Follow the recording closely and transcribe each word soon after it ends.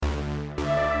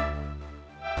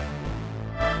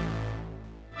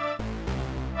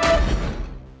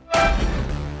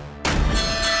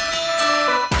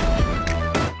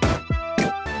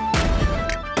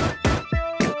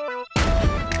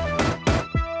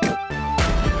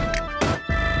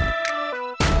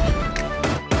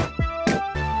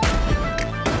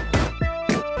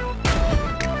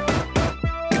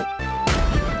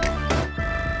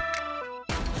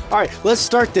All right, let's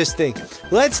start this thing.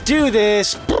 Let's do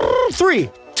this. 3,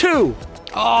 2.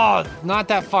 Oh, not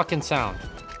that fucking sound.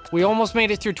 We almost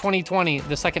made it through 2020,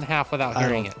 the second half, without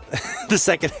hearing it. The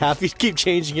second half, you keep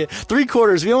changing it. 3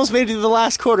 quarters. We almost made it to the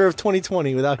last quarter of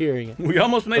 2020 without hearing it. We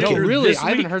almost made it No, through really, this I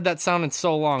week. haven't heard that sound in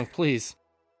so long. Please.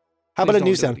 How about Please a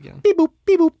new don't sound? do it again. Beep boop,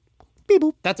 beep boop, beep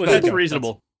boop, That's Well, better. that's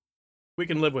reasonable. We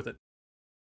can live with it.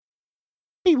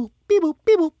 beep boop, beep boop,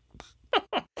 beep boop.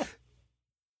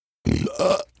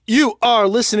 You are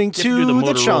listening You have to to do the the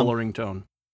Motorola Chomp. ringtone.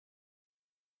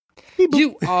 Beep boop.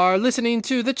 You are listening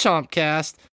to the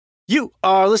Chompcast. You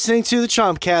are listening to the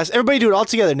Chompcast. Everybody do it all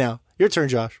together now. Your turn,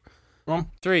 Josh.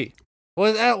 3.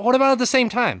 What about at the same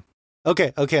time?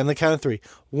 Okay, on the count of 3.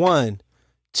 1,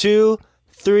 2,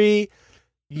 3.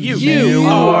 You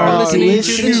are listening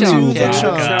to the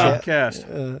Chompcast.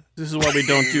 Chompcast. This is why we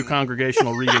don't do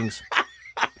congregational readings.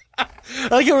 I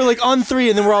like how we're like on 3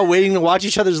 and then we're all waiting to watch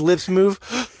each other's lips move.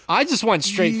 I just went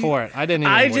straight for it. I didn't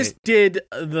even I wait. just did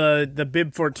the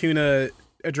Bib Fortuna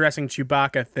addressing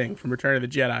Chewbacca thing from Return of the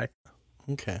Jedi.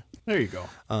 Okay. There you go.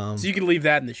 So you can leave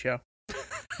that in the show.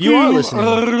 You are listening. to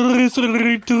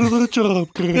the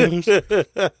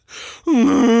Chompcast.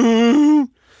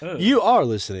 You are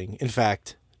listening, in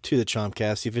fact, to the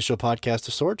Chompcast, the official podcast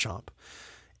of Sword Chomp.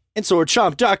 And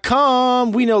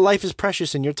swordchomp.com. We know life is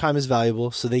precious and your time is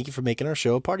valuable, so thank you for making our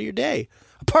show a part of your day.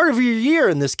 A part of your year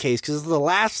in this case, because it's the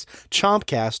last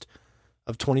Chompcast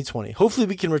of 2020. Hopefully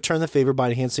we can return the favor by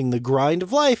enhancing the grind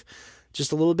of life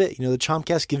just a little bit. You know, the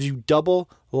Chompcast gives you double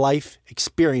life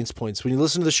experience points. When you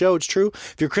listen to the show, it's true.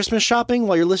 If you're Christmas shopping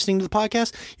while you're listening to the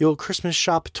podcast, you'll Christmas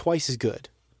shop twice as good.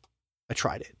 I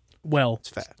tried it. Well, It's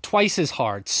fat. Twice as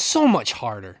hard. So much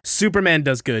harder. Superman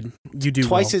does good. You do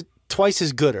Twice well.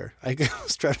 as gooder. I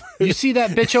was trying to- You see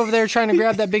that bitch over there trying to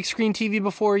grab that big screen TV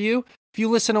before you? If you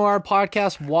listen to our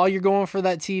podcast while you're going for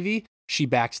that TV, she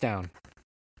backs down.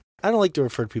 I don't like to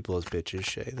refer to people as bitches,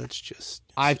 Shay. That's just...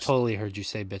 I've totally heard you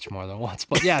say bitch more than once,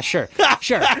 but yeah, sure.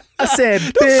 Sure. I said,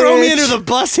 Don't throw me bitch. under the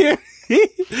bus here.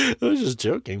 I was just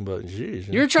joking, but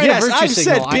jeez. You're trying Yes, to virtue I've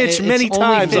signal. said bitch It's many only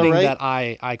times, all fitting right? that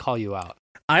I call you out.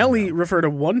 I only refer to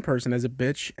one person as a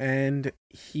bitch, and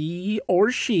he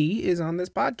or she is on this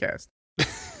podcast.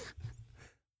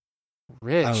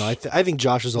 Rich. I don't know. I think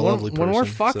Josh is a lovely person. When we're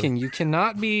so- fucking, you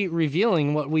cannot be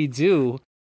revealing what we do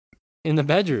in the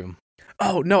bedroom.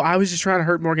 Oh, no, I was just trying to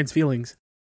hurt Morgan's feelings.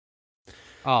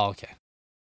 Oh, okay.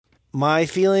 My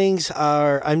feelings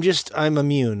are, I'm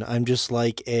immune. I'm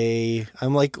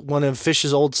like one of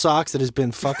Fish's old socks that has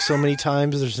been fucked so many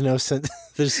times. There's no sense.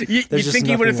 You think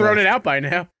he would have thrown it out by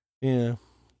now. Yeah.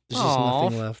 There's just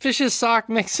nothing left. Fish's sock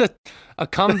makes a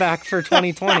comeback for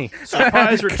 2020.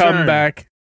 Surprise return. Come back.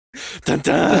 Dun,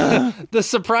 dun. The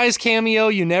surprise cameo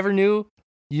you never knew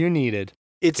you needed.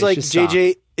 It's Fish's like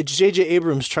sock. it's J.J.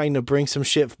 Abrams trying to bring some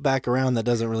shit back around that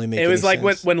doesn't really make It any was like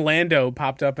sense. when Lando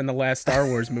popped up in the last Star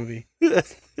Wars movie.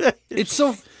 It's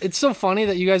so funny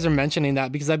that you guys are mentioning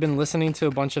that because I've been listening to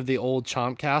a bunch of the old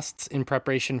Chompcasts in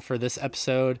preparation for this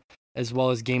episode, as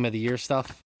well as Game of the Year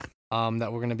stuff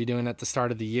that we're going to be doing at the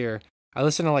start of the year. I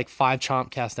listened to like 5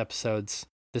 Chompcast episodes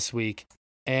this week,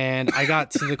 and I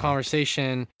got to the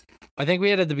conversation I think we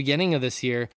had at the beginning of this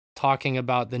year talking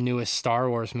about the newest Star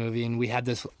Wars movie, and we had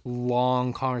this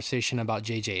long conversation about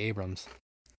J.J. Abrams.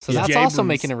 So J.J. that's also Abrams.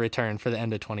 making a return for the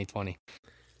end of 2020.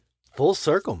 Full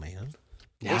circle, man.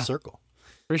 Full Yeah, circle.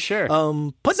 for sure.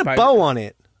 Putting a Spider- bow on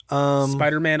it.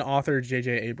 Spider-Man author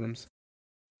J.J. Abrams.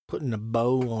 Putting a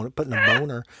bow on it. Putting a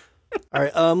boner. All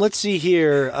right. Let's see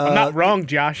here. I'm not wrong,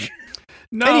 Josh.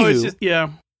 No, it's Anywho. just, yeah.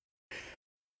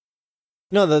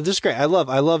 No, this is great. I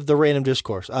love the random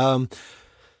discourse.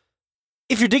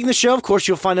 If you're digging the show, of course,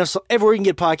 you'll find us everywhere you can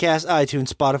get podcasts,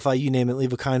 iTunes, Spotify, you name it.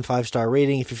 Leave a kind 5-star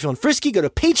rating. If you're feeling frisky, go to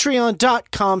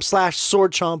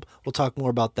patreon.com/swordchomp. We'll talk more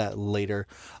about that later.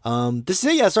 This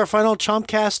is it. Yeah, it's our final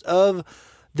Chompcast of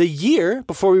the year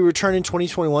before we return in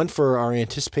 2021 for our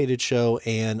anticipated show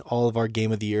and all of our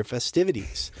Game of the Year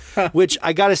festivities. Which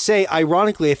I got to say,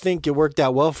 ironically, I think it worked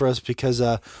out well for us because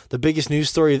the biggest news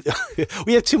story,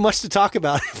 we have too much to talk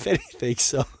about, if anything.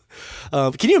 So,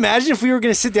 can you imagine if we were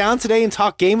going to sit down today and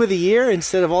talk Game of the Year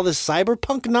instead of all this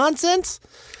cyberpunk nonsense?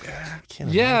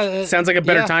 yeah. Sounds like a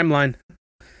better yeah. timeline.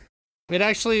 It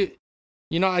actually,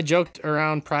 I joked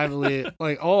around privately,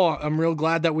 like, oh, I'm real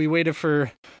glad that we waited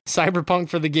for Cyberpunk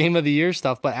for the Game of the Year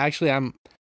stuff, but actually I'm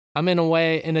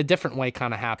in a different way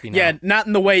kind of happy now. Yeah, not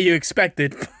in the way you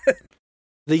expected.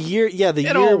 The year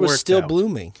all was worked still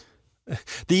blooming. out.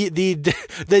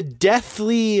 The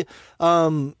deathly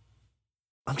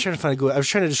I'm trying to find a good. I was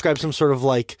trying to describe some sort of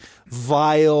like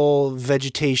vile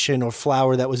vegetation or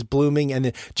flower that was blooming,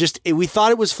 and we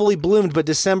thought it was fully bloomed, but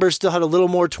December still had a little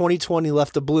more 2020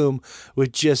 left to bloom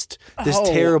with just this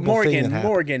terrible thing that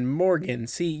happened. Morgan.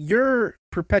 See, you're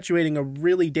perpetuating a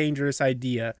really dangerous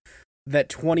idea that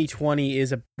 2020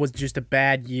 was just a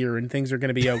bad year and things are going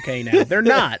to be okay now. They're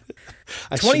not.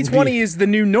 2020 is the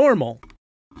new normal.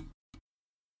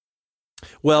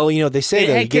 Well, they say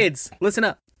that. Hey, kids, listen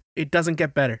up. It doesn't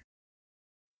get better.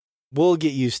 We'll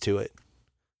get used to it.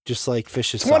 Just like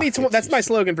fish's 2020. That's my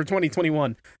slogan for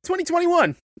 2021.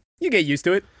 2021. You get used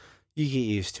to it. You get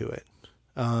used to it.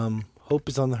 Hope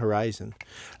is on the horizon.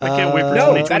 I can't wait for No,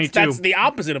 2022. that's the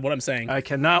opposite of what I'm saying. I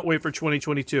cannot wait for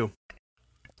 2022.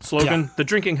 Slogan, the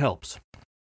drinking helps.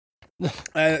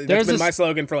 That's been my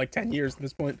slogan for like 10 years at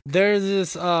this point.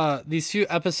 There's these few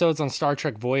episodes on Star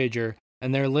Trek Voyager,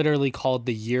 and they're literally called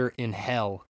The Year in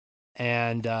Hell.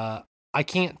 And I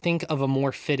can't think of a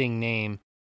more fitting name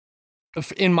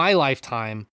in my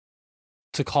lifetime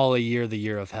to call a year the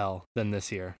year of hell than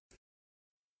this year.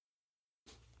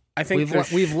 I think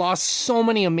we've lost so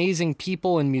many amazing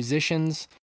people and musicians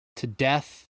to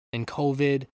death and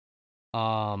COVID.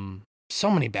 So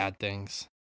many bad things.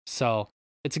 So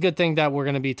it's a good thing that we're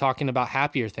going to be talking about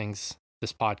happier things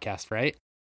this podcast, right?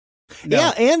 No.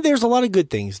 Yeah, and there's a lot of good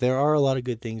things. There are a lot of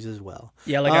good things as well.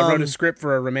 Yeah, like I wrote a script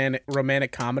for a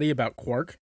romantic comedy about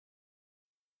Quark.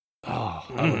 Oh,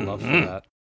 I would love for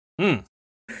that.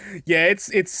 Yeah,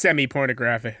 it's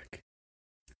semi-pornographic.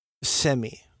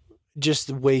 Just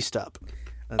waist up.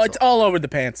 It's all over the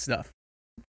pants stuff.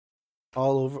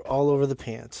 All over the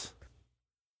pants.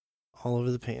 All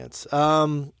over the pants.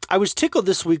 I was tickled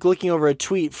this week looking over a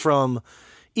tweet from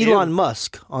Elon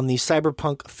Musk on the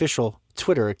Cyberpunk official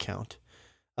Twitter account.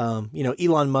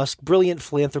 Elon Musk, brilliant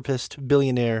philanthropist,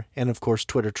 billionaire, and of course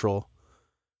Twitter troll,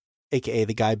 aka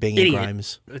the guy banging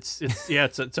Grimes.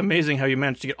 It's amazing how you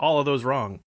managed to get all of those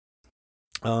wrong.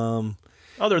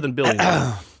 Other than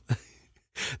billionaire.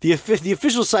 The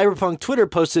official Cyberpunk Twitter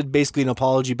posted basically an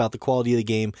apology about the quality of the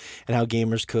game and how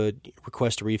gamers could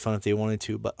request a refund if they wanted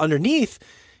to. But underneath,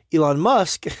 Elon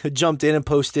Musk jumped in and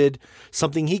posted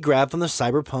something he grabbed from the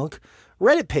Cyberpunk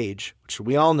Reddit page, which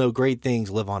we all know great things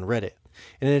live on Reddit.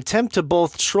 In an attempt to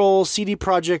both troll CD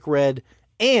Projekt Red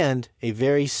and a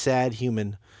very sad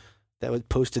human that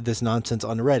posted this nonsense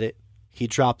on Reddit, he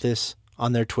dropped this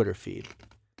on their Twitter feed.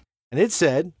 And it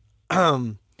said,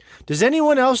 does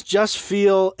anyone else just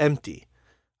feel empty?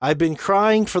 I've been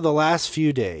crying for the last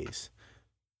few days.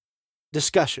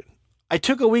 Discussion. I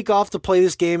took a week off to play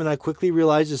this game and I quickly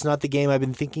realized it's not the game I've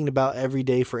been thinking about every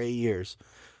day for 8 years.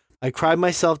 I cried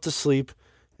myself to sleep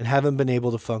and haven't been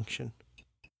able to function.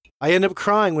 I end up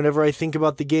crying whenever I think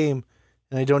about the game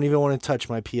and I don't even want to touch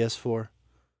my PS4.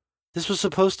 This was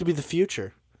supposed to be the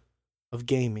future of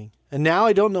gaming, and now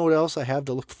I don't know what else I have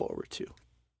to look forward to.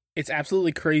 It's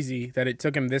absolutely crazy that it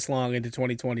took him this long into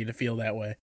 2020 to feel that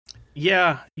way.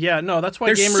 Yeah, no, that's why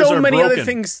There's gamers so are many broken. other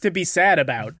things to be sad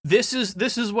about. This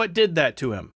is what did that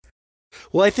to him.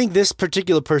 Well, I think this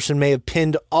particular person may have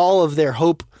pinned all of their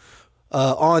hope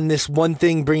on this one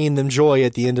thing bringing them joy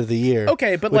at the end of the year.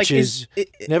 Okay, but which is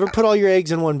never put all your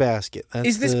eggs in one basket.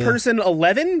 Is this person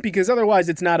 11? Because otherwise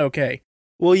it's not okay.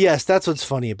 Well, yes, that's what's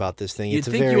funny about this thing. You'd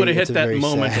think you would have hit that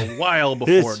moment a while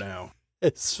before now.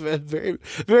 It's very,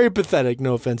 very pathetic.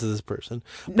 No offense to this person.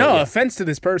 Offense to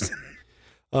this person.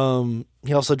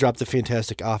 He also dropped a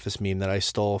fantastic Office meme that I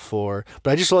stole for.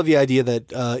 But I just love the idea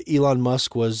that Elon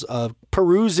Musk was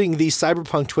perusing the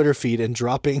Cyberpunk Twitter feed and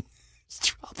dropping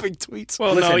tweets.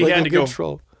 Well, no, he had to go.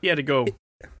 Troll. He had to go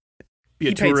be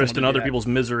a tourist in other people's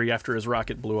misery after his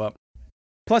rocket blew up.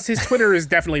 Plus, his Twitter is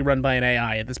definitely run by an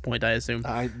AI at this point, I assume.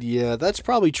 Yeah, that's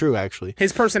probably true, actually.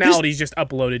 His personality's just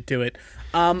uploaded to it.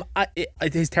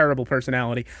 His terrible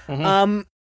personality. Mm-hmm.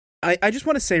 I just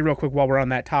want to say real quick while we're on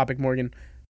that topic, Morgan.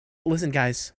 Listen,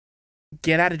 guys,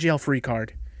 get out of jail free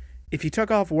card. If you took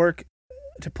off work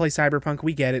to play Cyberpunk,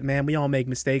 we get it, man. We all make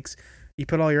mistakes. You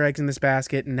put all your eggs in this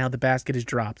basket, and now the basket is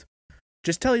dropped.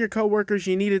 Just tell your coworkers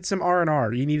you needed some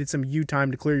R&R. You needed some you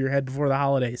time to clear your head before the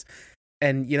holidays.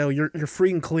 And, you're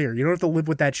free and clear. You don't have to live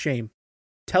with that shame.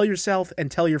 Tell yourself and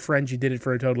tell your friends you did it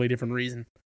for a totally different reason.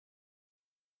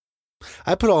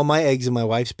 I put all my eggs in my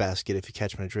wife's basket, if you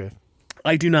catch my drift.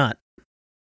 I do not.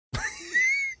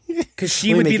 Because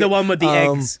she would be the one with the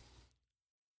eggs.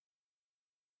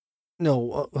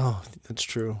 No, that's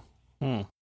true. Damn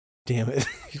it.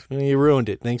 You ruined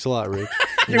it. Thanks a lot, Rich.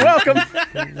 You're welcome.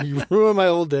 You ruined my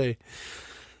whole day.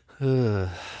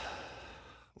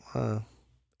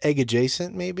 Egg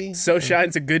adjacent, maybe? So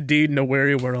shines a good deed in a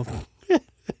weary world.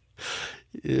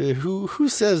 Who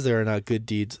says there are not good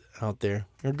deeds out there?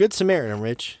 You're a good Samaritan,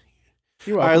 Rich.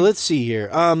 You're All welcome. right, let's see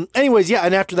here. Anyways, yeah,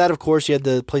 and after that, of course, you had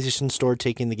the PlayStation Store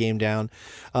taking the game down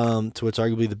to what's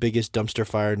arguably the biggest dumpster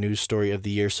fire news story of the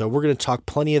year. So we're going to talk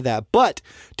plenty of that. But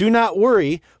do not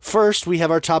worry. First, we have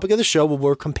our topic of the show where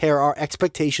we'll compare our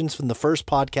expectations from the first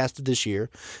podcast of this year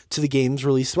to the games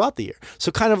released throughout the year.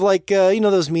 So kind of like,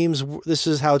 those memes, this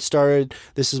is how it started,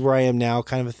 this is where I am now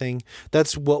kind of a thing.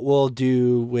 That's what we'll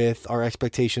do with our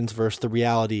expectations versus the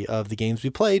reality of the games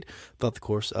we played throughout the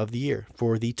course of the year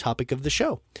for the topic of the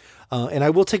show. And I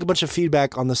will take a bunch of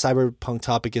feedback on the Cyberpunk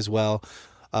topic as well,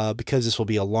 because this will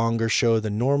be a longer show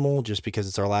than normal, just because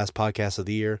it's our last podcast of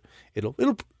the year.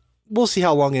 We'll see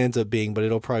how long it ends up being, but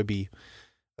it'll probably be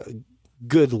a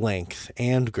good length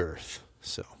and girth.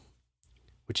 So,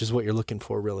 which is what you're looking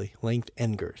for, really, length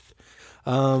and girth.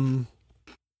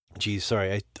 Geez,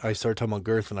 sorry, I started talking about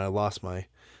girth and I lost my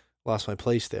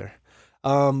place there.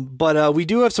 But we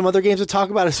do have some other games to talk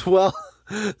about as well.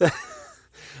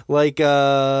 Like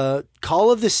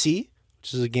Call of the Sea,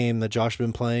 which is a game that Josh has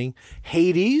been playing,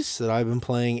 Hades that I've been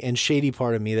playing, and Shady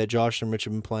Part of Me that Josh and Rich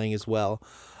have been playing as well.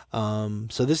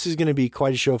 So this is going to be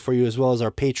quite a show for you, as well as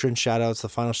our patron shout-outs, the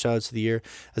final shout-outs of the year,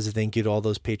 as a thank you to all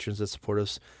those patrons that support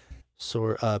us.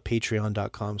 So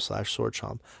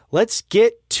patreon.com/swordchomp. Let's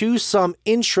get to some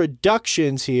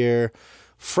introductions here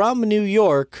from New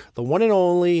York. The one and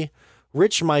only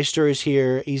Rich Meister is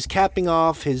here. He's capping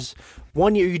off his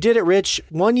 1 year. You did it, Rich.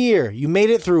 1 year. You made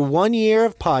it through 1 year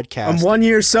of podcasting. I'm 1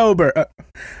 year sober.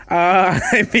 I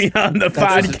mean, on the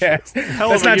podcast.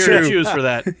 Hell That's of a not year true. to choose for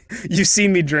that. You've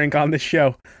seen me drink on this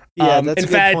show. Yeah, that's in a good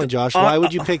fact, point, Josh. Why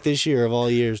would you pick this year of all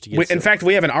years to get in sober? fact,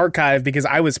 we have an archive because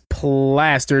I was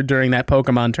plastered during that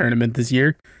Pokemon tournament this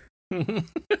year.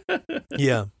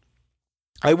 Yeah.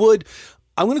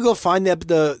 I'm going to go find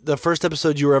the first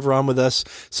episode you were ever on with us.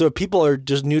 So if people are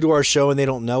just new to our show and they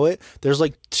don't know it, there's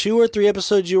like 2 or 3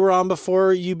 episodes you were on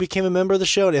before you became a member of the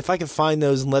show. And if I can find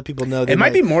those and let people know, It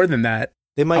might be more than that.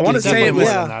 They might. I wanna do say it Definitely was-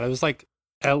 more yeah. than that. It was like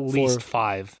at least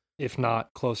 5, if not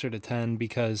closer to 10,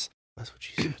 because That's what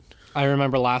she said. I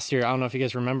remember last year, I don't know if you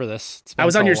guys remember this. It's been I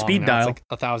was on so your long speed now, dial. It's like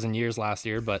 1,000 years last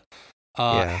year, but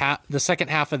Yeah. the second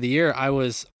half of the year, I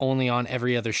was only on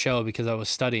every other show because I was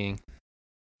studying.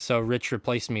 So Rich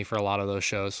replaced me for a lot of those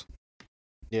shows.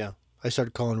 Yeah. I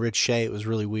started calling Rich Shay. It was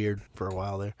really weird for a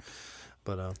while there.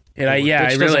 But And I Rich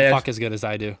really doesn't fuck as good as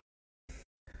I do.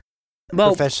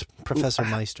 well Professor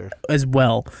Meister. as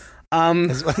well. Oh,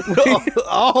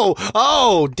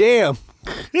 damn.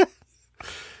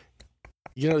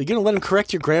 You're gonna let him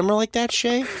correct your grammar like that,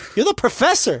 Shay? You're the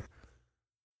professor.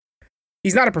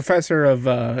 He's not a professor of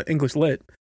English lit.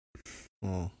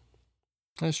 Mm.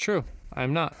 That's true.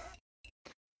 I'm not.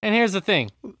 And here's the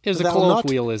thing. It was a Thou not?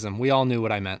 colloquialism. We all knew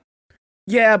what I meant.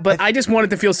 Yeah, but I just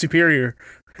wanted to feel superior.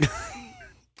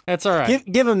 That's all right.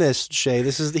 Give him this, Shay.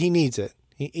 He needs it.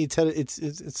 It's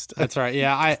That's right.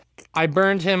 Yeah, I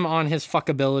burned him on his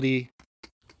fuckability,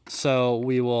 so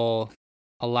we will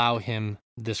allow him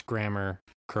this grammar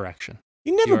correction.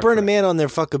 You never You are burn a correct. man on their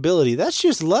fuckability. That's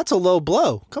a low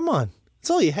blow. Come on. That's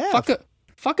all you have.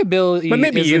 Fuckability But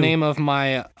maybe is you. the name of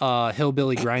my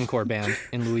hillbilly grindcore band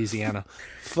in Louisiana.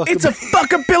 It's a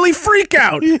fuckabilly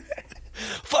freakout.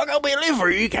 fuckability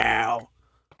freak out.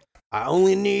 I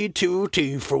only need 2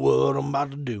 teeth for what I'm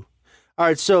about to do. All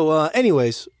right. So,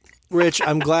 anyways, Rich,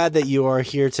 I'm glad that you are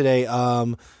here today.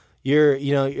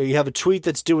 You have a tweet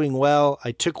that's doing well.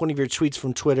 I took one of your tweets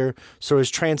from Twitter, so it's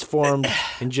transformed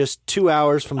in just 2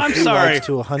 hours from I'm 3 sorry. likes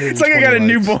to 100. It's like I got a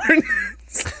newborn.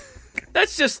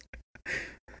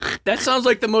 That sounds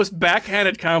like the most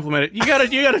backhanded compliment. You got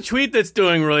a tweet that's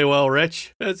doing really well,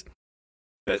 Rich.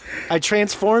 I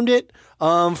transformed it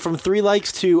from 3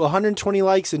 likes to 120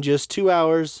 likes in just 2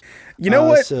 hours. You know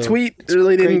what so tweet it's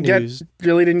really great didn't news.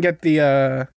 get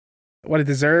the what it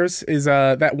deserves is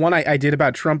that one I did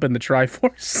about Trump and the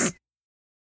Triforce.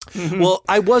 Well,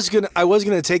 I was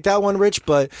gonna take that one, Rich,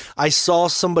 but I saw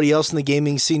somebody else in the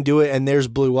gaming scene do it, and theirs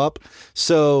blew up.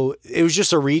 So it was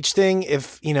just a reach thing.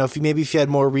 If you had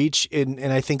more reach, and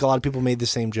I think a lot of people made the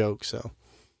same joke. So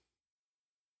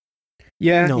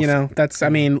Yeah, No. that's. I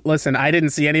mean, listen, I didn't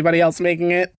see anybody else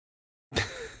making it.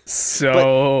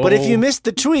 So, But if you missed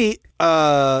the tweet,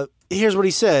 here's what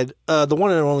he said. The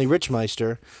one and only Rich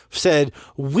Meister said,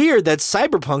 "Weird that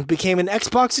Cyberpunk became an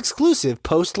Xbox exclusive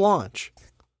post-launch.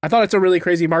 I thought it's a really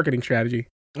crazy marketing strategy.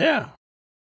 Yeah.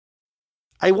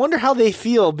 I wonder how they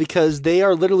feel because they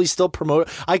are literally still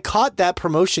promoting. I caught that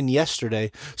promotion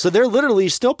yesterday. So they're literally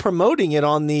still promoting it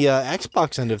on the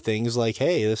Xbox end of things. Like,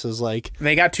 hey, this is like...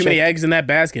 They got too many eggs in that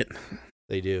basket.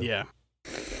 They do. Yeah.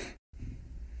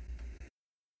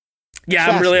 Yeah,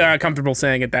 I'm really uncomfortable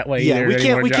saying it that way. Yeah, either we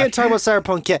anymore, can't Josh. talk about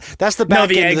Cyberpunk yet. That's the No, back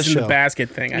the end of the eggs in show. the basket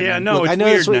thing. Yeah, know. no, Look, I it's know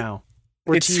weird that's what- now.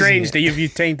 We're It's teasing strange it. that you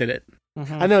tainted it.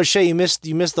 I know, Shay. You missed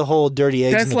the whole dirty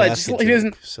eggs That's in the like- basket. he joke,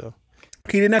 doesn't- So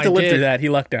He didn't have to I live through did. that. He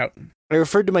lucked out. I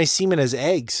referred to my semen as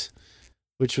eggs,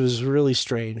 which was really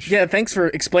strange. Yeah, thanks for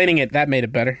explaining it. That made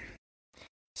it better.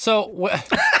 So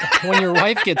when your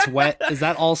wife gets wet, is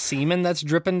that all semen that's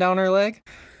dripping down her leg?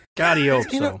 God, he hope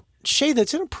You so. know, Shay,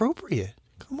 that's inappropriate.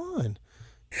 Come on.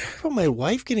 About my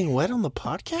wife getting wet on the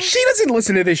podcast? She doesn't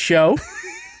listen to this show.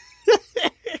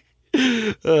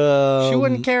 She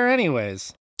wouldn't care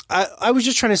anyways. I was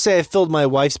just trying to say I filled my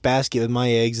wife's basket with my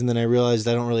eggs, and then I realized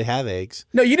I don't really have eggs.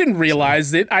 No, you didn't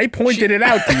realize it. I pointed it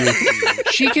out to you.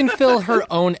 She can fill her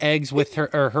own eggs with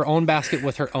her own basket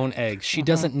with her own eggs. She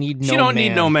doesn't need She don't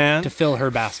need no man. to fill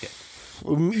her basket.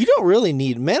 You don't really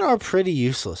need. Men are pretty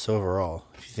useless overall,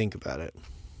 if you think about it.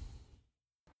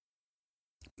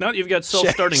 Now that you've got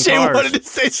self-starting Shay cars. wanted to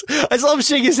say. I saw him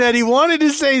shake his head. He wanted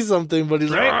to say something, but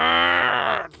he's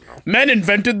Right? like, Men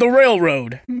invented the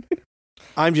railroad.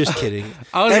 I'm just kidding.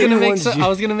 I was Everyone's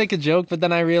gonna make a joke, but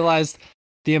then I realized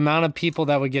the amount of people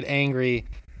that would get angry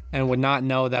and would not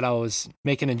know that I was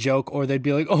making a joke, or they'd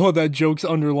be like, "Oh, that joke's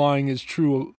underlying his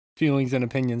true feelings and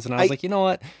opinions," and I was like, you know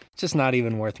what? It's just not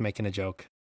even worth making a joke.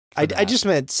 I just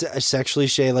meant sexually,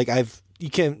 Shay. Like you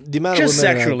can't the amount Just of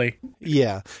women. sexually.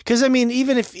 Yeah, because I mean,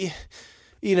 even if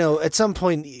you know, at some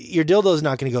point your dildo's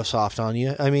not going to go soft on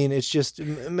you. I mean, it's just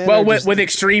men Well, are with, just- with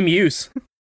extreme use.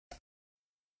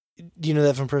 Do you know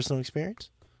that from personal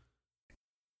experience?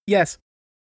 Yes.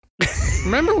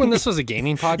 Remember when this was a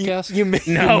gaming podcast? You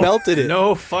No. melted it. No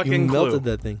You fucking clue. melted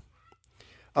that thing.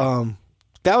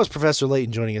 That was Professor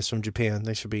Layton joining us from Japan.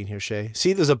 Thanks for being here, Shay.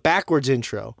 See, there's a backwards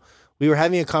intro. We were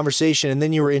having a conversation, and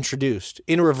then you were introduced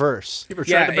in reverse. You ever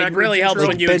Yeah, tried the it really backwards helps intro?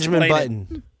 when you Benjamin explain it.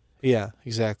 Button. Yeah,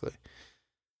 exactly.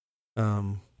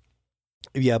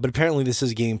 Yeah, but apparently this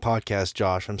is a game podcast,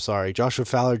 Josh. I'm sorry. Joshua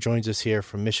Fowler joins us here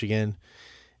from Michigan.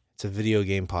 It's a video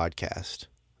game podcast.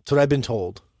 That's what I've been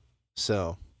told.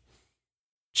 So,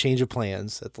 change of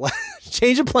plans.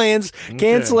 Change of plans.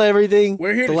 Cancel everything.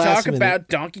 We're here the to last talk minute. about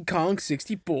Donkey Kong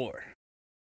 64.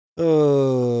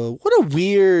 What a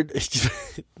weird.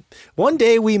 One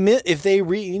day if they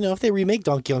remake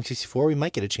Donkey Kong 64, we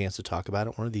might get a chance to talk about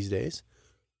it one of these days.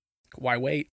 Why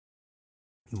wait?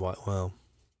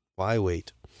 Why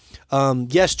wait?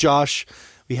 Yes, Josh,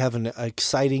 we have an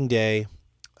exciting day.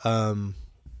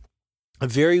 A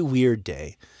very weird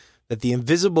day that the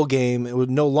invisible game, it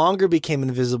would no longer became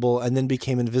invisible and then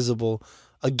became invisible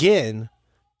again,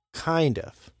 kind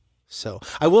of. So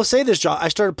I will say this, Josh, I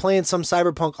started playing some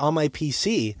Cyberpunk on my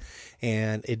PC,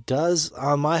 and it does,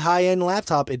 on my high-end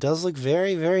laptop, it does look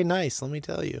very, very nice, let me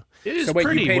tell you. It is So wait, you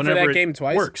pretty paid for that whenever game it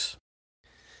twice? works.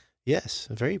 Yes,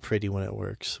 very pretty when it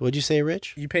works. What'd you say,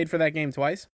 Rich? You paid for that game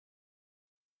twice?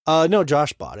 No,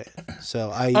 Josh bought it.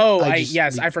 So I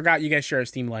I forgot you guys share a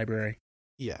Steam library.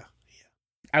 Yeah.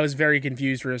 I was very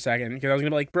confused for a second because I was gonna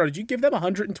be like, bro, did you give them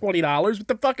 $120? What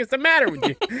the fuck is the matter with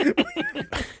you?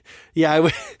 Yeah,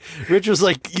 Rich was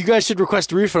like, you guys should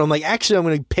request a refund. I'm like, actually, I'm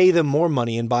going to pay them more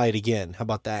money and buy it again. How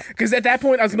about that? Because at that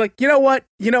point I was gonna be like, you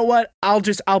know what?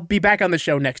 I'll be back on the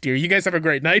show next year. You guys have a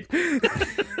great night.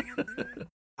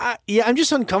 I'm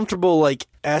just uncomfortable, like,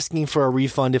 asking for a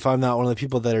refund if I'm not one of the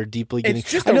people that are deeply getting...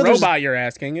 It's just I a know robot you're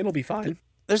asking. It'll be fine.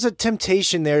 There's a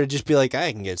temptation there to just be like,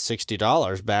 I can get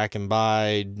 $60 back and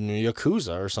buy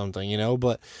Yakuza or something, you know?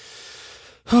 But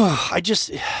I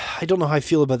don't know how I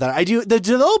feel about that. I do. The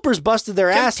developers busted their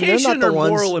ass, and they're not Temptation the or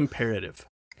ones... moral imperative?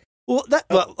 Well,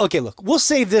 okay, look, we'll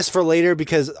save this for later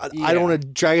because I don't want to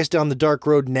drag us down the dark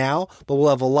road now, but we'll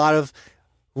have a lot of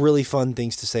really fun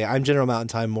things to say. I'm General Mountain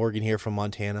Time Morgan here from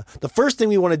Montana. The first thing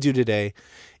we want to do today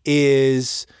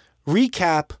is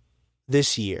recap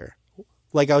this year.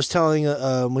 Like I was telling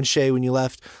when you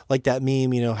left, like that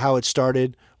meme, you know, how it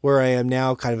started, where I am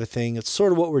now kind of a thing. It's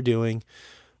sort of what we're doing,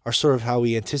 or sort of how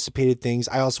we anticipated things.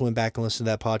 I also went back and listened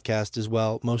to that podcast as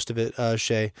well, most of it,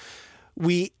 Shay.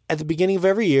 We, at the beginning of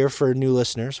every year, for new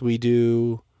listeners, we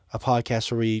do a podcast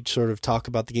where we sort of talk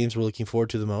about the games we're looking forward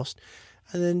to the most.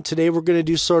 And then today we're going to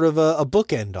do sort of a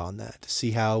bookend on that to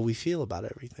see how we feel about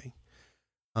everything.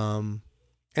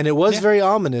 And it was very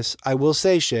ominous, I will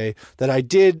say, Shay, that I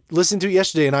did listen to it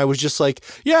yesterday and I was just like,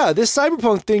 yeah, this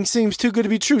Cyberpunk thing seems too good to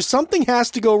be true. Something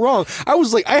has to go wrong. I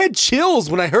was like, I had chills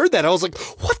when I heard that. I was like,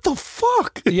 what the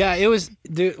fuck? Yeah, it was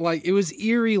it was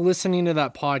eerie listening to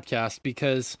that podcast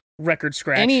because Record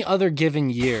scratch. any other given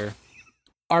year,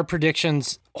 our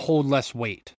predictions hold less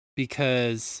weight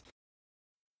because,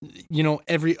 you know,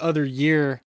 every other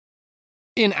year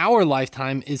in our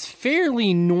lifetime is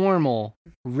fairly normal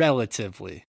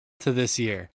relatively to this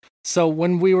year. So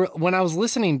when I was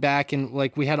listening back and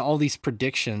like we had all these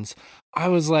predictions, I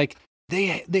was like,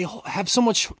 they have so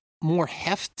much more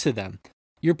heft to them.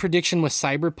 Your prediction with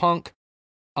Cyberpunk,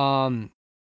 our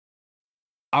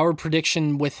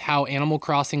prediction with how Animal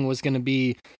Crossing was going to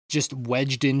be just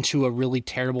wedged into a really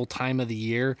terrible time of the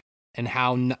year, and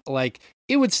how like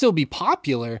it would still be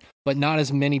popular, but not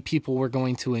as many people were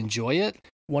going to enjoy it.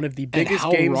 One of the And biggest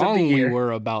how games of wrong the year. we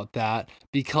were about that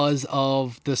because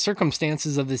of the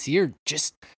circumstances of this year.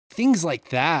 Just things like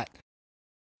that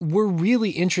were really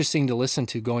interesting to listen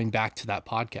to going back to that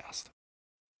podcast.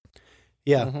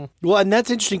 Yeah. Mhm. Well, and that's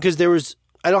interesting because there was,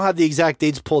 I don't have the exact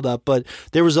dates pulled up, but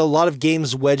there was a lot of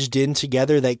games wedged in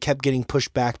together that kept getting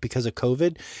pushed back because of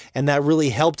COVID. And that really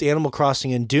helped Animal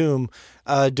Crossing and Doom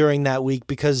during that week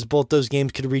because both those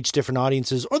games could reach different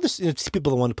audiences or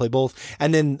people that want to play both.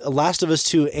 And then Last of Us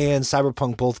 2 and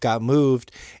Cyberpunk both got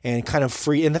moved and kind of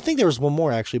free. And I think there was one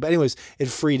more actually, but anyways, it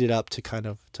freed it up to kind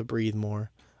of to breathe more.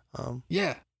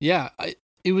 Yeah.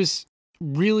 It was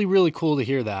really, really cool to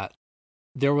hear that.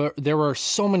 There were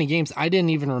so many games. I didn't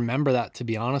even remember that, to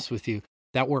be honest with you,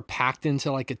 that were packed into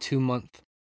like a 2-month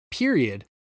period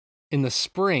in the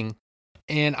spring.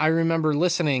 And I remember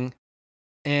listening,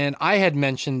 and I had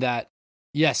mentioned that,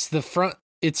 yes,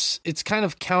 it's kind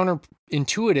of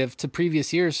counterintuitive to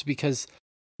previous years because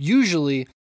usually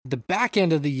the back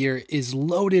end of the year is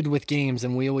loaded with games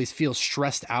and we always feel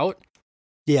stressed out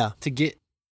Yeah. to get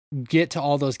to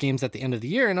all those games at the end of the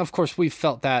year. And of course, we've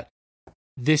felt that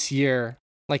this year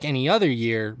like any other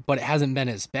year, but it hasn't been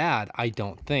as bad, I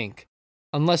don't think.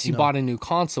 Unless you bought a new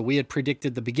console. We had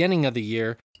predicted the beginning of the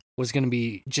year was going to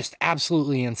be just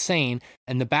absolutely insane,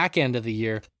 and the back end of the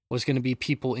year was going to be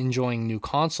people enjoying new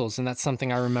consoles, and that's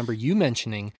something I remember you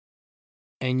mentioning.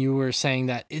 And you were saying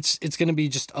that it's going to be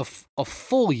just a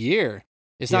full year.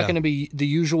 It's not going to be the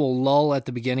usual lull at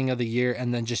the beginning of the year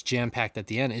and then just jam-packed at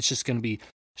the end. It's just going to be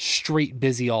straight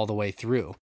busy all the way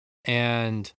through.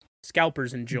 And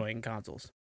Scalpers enjoying consoles.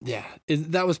 yeah,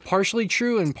 that was partially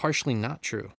true and partially not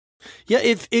true. Yeah,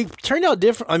 it turned out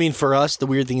different. I mean, for us, the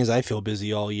weird thing is I feel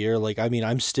busy all year. Like, I mean,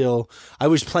 I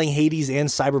was playing Hades and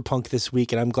Cyberpunk this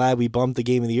week, and I'm glad we bumped the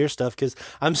Game of the Year stuff because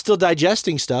I'm still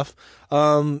digesting stuff,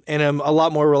 and I'm a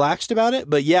lot more relaxed about it.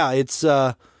 But yeah, it's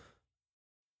the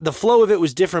flow of it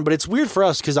was different, but it's weird for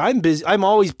us because I'm busy. I'm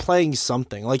always playing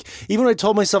something. Like, even when I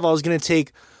told myself I was going to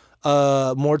take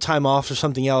more time off or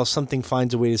something else, something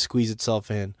finds a way to squeeze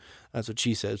itself in. That's what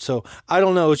she said. So I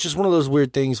don't know. It's just one of those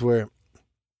weird things where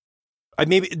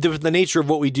maybe the nature of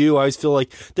what we do, I always feel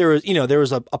like there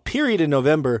was a period in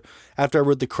November after I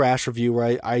wrote the Crash review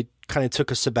where I kind of took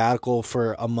a sabbatical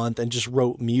for a month and just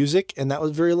wrote music, and that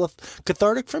was very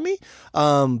cathartic for me.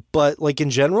 But like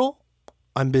in general,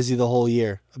 I'm busy the whole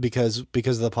year because of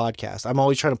the podcast. I'm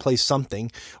always trying to play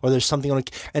something, or there's something on.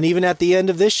 And even at the end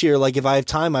of this year, like if I have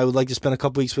time, I would like to spend a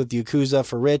couple weeks with Yakuza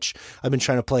for Rich. I've been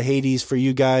trying to play Hades for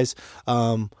you guys.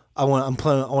 I want to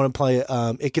play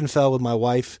Ikenfell with my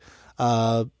wife.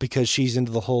 Because she's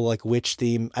into the whole like witch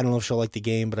theme. I don't know if she'll like the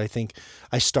game, but I think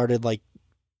I started like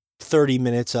 30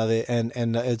 minutes of it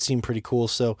and it seemed pretty cool.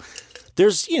 So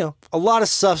there's, a lot of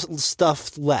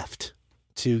stuff left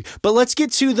but let's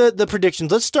get to the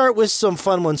predictions. Let's start with some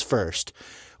fun ones first.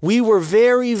 We were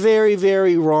very, very,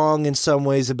 very wrong in some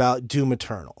ways about Doom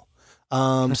Eternal.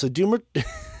 So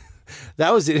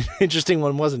that was an interesting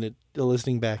one, wasn't it?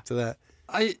 Listening back to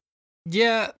that.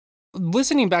 Yeah.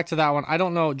 Listening back to that one, I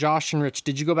don't know, Josh and Rich,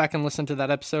 did you go back and listen to that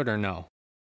episode or no?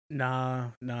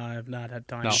 Nah, I've not had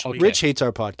time. No, this okay. week. Rich hates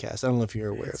our podcast. I don't know if you're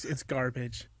aware. It's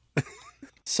garbage.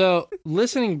 So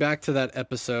listening back to that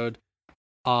episode,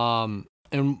 and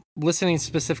listening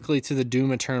specifically to the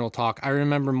Doom Eternal talk, I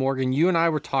remember, Morgan, you and I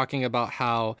were talking about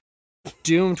how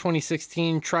Doom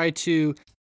 2016 tried to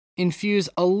infuse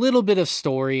a little bit of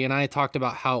story, and I talked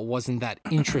about how it wasn't that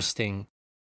interesting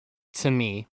to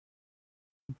me.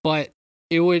 But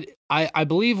I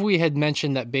believe we had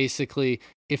mentioned that basically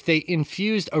if they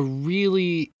infused a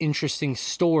really interesting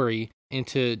story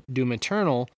into Doom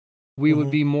Eternal, we would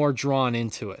be more drawn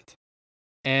into it.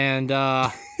 And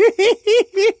how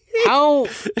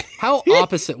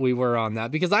opposite we were on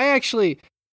that, because I actually,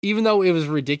 even though it was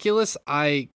ridiculous,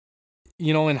 I,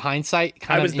 in hindsight,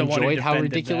 kind of enjoyed how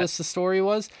ridiculous the story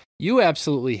was. You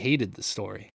absolutely hated the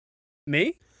story.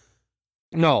 Me?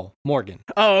 No, Morgan.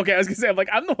 Oh, okay. I was gonna say,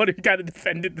 I'm the one who kind of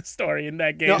defended the story in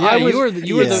that game. No, you were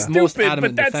the most stupid,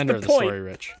 adamant but that's defender the of the point. story,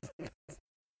 Rich.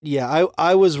 Yeah,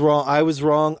 I was wrong. I was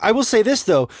wrong. I will say this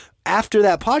though. After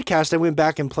that podcast, I went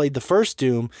back and played the first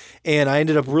Doom, and I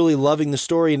ended up really loving the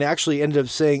story, and actually ended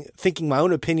up thinking my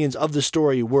own opinions of the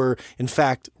story were in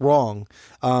fact wrong.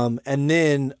 And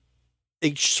then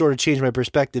it sort of changed my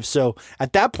perspective. So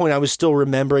at that point, I was still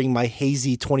remembering my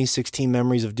hazy 2016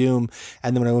 memories of Doom,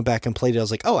 and then when I went back and played it, I was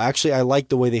like, oh, actually, I like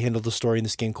the way they handled the story in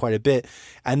this game quite a bit.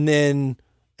 And then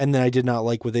I did not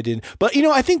like what they did. But,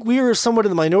 I think we were somewhat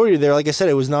in the minority there. Like I said,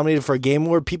 it was nominated for a Game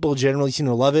Award. People generally seem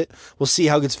to love it. We'll see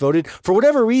how it gets voted. For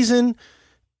whatever reason,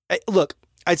 look,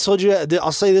 I told you,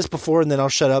 I'll say this before and then I'll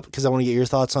shut up because I want to get your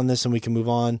thoughts on this and we can move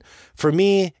on. For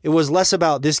me, it was less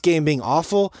about this game being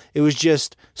awful. It was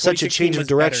just such a change of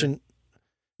direction. Better.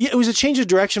 Yeah, it was a change of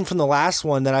direction from the last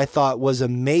one that I thought was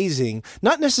amazing.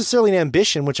 Not necessarily an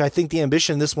ambition, which I think the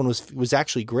ambition in this one was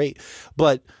actually great,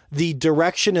 but the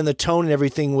direction and the tone and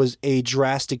everything was a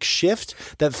drastic shift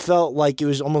that felt like it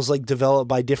was almost like developed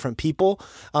by different people.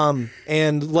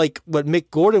 And like what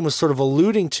Mick Gordon was sort of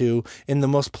alluding to in the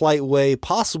most polite way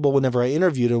possible whenever I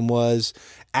interviewed him was,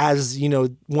 as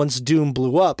once Doom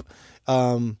blew up,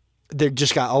 there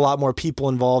just got a lot more people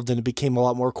involved and it became a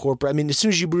lot more corporate. I mean, as soon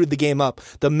as you booted the game up,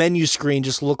 the menu screen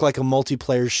just looked like a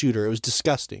multiplayer shooter. It was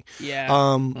disgusting. Yeah.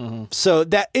 So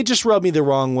that it just rubbed me the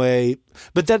wrong way.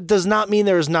 But that does not mean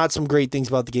there is not some great things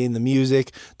about the game. The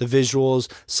music, the visuals,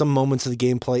 some moments of the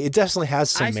gameplay. It definitely has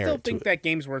some merit to it. I still think that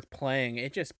game's worth playing.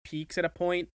 It just peaks at a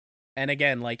point. And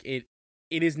again, like it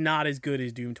is not as good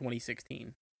as Doom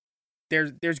 2016.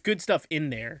 There's good stuff in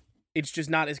there. It's just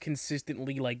not as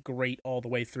consistently like great all the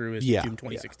way through as Doom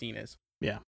 2016 is.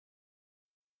 Yeah.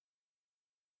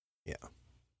 Yeah.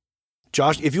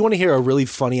 Josh, if you want to hear a really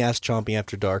funny ass Chomping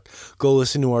After Dark, go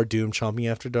listen to our Doom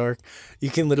Chomping After Dark. You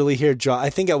can literally hear Josh. I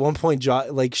think at one point,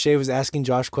 like Shay was asking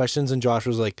Josh questions, and Josh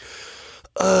was like,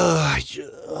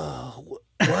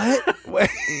 what?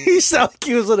 He sounded like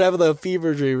he was having a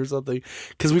fever dream or something.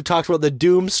 Because we talked about the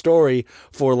Doom story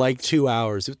for like 2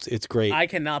 hours. It's great. I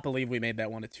cannot believe we made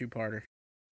that one a two-parter.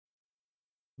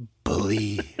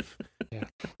 Believe. Yeah.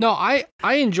 No, I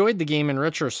enjoyed the game in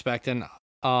retrospect, and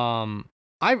I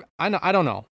don't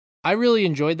know. I really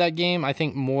enjoyed that game. I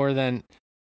think more than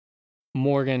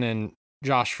Morgan and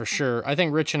Josh for sure. I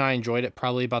think Rich and I enjoyed it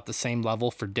probably about the same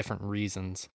level for different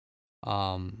reasons.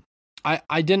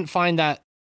 I didn't find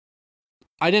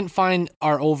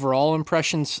our overall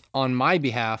impressions on my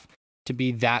behalf to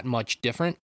be that much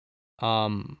different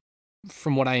from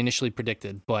what I initially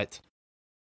predicted, but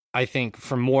I think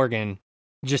for Morgan,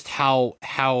 just how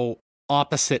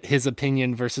opposite his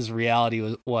opinion versus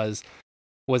reality was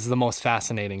the most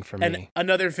fascinating for me. And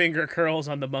another finger curls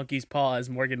on the monkey's paw as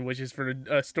Morgan wishes for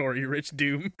a story-rich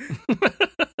Doom.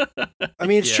 I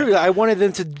mean, it's true. I wanted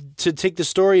them to take the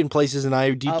story in places, and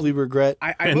I deeply regret.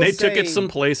 And they took it some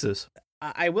places.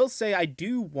 I will say I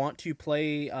do want to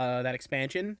play that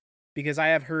expansion because I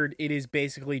have heard it is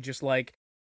basically just like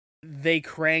they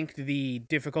cranked the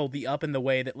difficulty up in the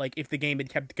way that like if the game had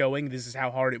kept going, this is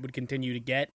how hard it would continue to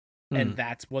get, and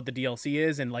that's what the DLC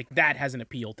is, and like that has an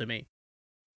appeal to me.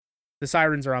 The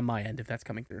sirens are on my end if that's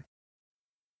coming through.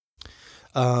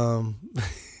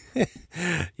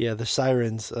 Yeah, the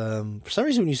sirens. For some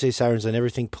reason, when you say sirens, I never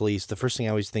think police. The first thing I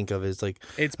always think of is like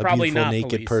it's a probably beautiful not naked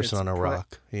police. person on a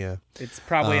rock. Yeah, it's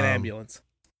probably an ambulance.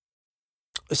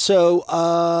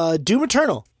 So, Doom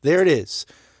Eternal, there it is,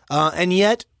 and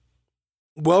yet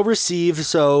well received.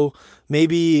 So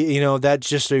maybe that's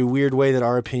just a weird way that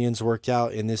our opinions worked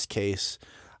out in this case.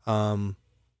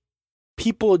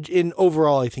 People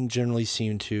overall, I think, generally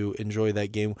seem to enjoy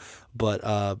that game, but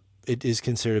it is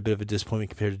considered a bit of a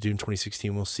disappointment compared to Doom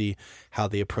 2016. We'll see how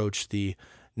they approach the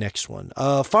next one.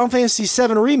 Final Fantasy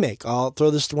VII Remake. I'll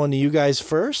throw this one to you guys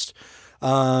first.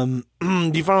 The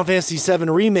Final Fantasy VII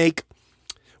Remake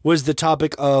was the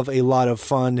topic of a lot of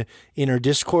fun inner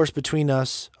discourse between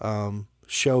us,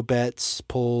 show bets,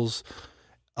 polls,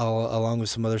 along with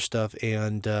some other stuff,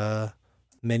 and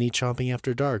many Chomping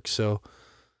After Dark. So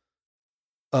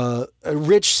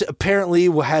Rich apparently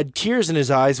had tears in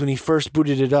his eyes when he first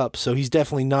booted it up, so he's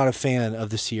definitely not a fan of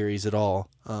the series at all.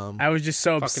 I was just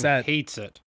so upset. Hates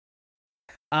it.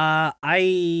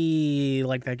 I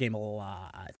like that game a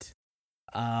lot.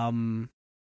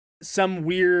 Some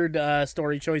weird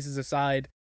story choices aside,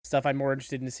 stuff I'm more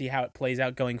interested in to see how it plays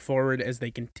out going forward as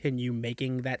they continue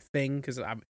making that thing, because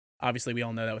obviously we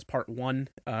all know that was part 1,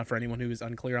 for anyone who is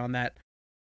unclear on that.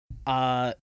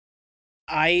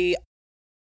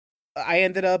 I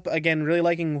ended up, again, really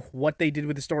liking what they did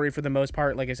with the story for the most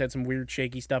part. Like I said, some weird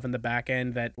shaky stuff in the back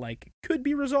end that like could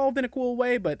be resolved in a cool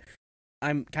way, but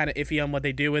I'm kind of iffy on what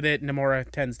they do with it.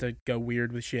 Nomura tends to go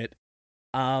weird with shit.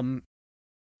 And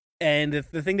And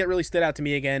the thing that really stood out to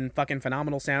me again, fucking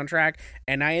phenomenal soundtrack,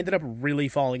 and I ended up really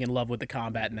falling in love with the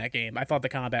combat in that game. I thought the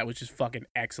combat was just fucking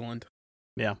excellent.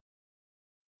 Yeah,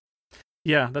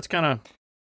 that's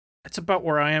about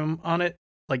where I am on it.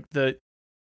 Like the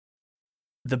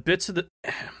bits of the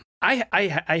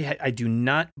I do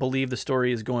not believe the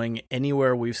story is going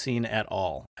anywhere we've seen at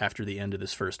all after the end of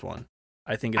this first one.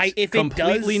 I think it's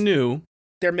completely new.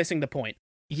 They're missing the point.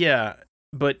 Yeah,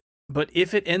 but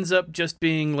if it ends up just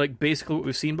being like basically what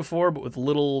we've seen before, but with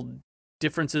little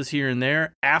differences here and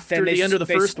there after the end of the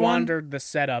first one, they squandered the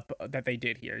setup that they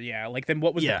did here. Yeah, like then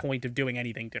what was the point of doing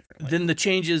anything differently? Then the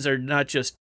changes are not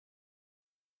just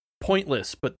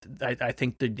pointless, but I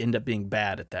think they'd end up being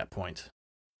bad at that point.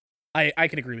 I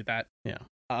can agree with that. Yeah.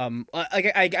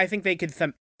 I think they could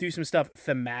do some stuff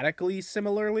thematically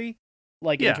similarly,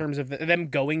 like in terms of them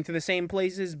going to the same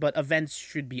places, but events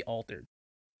should be altered.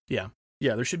 Yeah.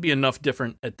 Yeah, there should be enough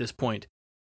different at this point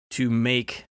to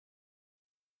make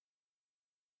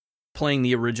playing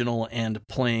the original and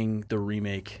playing the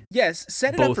remake. Yes,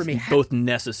 set it up for me. Both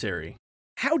necessary.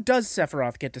 How does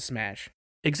Sephiroth get to Smash?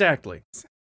 Exactly.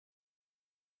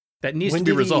 That needs to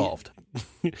be resolved.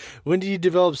 When did you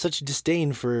develop such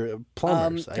disdain for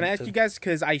plumbers? Can I ask you guys,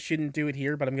 because I shouldn't do it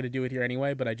here, but I'm going to do it here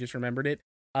anyway, but I just remembered it.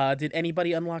 Did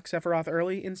anybody unlock Sephiroth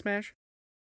early in Smash?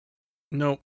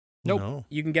 Nope. No.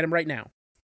 You can get him right now.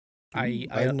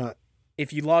 I'm not.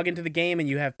 If you log into the game and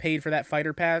you have paid for that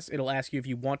fighter pass, it'll ask you if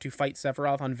you want to fight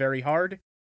Sephiroth on very hard,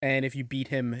 and if you beat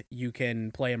him, you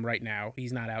can play him right now.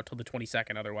 He's not out till the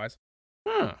 22nd otherwise.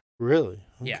 Huh. Really?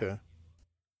 Okay.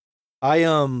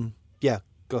 Yeah. Yeah,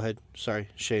 go ahead. Sorry,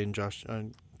 Shay and Josh,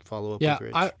 follow up with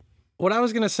Rich. What I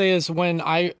was going to say is when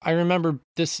I remember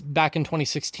this back in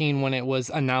 2016 when it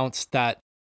was announced that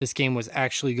this game was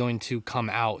actually going to come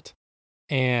out,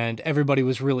 and everybody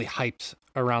was really hyped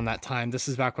around that time. This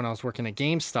is back when I was working at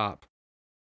GameStop.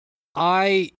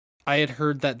 I had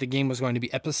heard that the game was going to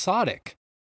be episodic.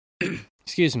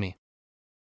 Excuse me.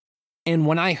 And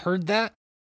when I heard that,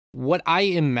 what I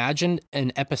imagined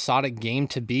an episodic game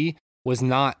to be was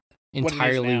not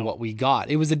entirely what we got.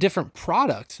 It was a different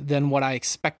product than what I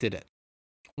expected it.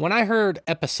 When I heard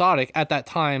episodic at that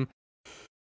time,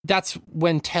 that's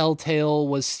when Telltale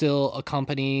was still a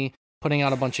company putting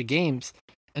out a bunch of games.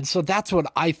 And so that's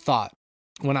what I thought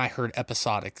when I heard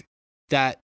episodic,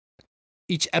 that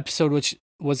each episode which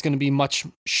was going to be much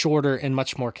shorter and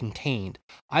much more contained.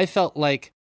 I felt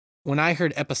like when I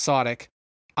heard episodic,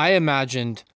 I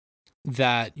imagined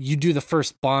that you do the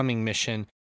first bombing mission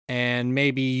and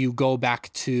maybe you go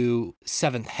back to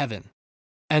Seventh Heaven.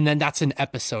 And then that's an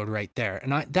episode right there.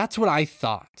 And that's what I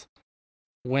thought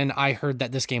when I heard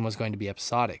that this game was going to be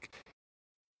episodic.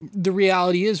 The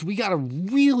reality is we got a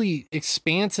really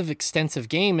expansive, extensive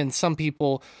game, and some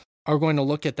people are going to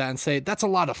look at that and say, that's a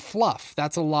lot of fluff.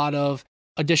 That's a lot of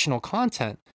additional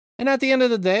content. And at the end of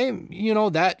the day,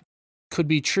 that could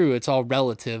be true. It's all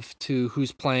relative to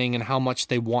who's playing and how much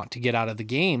they want to get out of the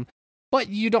game. But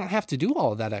you don't have to do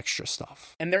all of that extra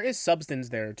stuff. And there is substance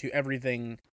there to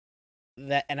everything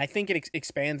that, and I think it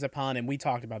expands upon, and we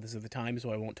talked about this at the time, so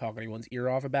I won't talk anyone's ear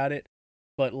off about it.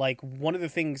 But like one of the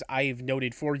things I've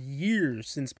noted for years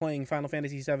since playing Final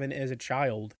Fantasy VII as a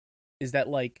child is that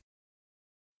like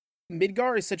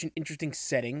Midgar is such an interesting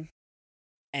setting,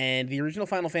 and the original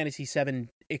Final Fantasy VII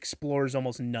explores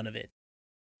almost none of it.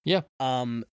 Yeah.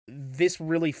 This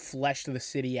really fleshed the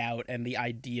city out and the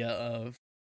idea of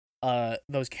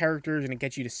those characters, and it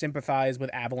gets you to sympathize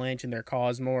with Avalanche and their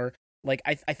cause more. Like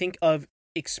I think of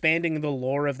expanding the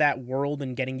lore of that world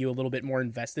and getting you a little bit more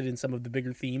invested in some of the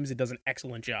bigger themes. It does an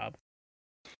excellent job.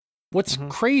 What's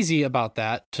crazy about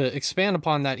that, to expand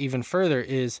upon that even further,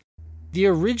 is the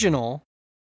original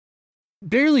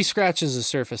barely scratches the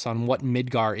surface on what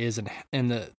Midgar is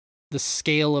and the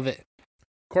scale of it.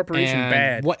 Corporation and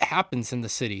bad. What happens in the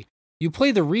city. You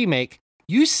play the remake,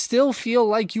 you still feel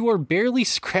like you are barely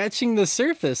scratching the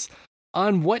surface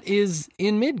on what is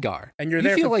in Midgar. And you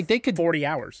there feel for like they could 40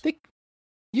 hours.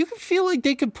 You could feel like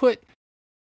they could put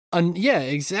at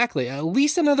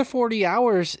least another 40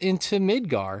 hours into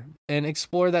Midgar and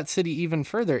explore that city even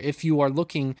further if you are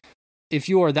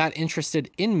that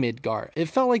interested in Midgar. It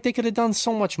felt like they could have done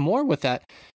so much more with that.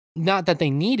 Not that they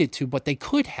needed to, but they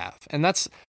could have. And that's,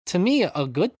 to me, a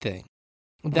good thing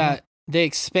that they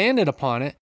expanded upon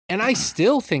it. And I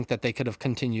still think that they could have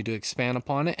continued to expand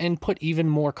upon it and put even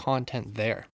more content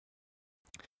there.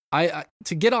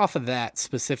 To get off of that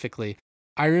specifically,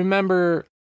 I remember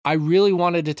I really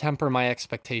wanted to temper my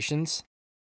expectations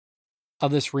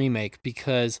of this remake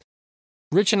because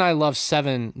Rich and I love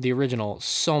 7, the original,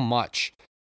 so much.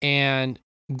 And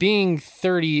being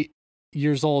 30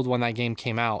 years old when that game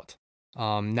came out,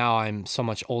 Now I'm so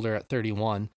much older at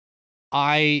 31.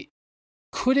 I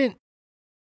couldn't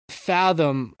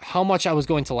fathom how much I was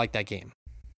going to like that game.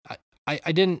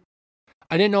 I didn't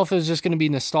know if it was just going to be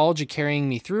nostalgia carrying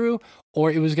me through, or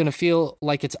it was going to feel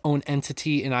like its own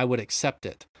entity and I would accept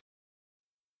it.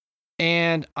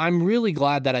 And I'm really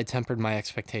glad that I tempered my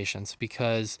expectations,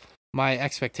 because my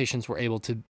expectations were able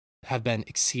to have been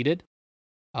exceeded.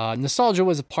 Nostalgia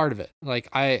was a part of it. Like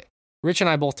Rich and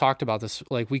I both talked about this.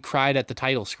 Like, we cried at the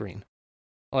title screen.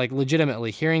 Like,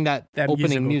 legitimately, hearing that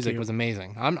opening music was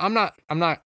amazing. I'm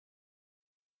not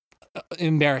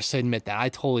embarrassed to admit that. I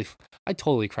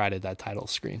totally cried at that title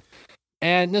screen.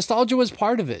 And nostalgia was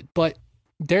part of it, but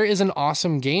there is an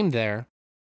awesome game there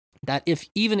that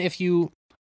even if you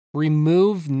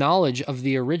remove knowledge of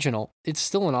the original, it's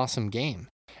still an awesome game.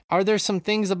 Are there some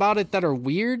things about it that are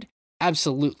weird?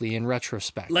 Absolutely, in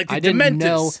retrospect. Like the I didn't Dementors.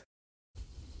 know.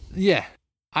 Yeah.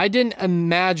 I didn't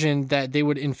imagine that they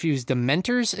would infuse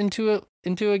Dementors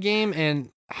into a game, and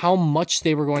how much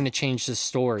they were going to change the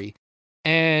story.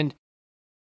 And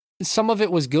some of it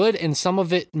was good, and some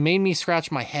of it made me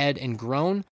scratch my head and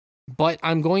groan, but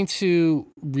I'm going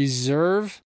to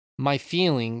reserve my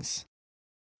feelings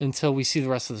until we see the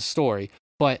rest of the story.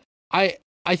 But I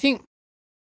think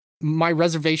my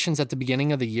reservations at the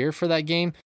beginning of the year for that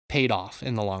game paid off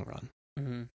in the long run.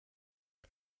 Mm-hmm.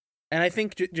 And I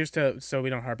think just so we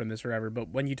don't harp on this forever, but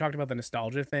when you talked about the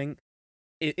nostalgia thing,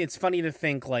 it's funny to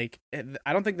think, like,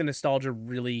 I don't think the nostalgia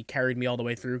really carried me all the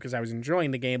way through, because I was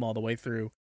enjoying the game all the way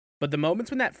through. But the moments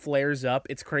when that flares up,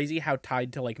 it's crazy how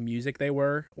tied to, like, music they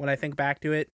were when I think back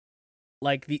to it.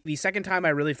 Like, the second time I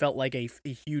really felt like a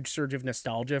huge surge of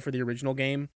nostalgia for the original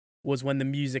game was when the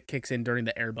music kicks in during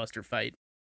the Airbuster fight.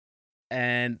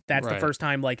 And that's the first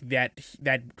time, like, that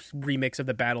remix of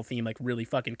the battle theme, like, really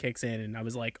fucking kicks in, and I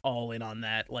was, like, all in on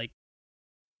that. Like,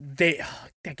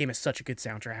 that game is such a good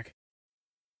soundtrack.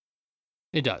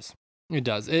 It does.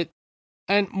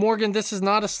 And Morgan, this is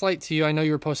not a slight to you. I know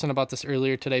you were posting about this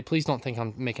earlier today. Please don't think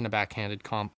I'm making a backhanded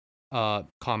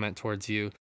comment towards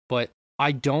you, but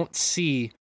I don't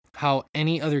see how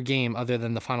any other game other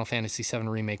than the Final Fantasy VII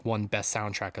Remake won Best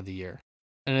Soundtrack of the Year.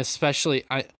 And especially,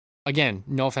 again,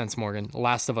 no offense, Morgan,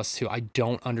 Last of Us 2, I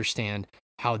don't understand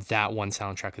how that won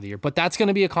Soundtrack of the Year. But that's going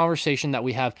to be a conversation that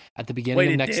we have at the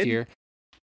beginning of next year.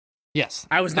 Yes.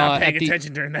 I was not paying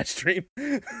attention during that stream.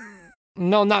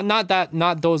 No,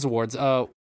 not those awards.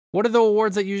 What are the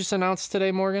awards that you just announced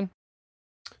today, Morgan?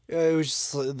 It was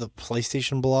just the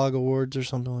PlayStation Blog Awards or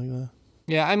something like that.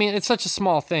 Yeah, I mean, it's such a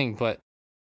small thing, but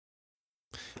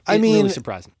really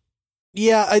surprising.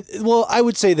 Yeah, I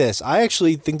would say this. I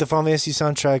actually think the Final Fantasy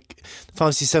VII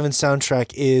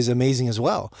soundtrack is amazing as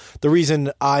well. The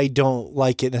reason I don't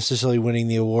like it necessarily winning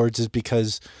the awards is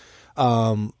because,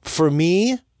 for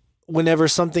me, whenever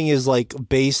something is like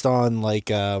based on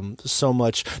like so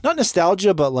much, not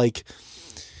nostalgia, but like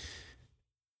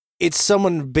it's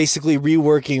someone basically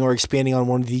reworking or expanding on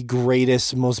one of the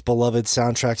greatest, most beloved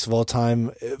soundtracks of all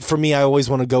time. For me, I always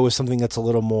want to go with something that's a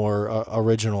little more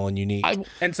original and unique.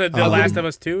 And so The Last of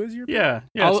Us 2 is your pick? Yeah.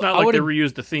 It's not like they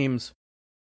reused the themes.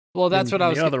 Well, that's what I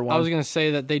was going to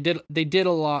say, that they did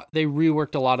a lot. They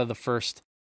reworked a lot of the first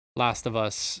Last of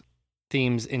Us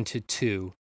themes into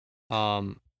 2.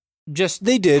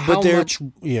 They did, but they're much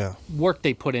work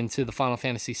they put into the Final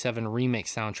Fantasy VII Remake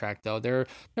soundtrack, though. There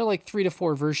are like 3 to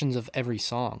 4 versions of every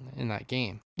song in that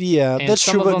game. Yeah, and that's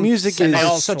true. But music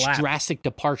is such drastic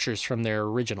departures from their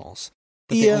originals.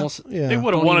 They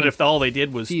would have won it if all they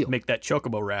did was make that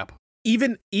Chocobo rap.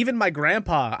 Even my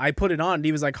grandpa, I put it on, and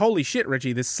he was like, "Holy shit,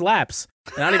 Richie, this slaps!"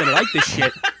 And I don't even like this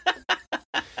shit.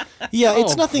 Yeah,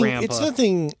 it's nothing. Grandpa. It's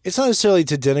nothing. It's not necessarily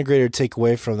to denigrate or take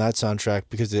away from that soundtrack,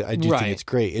 because I do think it's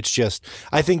great. It's just,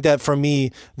 I think that for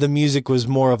me, the music was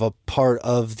more of a part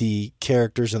of the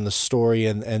characters and the story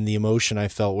and the emotion I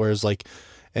felt. Whereas like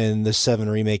in the 7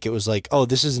 remake, it was like, oh,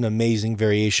 this is an amazing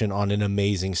variation on an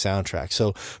amazing soundtrack.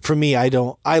 So for me, I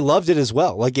loved it as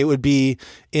well. Like, it would be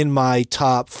in my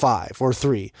top 5 or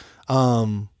 3.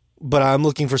 But I'm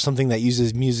looking for something that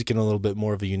uses music in a little bit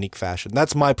more of a unique fashion.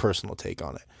 That's my personal take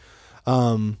on it.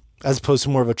 As opposed to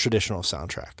more of a traditional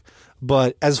soundtrack.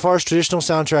 But as far as traditional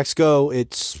soundtracks go,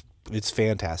 it's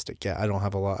fantastic. Yeah, I don't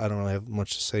really have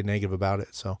much to say negative about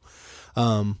it. So,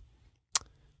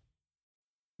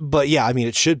 but yeah, I mean,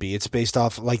 it should be. It's based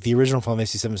off, like, the original Final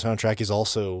Fantasy VII soundtrack is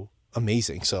also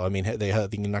amazing. So, I mean, they're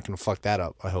not going to fuck that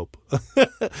up, I hope.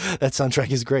 That soundtrack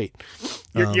is great.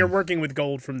 You're working with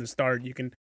gold from the start. You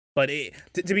can, but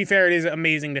to be fair, it is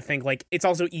amazing to think, like, it's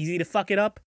also easy to fuck it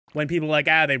up when people are like,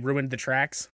 they ruined the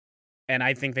tracks. And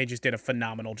I think they just did a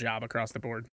phenomenal job across the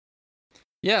board.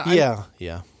 Yeah.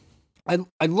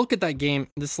 I look at that game.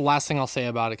 This is the last thing I'll say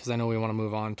about it because I know we want to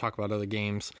move on and talk about other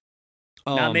games.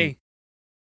 Not me.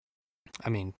 I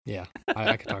mean, yeah,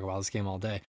 I could talk about this game all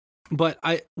day. But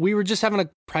we were just having a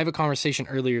private conversation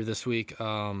earlier this week,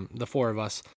 the four of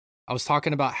us. I was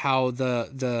talking about how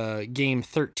the game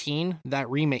 13, that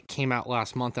remake came out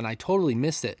last month, and I totally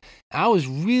missed it. I was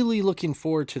really looking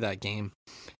forward to that game,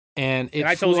 and it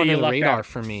flew under the radar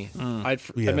for me. I've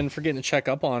been forgetting to check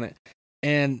up on it,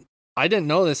 and I didn't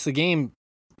know this. The game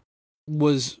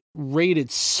was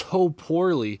rated so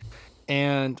poorly,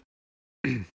 and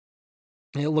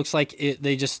it looks like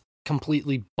they just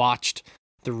completely botched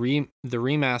the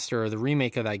remaster or the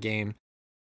remake of that game,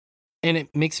 and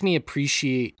it makes me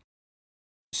appreciate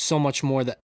so much more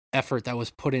the effort that was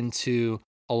put into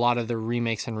a lot of the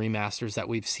remakes and remasters that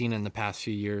we've seen in the past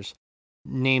few years,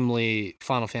 namely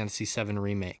Final Fantasy VII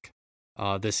Remake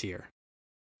this year.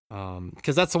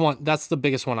 Because that's the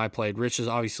biggest one I played. Rich is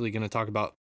obviously going to talk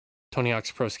about Tony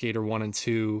Hawk's Pro Skater 1 and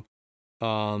 2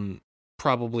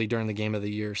 probably during the Game of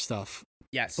the Year stuff.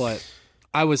 Yes. But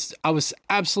I was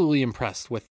absolutely impressed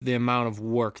with the amount of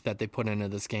work that they put into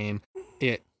this game.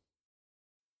 It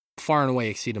far and away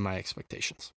exceeded my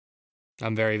expectations.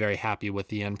 I'm very, very happy with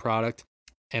the end product.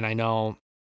 And I know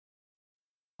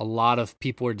a lot of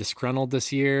people are disgruntled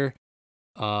this year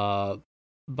by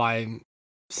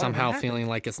somehow feeling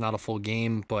like it's not a full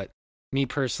game. But me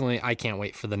personally, I can't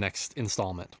wait for the next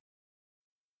installment.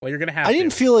 Well, you're gonna have. I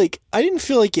didn't feel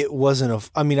like it wasn't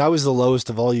I mean, I was the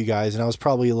lowest of all you guys, and I was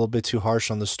probably a little bit too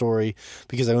harsh on the story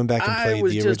because I went back and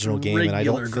played the original game, and I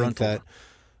don't think that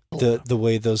the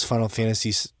way those Final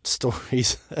Fantasy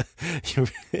stories,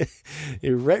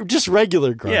 you're just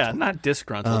regular gruntle. Yeah, not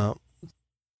disgruntled.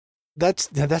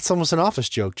 That's almost an Office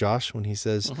joke, Josh, when he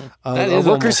says almost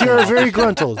workers here are very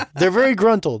gruntled. They're very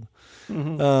gruntled.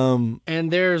 Mm-hmm.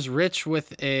 And there's Rich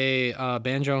with a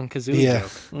banjo and kazooie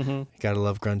joke. Mm-hmm. Gotta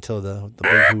love Gruntilda, the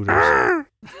big hooters.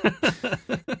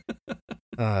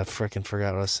 I freaking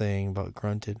forgot what I was saying about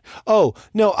grunted. Oh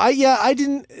no, I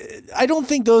don't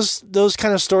think those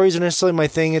kind of stories are necessarily my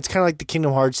thing. It's kind of like the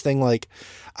Kingdom Hearts thing. Like,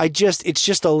 it's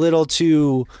just a little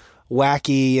too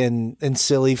wacky and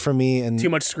silly for me, and too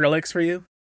much Skrillex for you.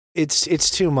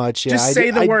 It's too much. Yeah, just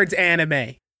say the words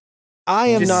anime. I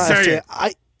am not.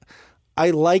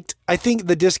 I think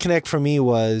the disconnect for me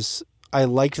was I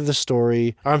liked the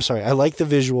story. Or I'm sorry, I liked the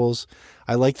visuals.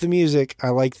 I liked the music. I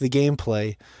liked the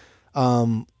gameplay.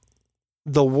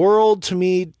 The world to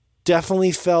me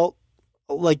definitely felt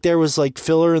like there was like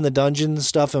filler in the dungeon and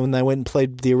stuff. And when I went and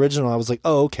played the original, I was like,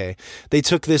 oh, okay. They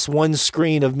took this one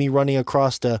screen of me running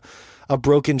across a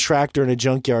broken tractor in a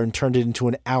junkyard and turned it into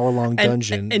an hour-long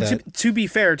dungeon. And to be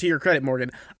fair, to your credit,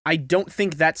 Morgan, I don't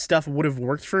think that stuff would have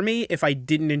worked for me if I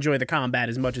didn't enjoy the combat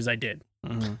as much as I did.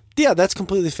 Mm-hmm. Yeah, that's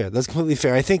completely fair.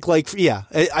 I think I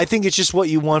think it's just what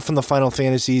you want from the Final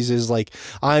Fantasies is like,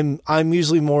 I'm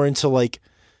usually more into like,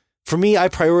 for me, I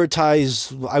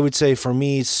prioritize, I would say for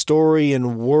me, story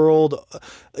and world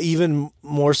even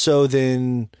more so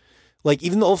than like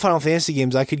even the old Final Fantasy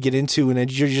games I could get into,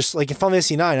 and you're just like in Final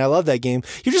Fantasy 9, I love that game.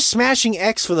 You're just smashing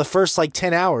X for the first like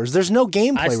 10 hours. There's no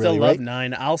gameplay. I still really, love right?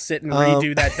 9. I'll sit and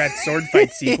redo that sword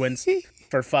fight sequence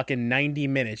for fucking 90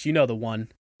 minutes. You know the one.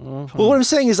 Mm-hmm. Well, what I'm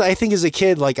saying is, I think as a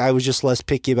kid, like I was just less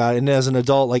picky about it, and as an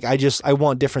adult, like I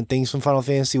want different things from Final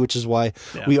Fantasy, which is why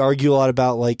we argue a lot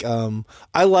about like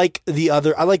I like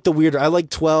the weirder. I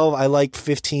like 12. I like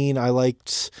 15. I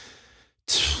liked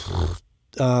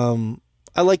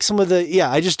I like some of the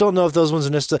I just don't know if those ones are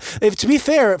necessarily. If to be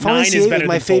fair, Final Fantasy 8 was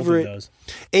my favorite.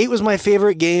 8 was my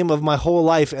favorite game of my whole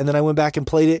life, and then I went back and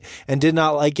played it and did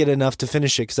not like it enough to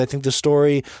finish it because I think the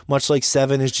story, much like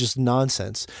 7, is just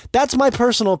nonsense. That's my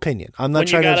personal opinion. I'm not when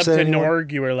trying to upset anyone. When you got up anyone. to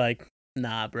Norg, you were like,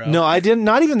 "Nah, bro." No, I didn't.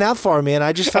 Not even that far, man.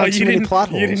 I just found too many plot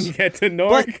holes. You didn't get to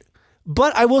Norg.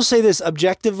 But I will say this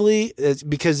objectively,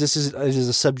 because this is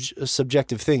a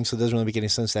subjective thing, so it doesn't really make any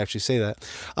sense to actually say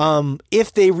that.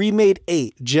 If they remade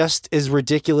 8 just as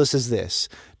ridiculous as this,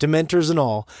 Dementors and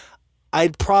all,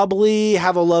 I'd probably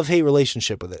have a love-hate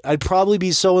relationship with it. I'd probably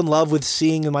be so in love with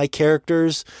seeing my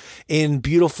characters in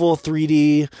beautiful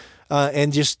 3D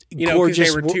and just gorgeous.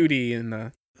 They were 2D in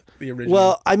the original.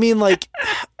 Well, I mean, like.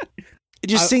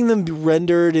 Just seeing them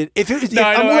rendered.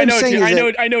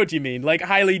 I know what you mean. Like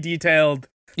highly detailed.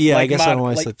 Yeah, like, I guess I don't know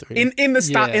why I said 3. In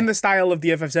the style of the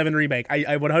FF7 remake. I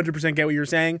 100% get what you're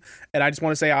saying, and I just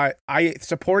want to say I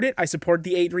support it. I support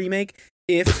the 8 remake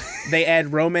if they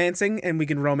add romancing and we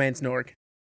can romance Norg.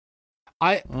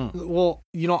 Well,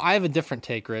 I have a different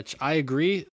take, Rich. I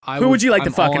agree. Who would you like to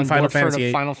fuck in Final Fantasy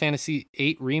 8? Final Fantasy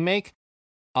 8 remake.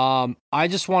 I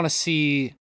just want to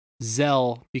see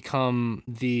Zell become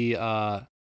the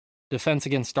Defense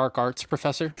Against Dark Arts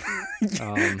professor.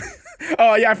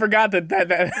 Oh yeah, I forgot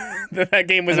that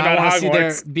game was and I about want to see there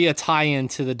Hogwarts. be a tie-in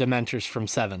to the Dementors from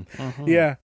 7.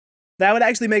 Yeah. That would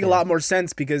actually make a lot more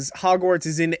sense because Hogwarts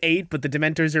is in 8, but the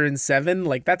Dementors are in 7.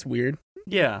 Like, that's weird.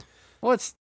 Yeah. Well,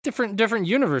 it's different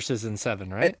universes in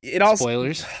 7, right? It also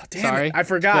Spoilers. Damn Sorry, it, I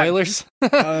forgot. Spoilers.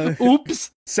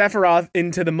 Oops. Sephiroth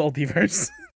into the multiverse.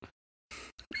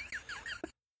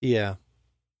 Yeah.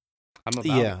 I'm about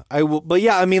Yeah, I will. But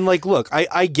yeah, I mean, like, look,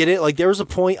 I get it. Like, there was a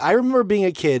point. I remember being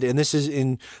a kid, and this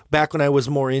is back when I was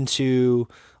more into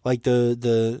like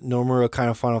the Nomura kind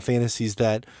of Final Fantasies.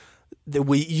 That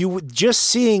just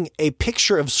seeing a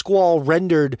picture of Squall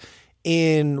rendered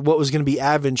in what was going to be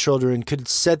Advent Children could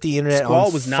set the internet on fire.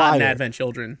 Squall was not an Advent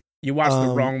Children. You watched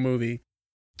the wrong movie.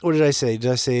 What did I say?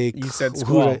 Did I say You said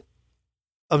Squall.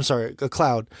 I'm sorry, a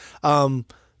Cloud.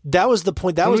 That was the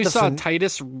point. That when was we the saw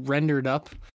Titus rendered up.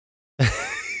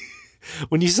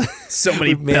 when you saw So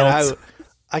many man, belts.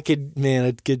 a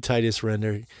good Titus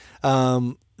render.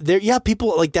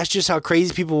 People like that's just how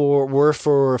crazy people were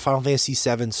for Final Fantasy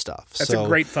VII stuff. That's so a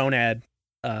great phone ad.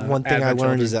 one thing Advent I learned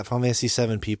Children. is that Final Fantasy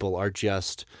VII people are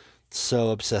just so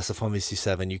obsessed with Final Fantasy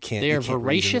VII. You can't. They are you can't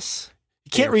voracious. You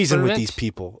can't They're reason with fervent. these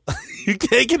people.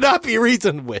 They cannot be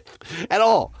reasoned with at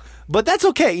all. But that's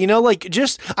okay. You know, like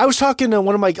I was talking to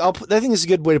one of my, I think this is a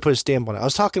good way to put a stamp on it. I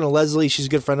was talking to Leslie. She's a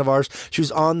good friend of ours. She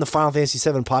was on the Final Fantasy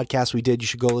VII podcast we did. You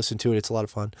should go listen to it. It's a lot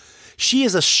of fun. She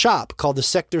has a shop called the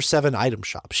Sector 7 Item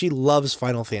Shop. She loves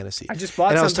Final Fantasy. I just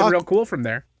bought And I was something real cool from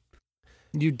there.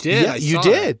 You did. Yeah, I you saw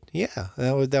did. Yeah,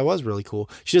 that was really cool.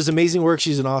 She does amazing work.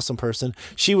 She's an awesome person.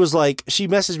 She was like, she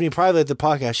messaged me privately at the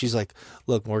podcast. She's like,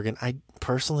 look, Morgan, I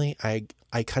personally kind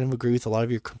of agree with a lot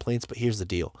of your complaints, but here's the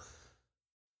deal.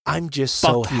 I'm just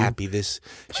so Fuck you. happy she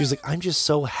was like, I'm just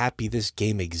so happy this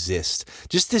game exists.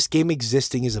 Just this game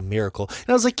existing is a miracle. And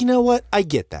I was like, you know what? I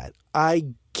get that. I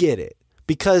get it.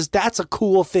 Because that's a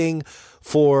cool thing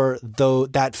for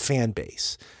that fan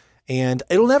base. And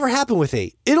it'll never happen with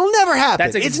 8. It'll never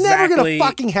happen. That's It's never going to exactly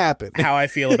fucking happen. How I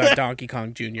feel about Donkey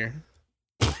Kong Jr.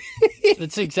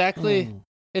 It's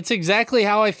exactly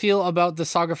how I feel about the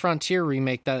Saga Frontier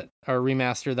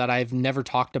remaster that I've never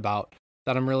talked about.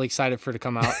 That I'm really excited for to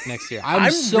come out next year.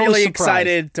 I'm so really surprised.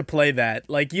 excited to play that.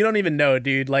 Like, you don't even know,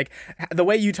 dude. Like, the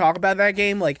way you talk about that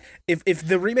game, like, if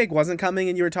the remake wasn't coming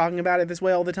and you were talking about it this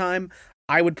way all the time,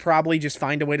 I would probably just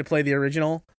find a way to play the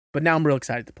original. But now I'm real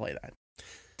excited to play that.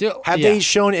 Have they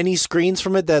shown any screens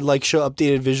from it that like show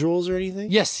updated visuals or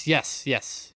anything? Yes.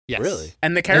 Really?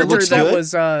 And the it character looks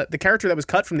good? the character that was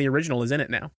cut from the original is in it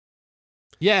now.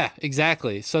 Yeah,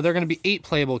 exactly. So they're going to be 8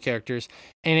 playable characters,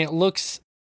 and it looks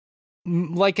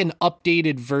like an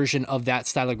updated version of that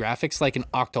style of graphics, like an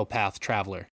Octopath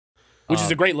Traveler. Which is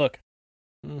a great look.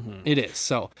 It is.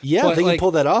 So Yeah, but, if they like, can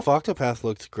pull that off. Octopath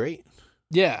looked great.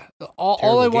 Yeah. All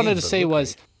Terrible I game, wanted to but it say looked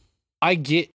was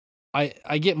great.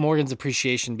 I get Morgan's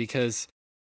appreciation because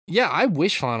yeah, I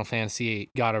wish Final Fantasy VIII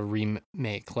got a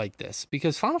remake like this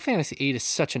because Final Fantasy VIII is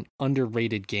such an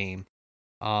underrated game.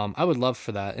 I would love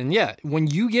for that. And yeah, when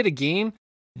you get a game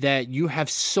that you have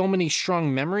so many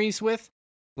strong memories with,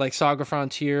 like Saga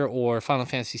Frontier or Final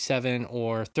Fantasy VII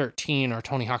or 13 or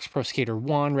Tony Hawk's Pro Skater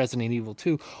 1, Resident Evil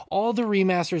 2, all the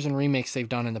remasters and remakes they've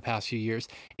done in the past few years,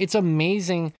 it's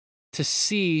amazing to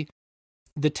see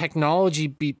the technology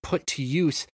be put to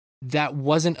use that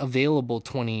wasn't available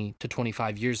 20 to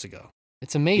 25 years ago.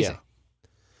 It's amazing.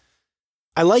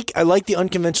 I like the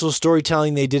unconventional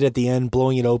storytelling they did at the end,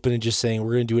 blowing it open and just saying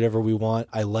we're going to do whatever we want.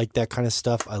 I like that kind of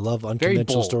stuff. I love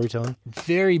unconventional bold. storytelling.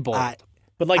 Very bold.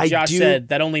 But like I Josh do- said,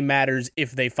 that only matters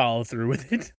if they follow through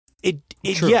with it.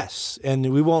 True. Yes,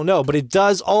 and we won't know, but it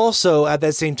does also, at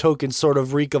that same token, sort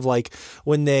of reek of like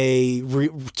when they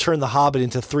turned The Hobbit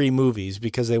into 3 movies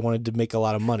because they wanted to make a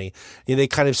lot of money. You know, they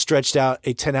kind of stretched out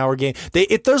a 10-hour game.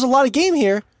 There's a lot of game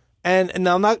here, and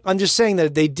I'm just saying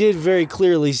that they did very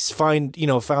clearly found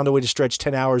a way to stretch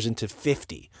 10 hours into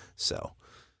 50. So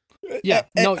Yeah,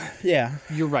 no, Yeah.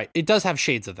 you're right. It does have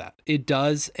shades of that. It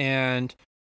does, and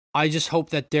I just hope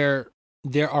that there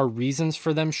are reasons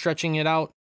for them stretching it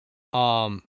out.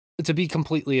 To be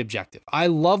completely objective, I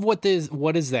love what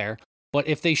is there, but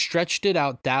if they stretched it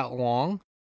out that long,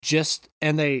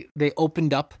 and they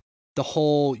opened up the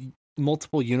whole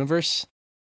multiple universe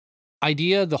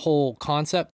idea, the whole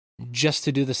concept, just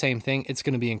to do the same thing, it's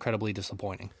going to be incredibly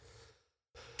disappointing.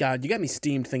 God, you got me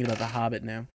steamed thinking about The Hobbit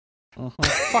now.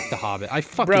 Fuck The Hobbit. I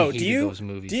fucking Bro, hated those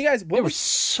movies. Do you guys? they were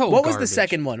so. What was the garbage.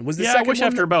 second one? Was the Yeah, I second wish one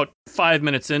after about 5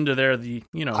 minutes into there,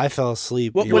 I fell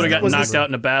asleep. What you would have gotten was knocked this- out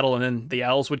in a battle, and then the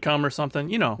owls would come or something.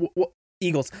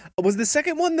 Eagles? Was the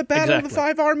second one the Battle of the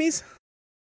Exactly. 5 Armies?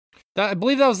 I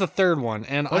believe that was the third one.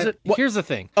 And Was it? Here's the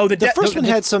thing. Oh, The first one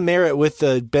had some merit with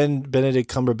the Benedict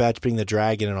Cumberbatch being the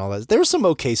dragon and all that. There was some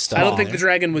okay stuff. I don't in think there. the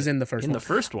dragon was in the first In one. the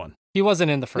first one. He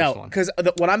wasn't in the first No, one. because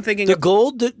what I'm thinking the of,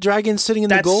 gold, the dragon sitting in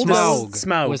the that's gold.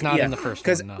 Smaug. was not yeah. in the first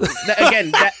 'Cause one. No.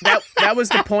 Again, that was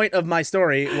the point of my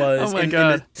story. Was Oh my in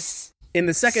God. in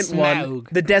the second one, Smaug.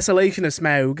 the desolation of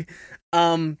Smaug.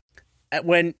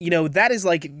 When that is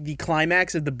like the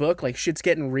climax of the book, like shit's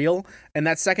getting real, and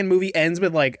that second movie ends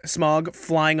with like Smaug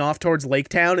flying off towards Lake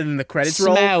Town, and then the credits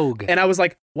roll, Smaug. and I was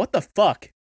like, "What the fuck?"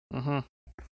 Mm-hmm.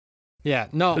 Yeah,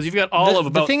 no. Because you've got all of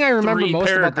about the thing I remember 3 most about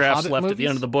the paragraphs Hobbit left movies, at the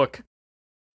end of the book.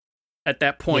 At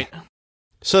that point.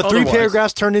 So 3 Otherwise-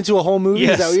 paragraphs turned into a whole movie.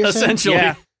 Yes, Is that what you're saying?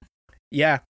 essentially.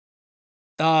 Yeah.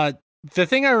 the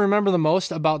thing I remember the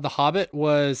most about The Hobbit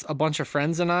was a bunch of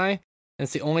friends and I, and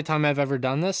it's the only time I've ever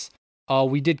done this.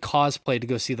 We did cosplay to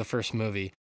go see the first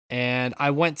movie. And I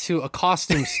went to a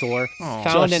costume store, Oh,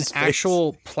 found an Josh's face.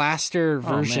 actual plaster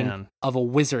version man. of a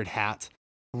wizard hat,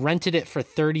 rented it for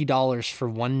 $30 for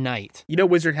one night,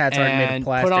 Wizard hats aren't made of and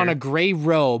plaster. put on a gray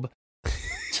robe.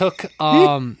 Took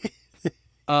one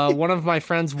of my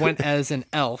friends went as an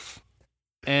elf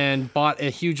and bought a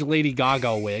huge Lady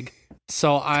Gaga wig.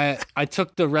 So I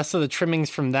took the rest of the trimmings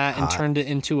from that and Hot. turned it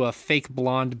into a fake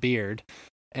blonde beard.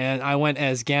 And I went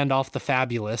as Gandalf the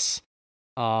Fabulous.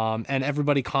 And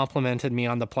everybody complimented me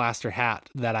on the plaster hat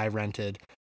that I rented.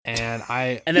 And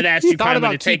I and then asked you thought kindly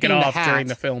about to take it keeping the off hat. during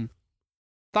the film.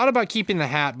 thought about keeping the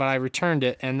hat, but I returned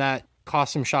it, and that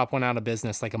costume shop went out of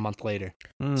business like a month later.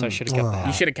 So I should have kept the Oh. hat.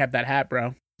 You should have kept that hat,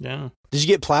 bro. Yeah. Did you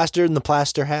get plastered in the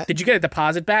plaster hat? Did you get a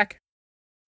deposit back?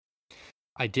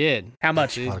 I did. How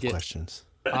much? A Did lot of get- questions.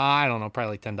 I don't know,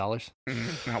 probably like $10.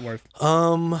 Not worth.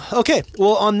 Okay.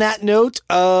 Well, on that note,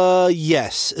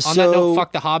 yes. On so that note,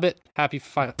 fuck the Hobbit. Happy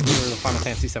for the Final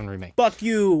Fantasy VII remake. Fuck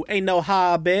you. Ain't no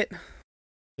Hobbit.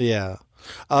 yeah.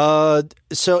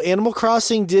 So Animal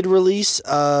Crossing did release.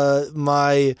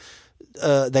 That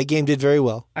game did very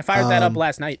well. I fired that up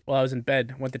last night while I was in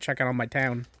bed. Went to check out on my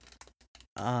town.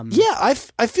 Yeah,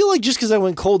 I feel like just because I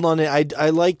went cold on it, I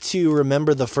like to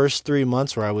remember the first 3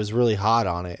 months where I was really hot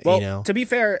on it. Well, you know, to be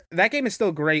fair, that game is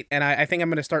still great, and I think I'm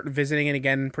going to start visiting it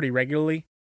again pretty regularly.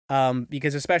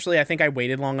 Because especially I think I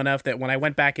waited long enough that when I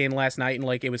went back in last night and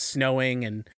like it was snowing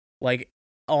and like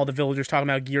all the villagers talking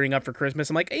about gearing up for Christmas,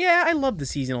 I'm like, yeah, I love the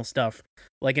seasonal stuff.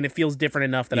 Like, and it feels different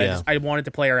enough that Yeah. I wanted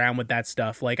to play around with that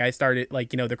stuff. Like, I started like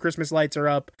the Christmas lights are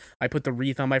up. I put the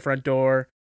wreath on my front door.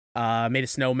 Made a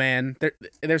snowman.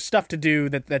 There's stuff to do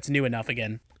that's new enough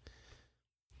again.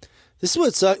 this is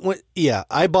what sucked.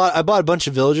 I bought a bunch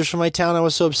of villagers from my town. I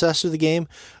was so obsessed with the game.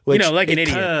 Which like an it-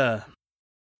 idiot.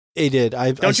 It did.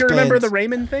 Don't you remember the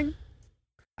Raymond thing?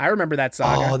 I remember that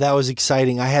saga. Oh, that was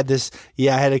exciting. I had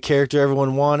a character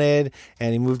everyone wanted,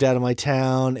 and he moved out of my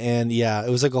town, and yeah, it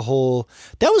was like a whole,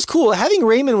 that was cool. Having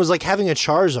Raymond was like having a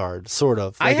Charizard, sort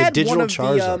of. Like I had a digital one of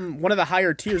Charizard. one of the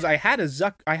higher tiers. I had a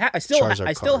Zuck. I still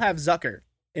Charizard card. have Zucker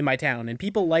in my town, and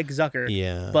people like Zucker.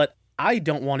 Yeah. But I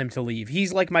don't want him to leave.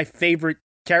 He's like my favorite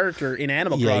character in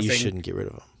Animal Yeah, Crossing. you shouldn't get rid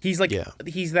of him. He's like Yeah.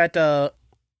 he's that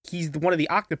he's one of the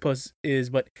octopus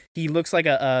but he looks like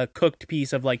a cooked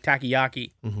piece of like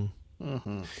takoyaki. Mm-hmm.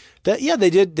 Mm-hmm.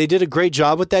 They did a great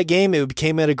job with that game. It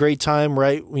came at a great time,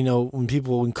 right? You know, when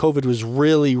COVID was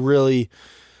really, really,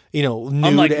 new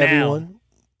Unlike to now. everyone.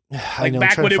 I Like know, back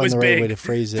I'm trying when to it find was the right big. way to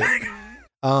phrase it.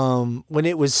 When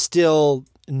it was still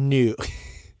new.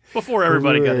 Before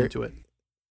everybody got Right. into it.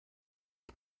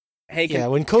 Hey, Yeah,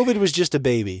 when COVID was just a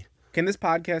baby. can this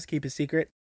podcast keep a secret?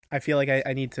 I feel like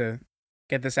I need to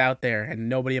get this out there, and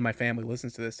nobody in my family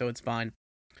listens to this, so it's fine.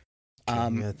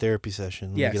 A therapy session.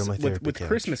 Let me Yes, get on my therapy with couch.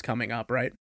 Christmas coming up,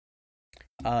 right?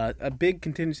 A big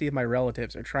contingency of my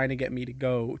relatives are trying to get me to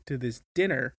go to this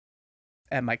dinner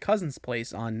at my cousin's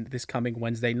place on this coming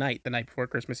Wednesday night, the night before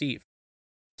Christmas Eve.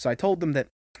 So I told them that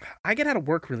I get out of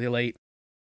work really late,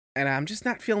 and I'm just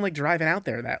not feeling like driving out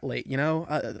there that late, So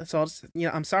I'll just,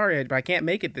 I'm sorry, but I can't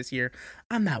make it this year.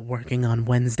 I'm not working on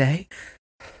Wednesday.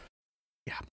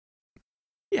 Yeah.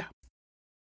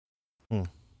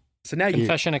 So now you,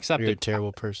 Confession You're a accepted.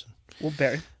 terrible person. well,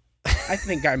 Barry, I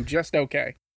think I'm just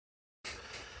okay.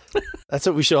 That's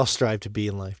what we should all strive to be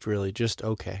in life, really. Just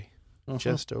okay. Mhm.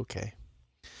 Just okay.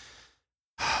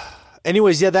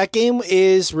 Anyways, yeah, that game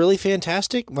is really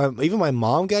fantastic. Even my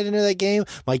mom got into that game.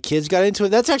 My kids got into it.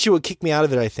 That's actually what kicked me out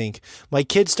of it, I think. My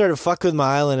kids started fucking with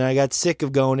my island, and I got sick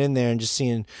of going in there and just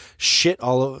seeing shit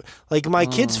all over. Like, my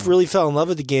kids really fell in love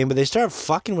with the game, but they started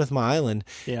fucking with my island.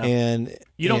 Yeah. And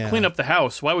You don't yeah. clean up the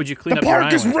house. Why would you clean The up your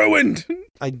park is island? ruined.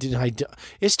 I did.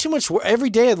 It's too much work. Every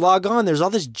day I'd log on, there's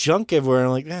all this junk everywhere. And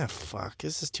I'm like, fuck,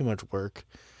 this is too much work.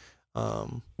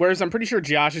 Whereas I'm pretty sure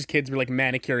Josh's kids were like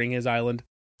manicuring his island.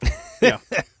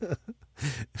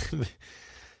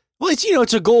 Well,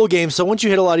 it's a goal game, so once you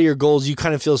hit a lot of your goals, you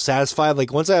kind of feel satisfied.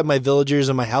 Like once I have my villagers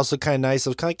and my house look kind of nice,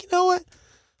 I was kind of like, you know what?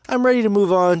 I'm ready to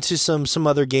move on to some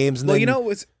other games. And Well, then, it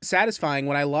was satisfying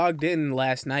when I logged in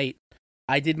last night.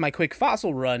 I did my quick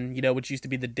fossil run, which used to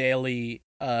be the daily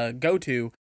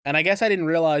go-to, and I guess I didn't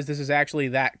realize this is actually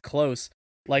that close.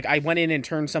 Like, I went in and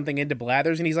turned something into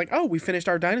Blathers, and he's like, oh, we finished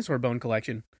our dinosaur bone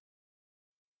collection.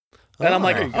 And I'm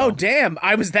like, oh, damn,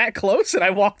 I was that close, and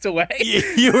I walked away.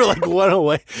 You were like one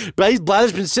away.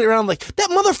 Blather's been sitting around like,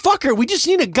 that motherfucker, we just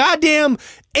need a goddamn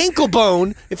ankle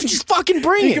bone. If you just fucking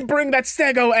bring You it. can bring that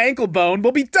stego ankle bone,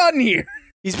 we'll be done here.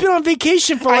 He's been on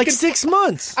vacation for 6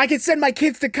 months. I can send my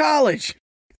kids to college.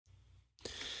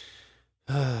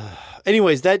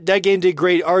 Anyways, that game did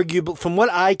great. Arguable, from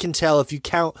what I can tell, if you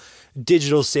count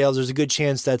digital sales, there's a good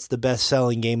chance that's the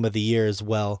best-selling game of the year as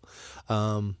well.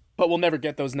 But we'll never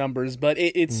get those numbers. But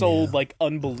it sold like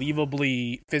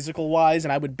unbelievably physical-wise,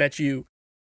 and I would bet you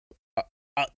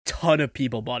a ton of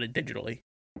people bought it digitally.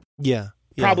 Yeah.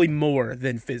 Probably more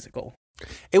than physical.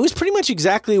 It was pretty much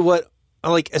exactly what,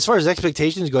 like, as far as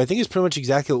expectations go, I think it's pretty much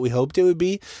exactly what we hoped it would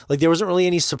be. Like, there wasn't really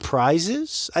any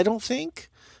surprises, I don't think.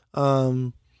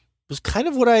 It was kind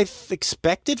of what I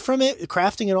expected from it,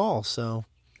 crafting it all, so,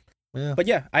 yeah. But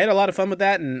yeah, I had a lot of fun with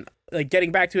that, and like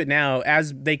getting back to it now,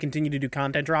 as they continue to do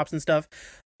content drops and stuff,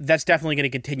 that's definitely going to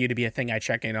continue to be a thing I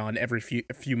check in on every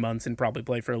few months and probably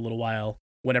play for a little while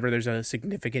whenever there's a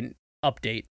significant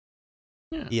update.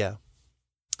 Yeah.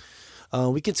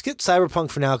 We can skip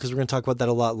Cyberpunk for now because we're going to talk about that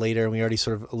a lot later, and we already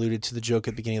sort of alluded to the joke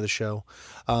at the beginning of the show.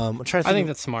 I'm trying to think. I think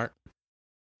that's smart.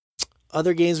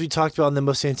 Other games we talked about on the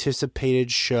most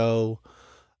anticipated show.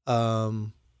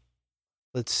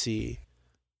 Let's see.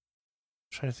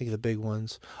 I'm trying to think of the big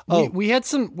ones. Oh, We had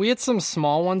some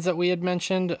small ones that we had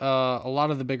mentioned. A lot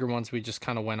of the bigger ones we just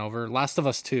kind of went over. Last of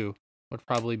Us 2 would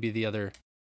probably be the other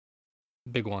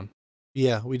big one.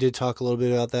 yeah, we did talk a little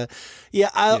bit about that. Yeah,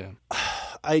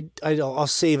 I'll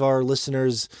save our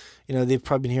listeners. They've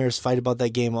probably been hearing us fight about that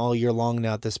game all year long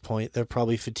now at this point. They're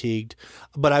probably fatigued.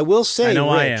 But I will say, I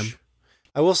know Rich, I am.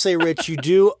 I will say, Rich, you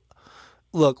do...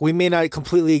 Look, we may not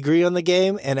completely agree on the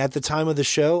game, and at the time of the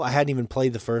show, I hadn't even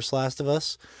played the first Last of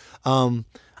Us. Oh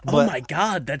my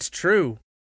God, that's true.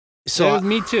 So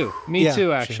me too. Me yeah,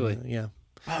 too, actually. Yeah.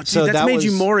 Oh, dude, So that's that made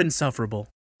you was- more insufferable.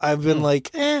 I've been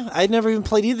like, I'd never even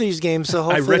played either of these games, so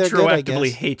I hopefully they're good, I retroactively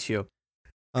guess. hate you.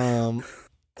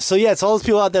 So yeah, it's all those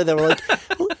people out there that were like,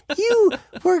 you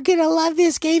were gonna love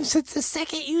this game since the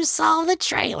second you saw the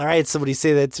trailer. I had somebody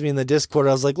say that to me in the Discord.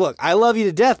 I was like, look, I love you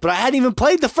to death, but I hadn't even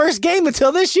played the first game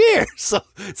until this year, so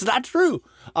it's not true.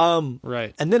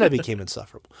 Right. And then I became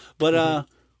insufferable. But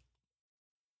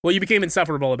Well, you became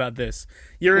insufferable about this.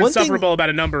 You're One thing- insufferable about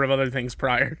a number of other things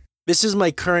prior. this is my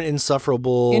current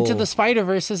insufferable. Into the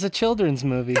Spider-Verse is a children's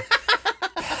movie.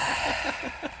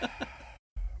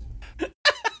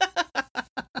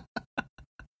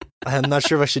 I'm not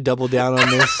sure if I should double down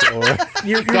on this or.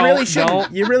 You Don't- really shouldn't.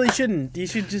 don't. You really shouldn't. You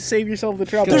should just save yourself the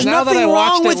trouble. There's now that nothing I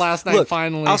watched wrong it with last night, look,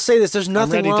 finally, I'll say this: there's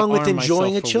nothing ready to wrong with arm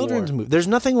enjoying a myself for children's war. movie. There's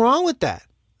nothing wrong with that.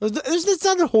 It's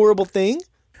not a horrible thing.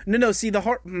 No. See the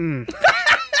heart. I don't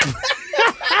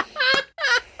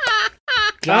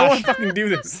Josh, want to fucking do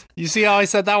this. you see how I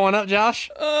set that one up, Josh?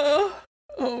 Oh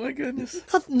my goodness.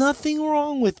 Nothing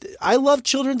wrong with it. I love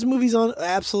children's movies on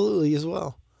absolutely as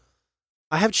well.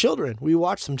 I have children. We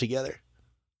watch them together.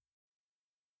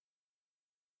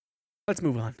 Let's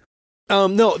move on.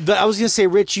 No, but I was gonna say,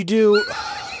 Rich, you do.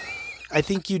 I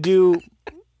think you do.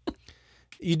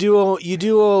 You do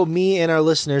owe me and our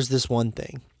listeners this one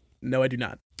thing. No, I do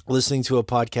not. Listening to a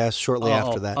podcast shortly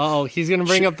after that. Oh, he's gonna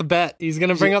bring up the bet. He's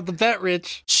gonna bring up the bet,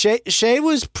 Rich. Shay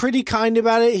was pretty kind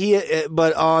about it.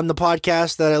 But on the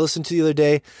podcast that I listened to the other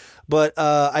day, but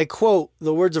I quote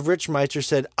the words of Rich Meister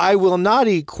said, "I will not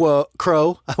eat crow.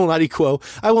 I will not eat crow.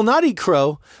 I will not eat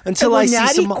crow until I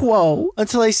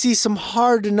see some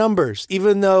hard numbers."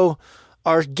 Even though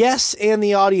our guests and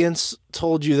the audience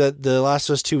told you that The Last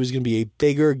of Us 2 was going to be a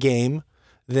bigger game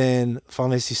than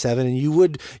Final Fantasy 7, and you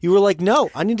were like, "No,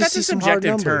 I need to That's see a some hard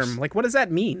subjective numbers." term. Like, what does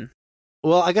that mean?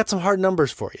 Well, I got some hard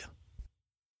numbers for you.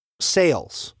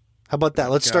 Sales. How about that?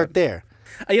 Let's start there.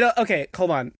 Okay,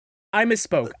 hold on. I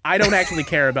misspoke. I don't actually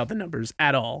care about the numbers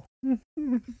at all.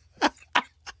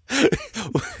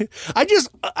 I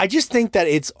just think that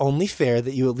it's only fair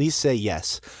that you at least say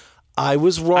yes. I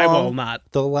was wrong. I will not.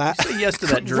 The last Say yes to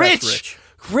that dress,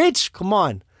 Rich, come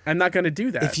on. I'm not going to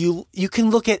do that. If you can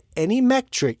look at any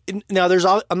metric. Now,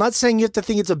 I'm not saying you have to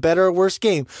think it's a better or worse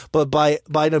game, but by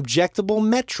an objectable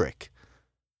metric,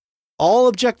 all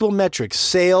objectable metrics,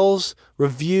 sales,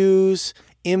 reviews,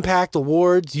 impact,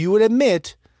 awards, you would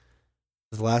admit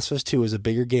The Last of Us 2 is a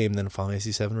bigger game than Final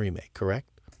Fantasy VII Remake, correct?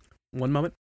 One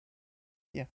moment.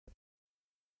 Yeah.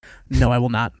 No, I will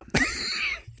not.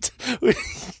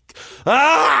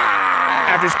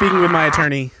 After speaking with my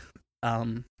attorney,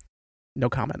 no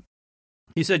comment.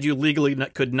 He said you legally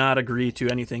could not agree to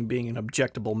anything being an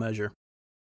objectable measure.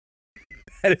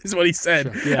 That is what he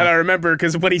said. Sure. Yeah. And I remember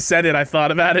because when he said it, I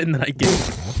thought about it and then I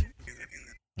gave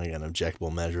I got an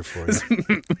objectable measure for you.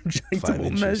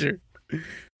 objectable measure.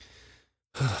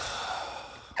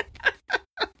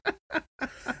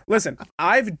 Listen,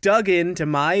 I've dug into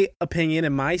my opinion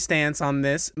and my stance on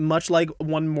this, much like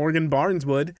one Morgan Barnes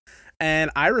would, and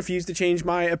I refuse to change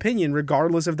my opinion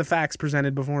regardless of the facts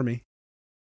presented before me.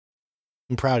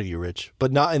 I'm proud of you, Rich,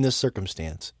 but not in this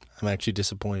circumstance. I'm actually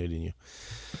disappointed in you.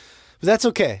 But that's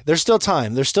okay. There's still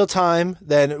time. There's still time.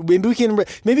 Then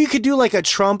maybe you could do like a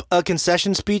Trump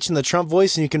concession speech in the Trump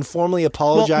voice, and you can formally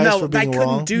apologize for being wrong. No, I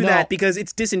couldn't do that because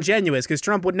it's disingenuous. Because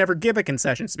Trump would never give a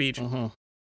concession speech. Mm-hmm.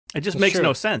 It just makes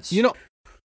no sense. You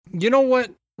know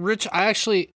what, Rich? I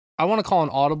want to call an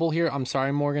audible here. I'm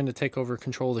sorry, Morgan, to take over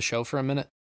control of the show for a minute.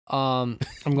 I'm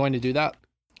going to do that.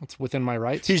 It's within my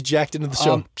rights. He's jacked into the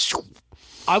show.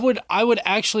 I would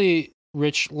actually,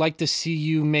 Rich, like to see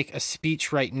you make a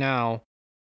speech right now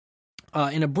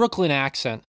in a Brooklyn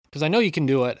accent, because I know you can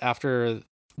do it after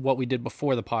what we did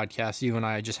before the podcast, you and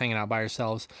I just hanging out by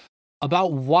ourselves,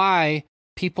 about why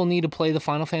people need to play the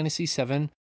Final Fantasy VII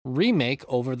Remake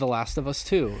over The Last of Us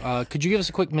 2. Could you give us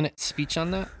a quick minute speech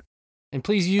on that? And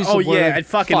please use the word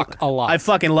fuck a lot. I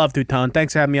fucking love to, Ton.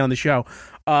 Thanks for having me on the show.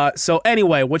 So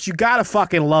anyway, what you gotta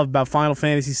fucking love about Final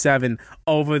Fantasy VII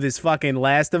over this fucking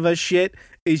Last of Us shit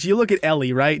is you look at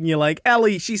Ellie, right? And you're like,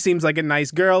 Ellie, she seems like a nice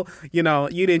girl. You know,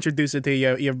 you'd introduce her to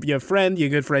your friend, your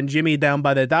good friend Jimmy down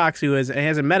by the docks who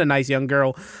hasn't met a nice young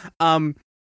girl.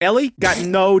 Ellie got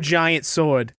no giant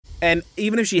sword. And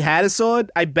even if she had a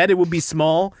sword, I bet it would be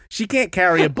small. She can't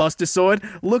carry a Buster sword.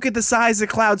 Look at the size of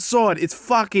Cloud's sword. It's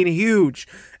fucking huge.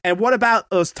 And what about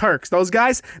those Turks? Those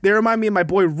guys, they remind me of my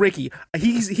boy Ricky.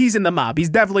 He's in the mob. He's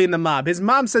definitely in the mob. His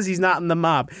mom says he's not in the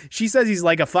mob. She says he's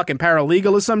like a fucking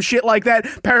paralegal or some shit like that.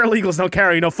 Paralegals don't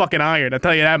carry no fucking iron, I'll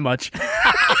tell you that much.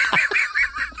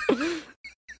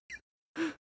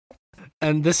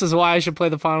 And this is why I should play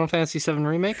the Final Fantasy VII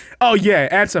Remake? Oh yeah,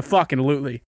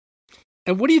 absolutely.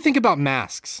 And what do you think about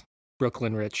masks,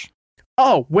 Brooklyn Rich?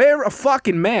 Oh, wear a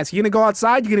fucking mask. You're gonna go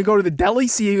outside, you're gonna go to the deli,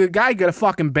 see a guy get a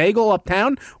fucking bagel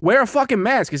uptown, wear a fucking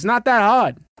mask. It's not that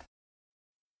hard.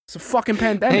 It's a fucking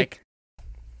pandemic. Hey,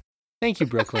 thank you,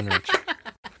 Brooklyn Rich.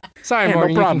 Sorry, no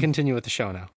Morgan, you problem. can continue with the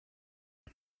show now.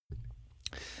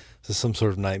 This is some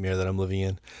sort of nightmare that I'm living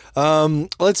in.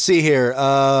 Let's see here.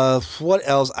 What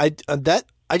else? I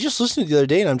just listened to the other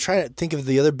day, and I'm trying to think of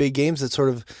the other big games that sort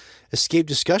of escape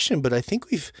discussion, but I think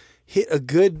we've hit a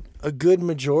good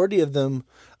majority of them.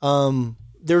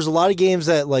 There's a lot of games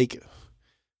that like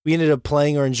we ended up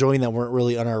playing or enjoying that weren't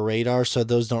really on our radar, so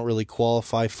those don't really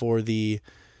qualify for the,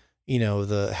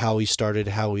 the how we started,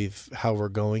 how we're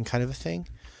going kind of a thing.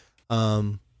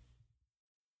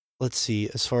 Let's see,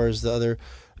 as far as the other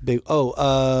big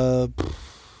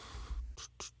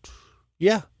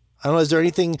yeah. I don't know, is there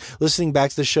anything listening back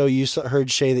to the show you heard,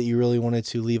 Shay, that you really wanted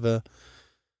to leave a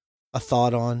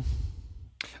thought on?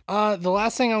 The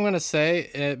last thing I'm going to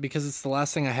say, because it's the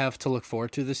last thing I have to look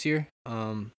forward to this year,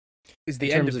 is the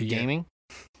in end terms of of the gaming,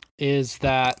 is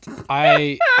that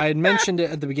I had mentioned it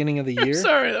at the beginning of the year. I'm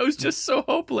sorry, that was just so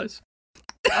hopeless.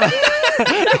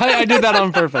 I did that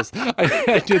on purpose.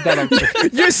 I did that on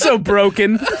purpose. You're so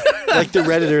broken. Like the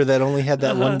Redditor that only had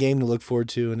that one game to look forward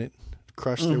to, and it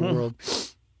crushed their world.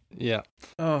 Yeah.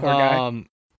 Oh, Poor guy.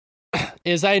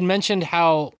 Is I had mentioned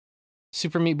how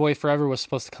Super Meat Boy Forever was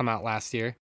supposed to come out last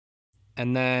year,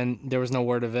 and then there was no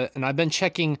word of it. And I've been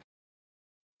checking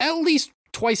at least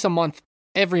twice a month,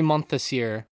 every month this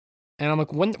year, and I'm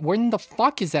like, when the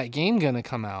fuck is that game gonna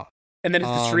come out? And then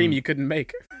it's the stream you couldn't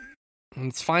make. And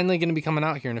it's finally gonna be coming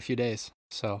out here in a few days.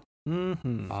 So,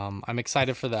 I'm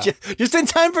excited for that. Just in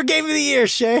time for Game of the Year,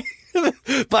 Shay.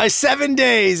 By 7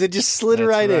 days, it just slid That's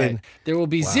right right. in. There will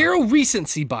be zero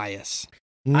recency bias.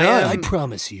 None. I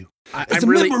promise you. I'm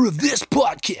really member of this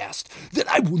podcast, that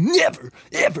I will never,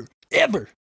 ever, ever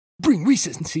bring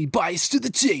recency bias to the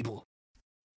table.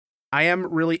 I am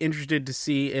really interested to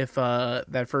see if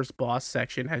that first boss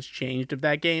section has changed of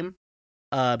that game.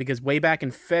 Because way back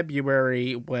in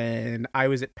February when I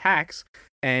was at PAX,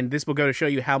 and this will go to show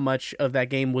you how much of that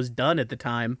game was done at the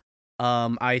time,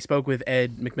 I spoke with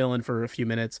Ed McMillan for a few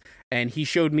minutes, and he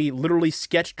showed me literally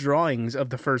sketch drawings of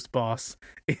the first boss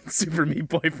in Super Meat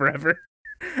Boy Forever.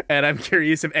 And I'm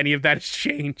curious if any of that has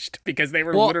changed, because they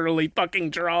were literally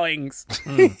fucking drawings.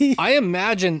 I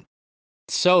imagine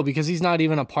so, because he's not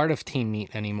even a part of Team Meat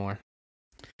anymore.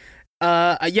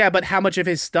 Yeah, but how much of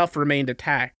his stuff remained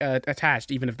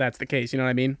attached, even if that's the case? You know what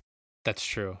I mean? That's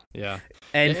true. Yeah.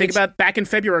 And think about back in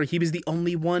February, he was the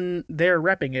only one there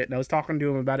repping it, and I was talking to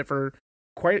him about it for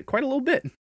quite a little bit.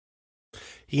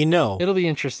 You know, It'll be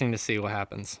interesting to see what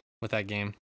happens with that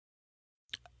game.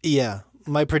 yeah.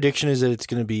 My prediction is that it's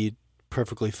going to be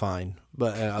perfectly fine,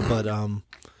 but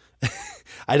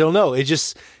I don't know. It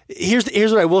just here's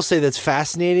what I will say that's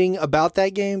fascinating about that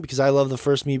game, because I love the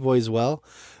first Meat Boy as well.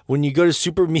 When you go to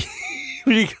Super Meat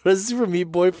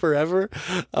Boy Forever,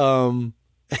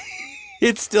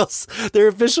 it's still their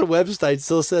official website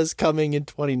still says coming in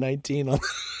 2019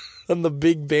 on the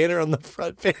big banner on the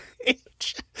front page.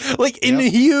 Like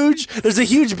there's a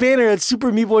huge banner at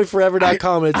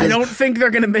supermeatboyforever.com. I don't think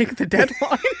they're going to make the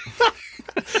deadline.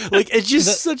 Like, it's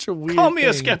just such a weird Call me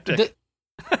a thing. skeptic.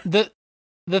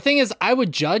 The thing is, I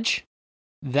would judge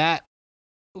that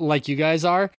like you guys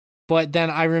are, but then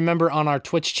I remember on our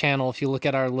Twitch channel, if you look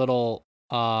at our little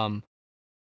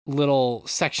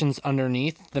sections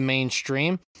underneath the main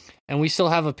stream, and we still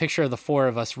have a picture of the four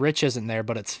of us. Rich isn't there,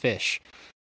 but it's Fish.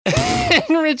 And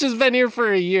Rich has been here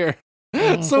for a year,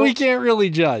 so we can't really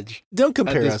judge. Don't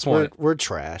compare this us. point. We're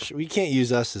trash. We can't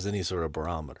use us as any sort of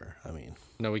barometer. I mean,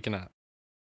 No, we cannot.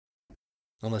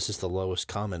 unless it's the lowest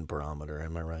common barometer.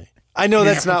 Am I right? I know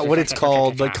that's not what it's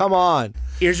called, but come on.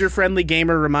 Here's your friendly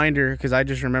gamer reminder, because I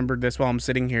just remembered this while I'm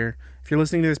sitting here. If you're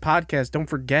listening to this podcast, don't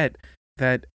forget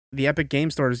that the Epic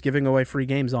Game Store is giving away free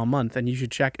games all month, and you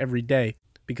should check every day,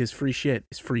 because free shit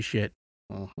is free shit.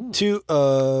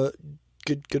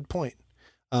 Good point.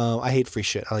 I hate free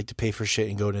shit. I like to pay for shit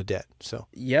and go into debt. So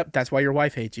Yep, that's why your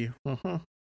wife hates you.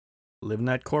 Living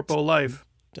that corpo life.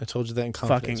 I told you that in Fucking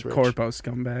confidence, Rich. corpo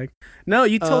scumbag. No,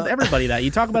 you told everybody that.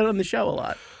 You talk about it on the show a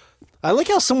lot. I like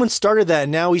how someone started that,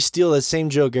 and now we steal that same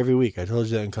joke every week. I told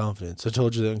you that in confidence. I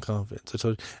told you that in confidence. I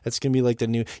told you. That's gonna be like the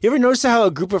new. You ever notice how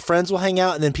a group of friends will hang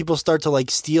out, and then people start to like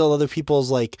steal other people's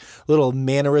like little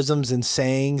mannerisms and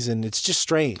sayings, and it's just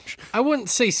strange. I wouldn't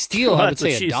say steal. Well, I would that's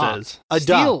what say she adopt. says.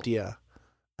 Adopt, Steal. yeah.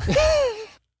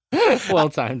 Well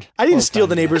timed. I didn't Well steal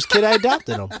the timed. neighbor's kid. I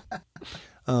adopted him.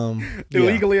 Yeah.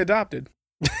 Illegally adopted.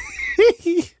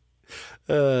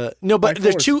 No, but By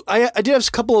there's force. two. I did have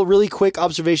a couple of really quick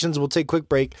observations. We'll take a quick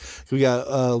break. We got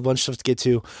a bunch of stuff to get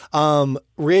to.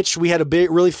 Rich, we had a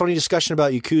really funny discussion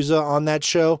about Yakuza on that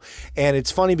show, and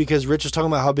it's funny because Rich was talking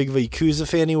about how big of a Yakuza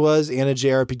fan he was and a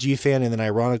JRPG fan, and then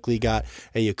ironically got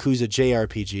a Yakuza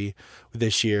JRPG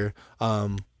this year.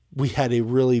 We had a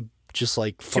really just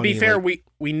like funny. To be fair, like,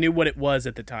 we knew what it was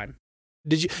at the time.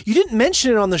 did you? You didn't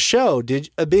mention it on the show, did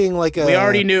you? Being like a. We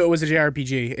already knew it was a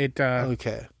JRPG.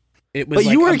 Okay. It was. But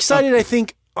like you were a- excited, I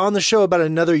think, on the show about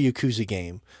another Yakuza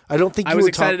game. I don't think you I was were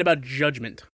excited about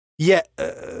Judgment, Yeah.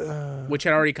 which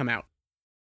had already come out.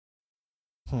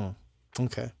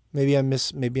 Okay. Maybe I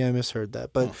misheard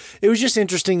that, but it was just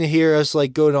interesting to hear us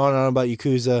like going on and on about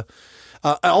Yakuza.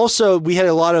 Also, we had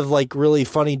a lot of like really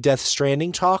funny Death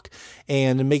Stranding talk,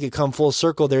 and to make it come full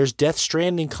circle, there's Death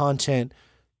Stranding content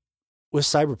with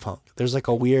Cyberpunk. There's like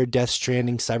a weird Death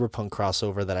Stranding Cyberpunk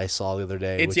crossover that I saw the other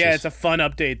day. It's a fun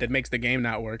update that makes the game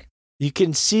not work. You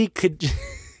can see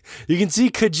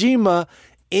Kojima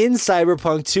in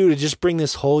Cyberpunk 2 to just bring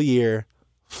this whole year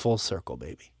full circle,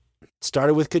 baby. It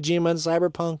started with Kojima and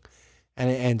Cyberpunk,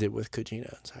 and it ended with Kojima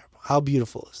and Cyberpunk. How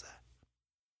beautiful is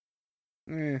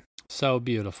that? So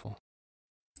beautiful.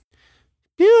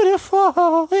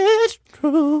 Beautiful, it's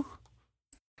true.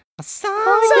 I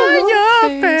saw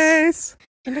your face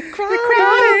in a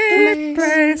crowded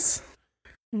place.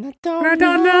 And I I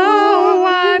don't know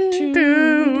what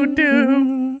to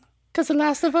do. 'Cause The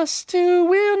Last of Us 2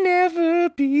 will never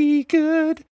be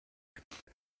good.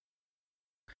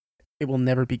 It will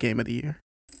never be game of the year.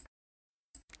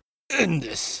 End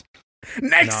this. Next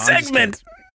No, I'm just segment.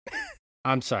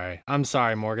 I'm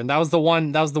sorry, Morgan. That was the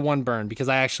one burn, because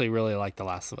I actually really like The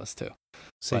Last of Us 2.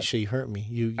 Say, But- she hurt me. I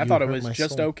you thought it hurt was my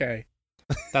just soul. okay.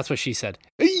 That's what she said.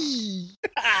 All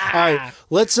right,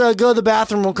 let's go to the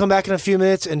bathroom. We'll come back in a few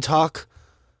minutes and talk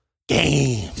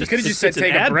game. You could have just said It's an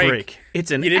take a ad break.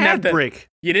 It's an You didn't have ad to- break.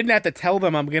 You didn't have to tell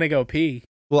them I'm gonna go pee.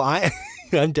 Well,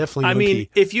 I'm definitely. I gonna mean, pee.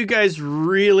 if you guys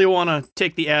really want to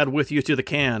take the ad with you to the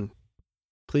can,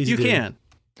 Please you do. can.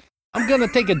 I'm gonna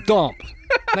take a dump.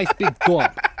 Nice big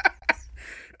dump.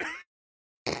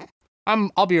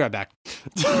 I'll be right back.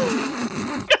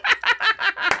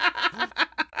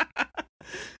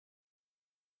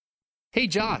 Hey,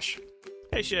 Josh.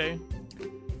 Hey, Shay.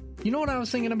 You know what I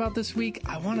was thinking about this week?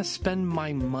 I want to spend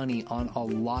my money on a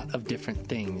lot of different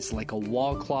things, like a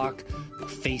wall clock, a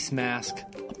face mask,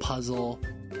 a puzzle,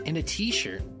 and a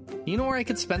t-shirt. You know where I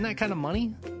could spend that kind of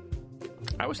money?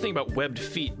 I was thinking about webbed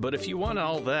feet, but if you want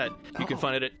all that, you can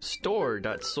find it at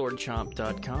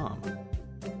store.swordchomp.com.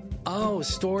 Oh,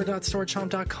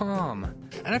 store.swordchomp.com.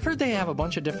 And I've heard they have a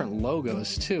bunch of different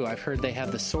logos, too. I've heard they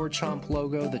have the Sword Chomp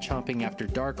logo, the Chomping After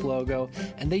Dark logo,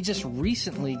 and they just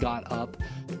recently got up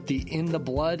the In the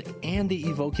Blood and the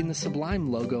Evoking the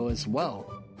Sublime logo as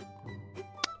well.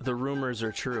 The rumors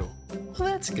are true. Well,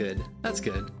 that's good. That's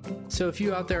good. So if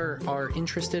you out there are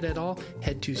interested at all,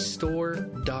 head to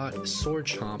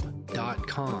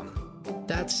store.swordchomp.com.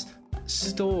 That's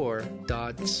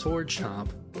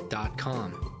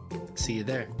store.swordchomp.com. See you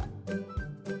there.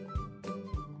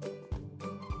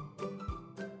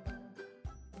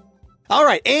 All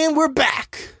right, and we're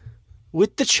back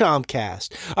with the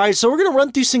Chompcast. All right, so we're going to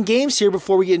run through some games here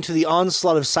before we get into the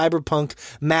onslaught of Cyberpunk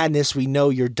madness we know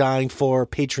you're dying for,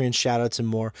 Patreon shoutouts, and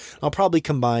more. I'll probably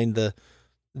combine the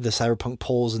Cyberpunk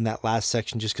polls in that last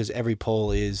section just because every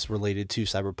poll is related to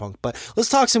Cyberpunk. But let's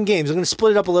talk some games. I'm going to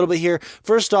split it up a little bit here.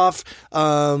 First off,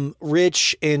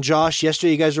 Rich and Josh,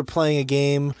 yesterday you guys were playing a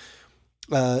game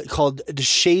called The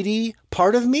Shady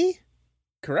Part of Me?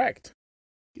 Correct.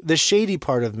 The Shady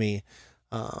Part of Me.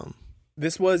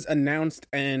 This was announced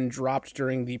and dropped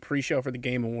during the pre-show for the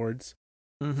Game Awards.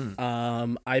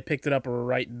 Mm-hmm. I picked it up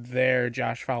right there.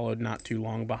 Josh followed not too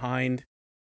long behind.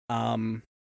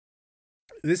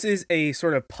 This is a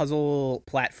sort of puzzle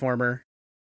platformer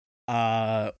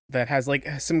that has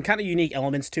like some kind of unique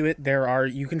elements to it.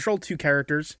 You control two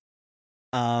characters,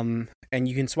 and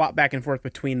you can swap back and forth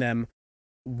between them.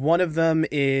 One of them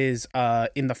is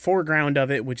in the foreground of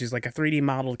it, which is like a 3D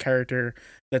modeled character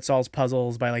that solves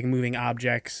puzzles by like moving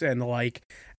objects and the like.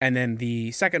 And then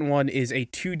the second one is a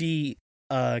 2D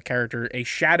character, a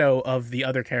shadow of the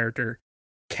other character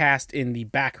cast in the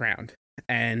background.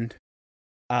 And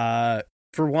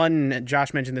for one,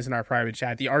 Josh mentioned this in our private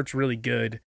chat, the art's really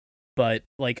good, but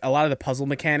like a lot of the puzzle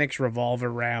mechanics revolve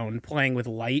around playing with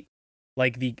light.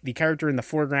 Like the character in the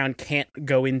foreground can't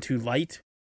go into light.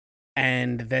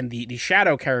 And then the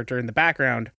shadow character in the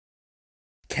background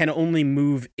can only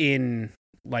move in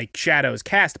like shadows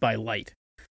cast by light.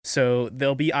 So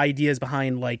there'll be ideas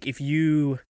behind like if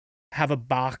you have a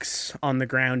box on the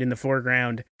ground in the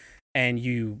foreground and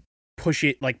you push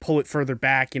it, like pull it further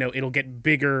back, it'll get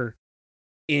bigger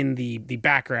in the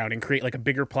background and create like a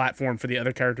bigger platform for the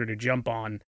other character to jump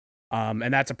on.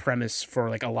 And that's a premise for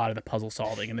like a lot of the puzzle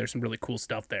solving, and there's some really cool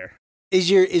stuff there.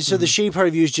 So the shady part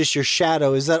of you is just your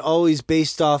shadow. Is that always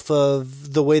based off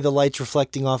of the way the light's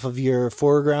reflecting off of your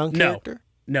foreground character?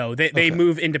 No, they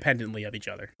move independently of each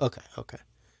other. Okay.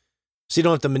 So you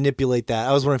don't have to manipulate that.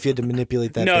 I was wondering if you had to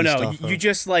manipulate that. No, you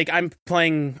just like, I'm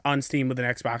playing on Steam with an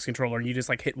Xbox controller, and you just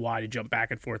like hit Y to jump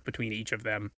back and forth between each of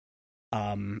them.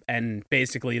 And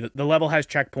basically the level has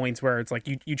checkpoints where it's like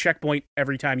you checkpoint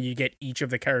every time you get each of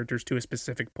the characters to a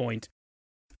specific point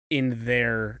in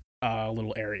their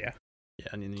little area. Yeah,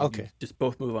 and then you just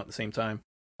both move on at the same time.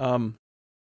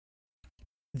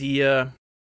 The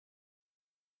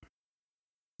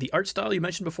art style you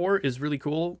mentioned before is really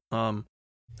cool. I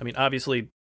mean, obviously,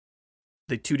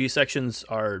 the 2D sections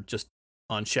are just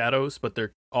on shadows, but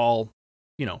they're all,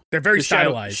 they're very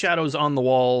stylized. Shadows on the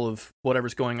wall of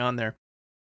whatever's going on there.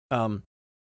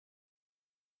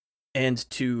 And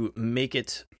to make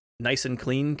it nice and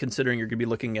clean, considering you're going to be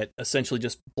looking at essentially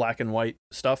just black and white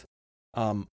stuff,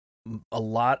 a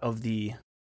lot of the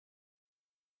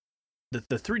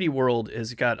 3D world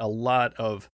has got a lot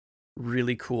of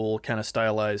really cool kind of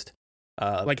stylized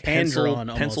like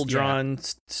pencil drawn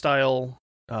style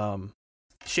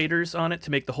shaders on it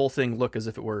to make the whole thing look as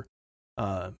if it were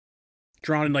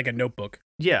drawn in like a notebook.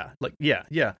 Yeah. Which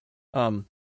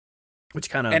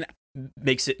kind of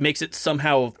makes it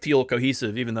somehow feel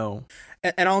cohesive, even though.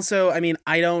 And also, I mean,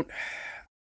 about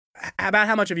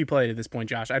how much have you played at this point,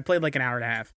 Josh? I played like an hour and a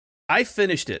half. I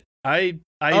finished it. I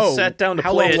sat down to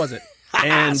play it. How long was it?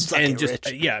 And just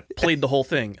played the whole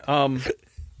thing.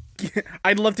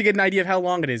 I'd love to get an idea of how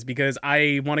long it is, because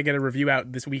I want to get a review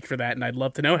out this week for that, and I'd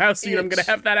love to know how soon I'm going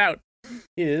to have that out.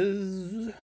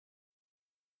 Is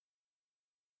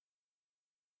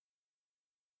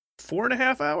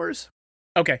 4.5 hours.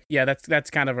 Okay, yeah, that's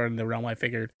kind of in the realm I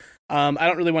figured. I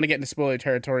don't really want to get into spoiler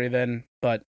territory then,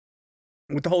 but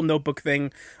with the whole notebook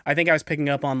thing, I think I was picking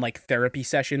up on like therapy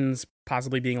sessions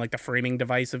possibly being like the framing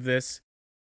device of this.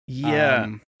 Yeah,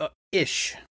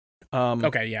 ish.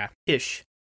 Okay, yeah, ish.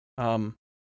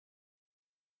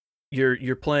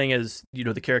 You're playing as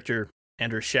the character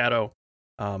and her shadow,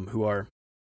 who are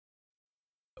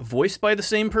voiced by the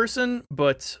same person,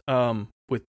 but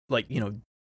with like, you know,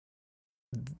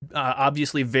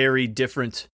 obviously very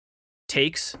different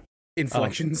takes,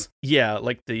 Inflections. yeah,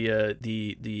 like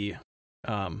the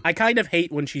I kind of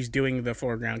hate when she's doing the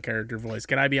foreground character voice.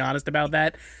 Can I be honest about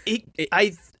that?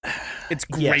 It's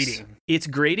grating. Yes, it's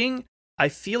grating. I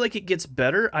feel like it gets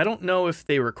better. I don't know if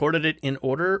they recorded it in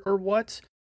order or what,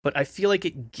 but I feel like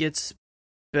it gets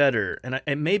better, and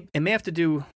it may have to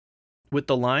do with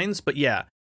the lines. But yeah,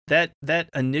 that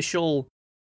initial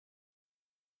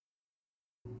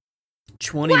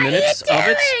 20 minutes of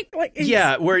it, Like,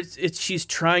 yeah, where it's she's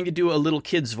trying to do a little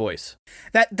kid's voice.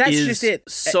 that's is just it.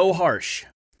 So harsh.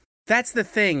 That's the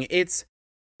thing. It's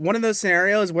one of those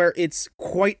scenarios where it's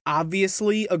quite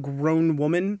obviously a grown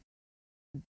woman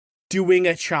doing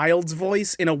a child's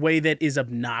voice in a way that is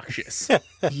obnoxious.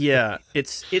 Yeah,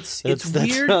 it's That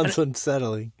weird. sounds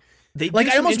unsettling. They do Like,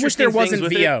 I some almost wish there interesting wasn't things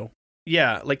with it. VO.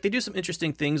 Yeah, like they do some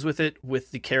interesting things with it,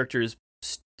 with the characters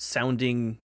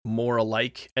sounding more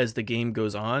alike as the game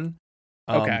goes on.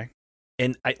 Okay.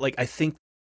 And I think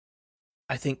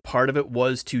part of it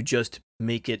was to just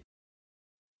make it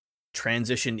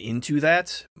transition into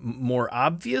that more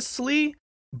obviously,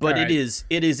 but Alright.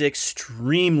 it is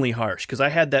extremely harsh, because I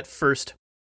had that first,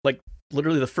 like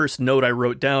literally the first note I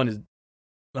wrote down is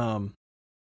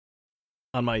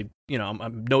on my, you know, my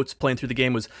notes playing through the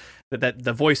game was that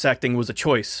the voice acting was a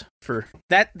choice for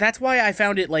That's why I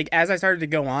found it, like, as I started to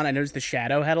go on, I noticed the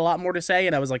Shadow had a lot more to say,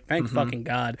 and I was like, thank Mhm. fucking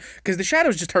God. Because the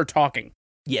Shadow's just her talking.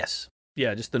 yes,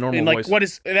 yeah, just the normal And, like, voice. what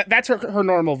is... That's her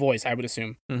normal voice, I would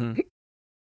assume. Mm-hmm.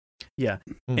 Yeah,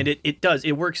 Hmm. and it does.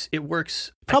 It works.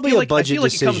 Probably I feel a like, budget I feel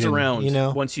like it comes decision, around, you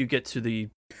know? once you get to the,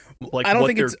 like, I don't what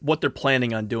think they're what they're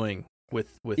planning on doing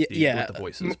with Yeah, the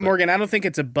voices. but- Morgan, I don't think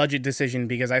it's a budget decision,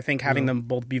 because I think having No. them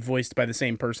both be voiced by the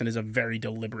same person is a very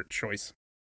deliberate choice.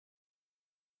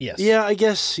 yes. Yeah, I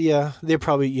guess. Yeah, they're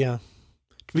probably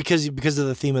because of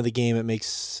the theme of the game, it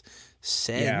makes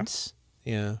sense.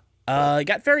 Yeah. It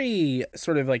got very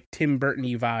sort of like Tim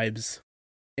Burton-y vibes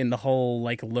in the whole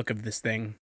like look of this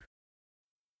thing.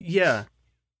 Yeah.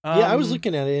 Yeah, I was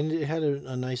looking at it, and it had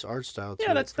a nice art style to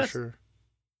Yeah, it, that's- for that's- sure.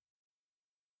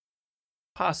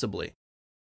 Possibly.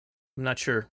 I'm not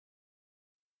sure.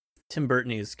 Tim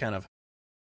Burton is kind of.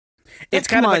 It's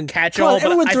Come kind of on, a come catch-all, on, but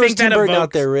everyone I throws think Tim that Burton out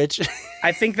evokes, there, Rich.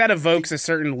 I think that evokes a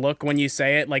certain look when you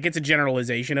say it. Like, it's a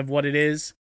generalization of what it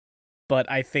is, but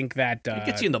I think that It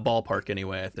gets you in the ballpark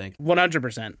anyway, I think.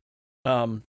 100%.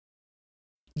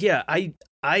 Yeah, I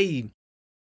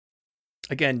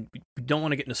again, we don't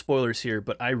want to get into spoilers here,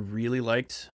 but I really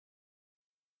liked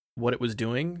what it was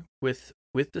doing with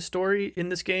the story in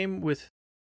this game, with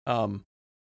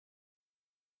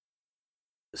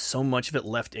so much of it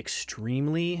left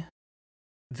extremely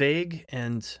vague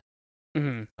and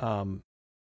Mhm.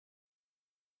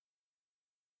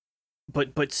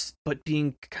 but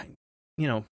being, you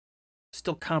know,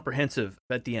 still comprehensive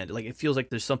at the end. Like, it feels like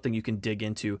there's something you can dig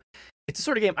into. It's the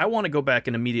sort of game I want to go back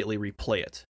and immediately replay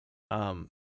it,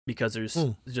 because there's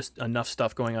just enough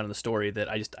stuff going on in the story that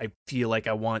I feel like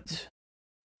I want,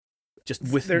 just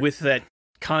with that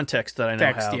context that I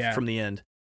now Text, have yeah. from the end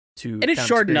to. And it's kind of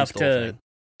short experience enough the whole thing.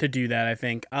 to do that, I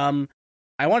think.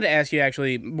 I wanted to ask you,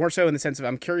 actually, more so in the sense of,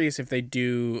 I'm curious if they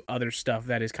do other stuff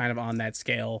that is kind of on that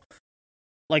scale.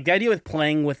 Like, the idea with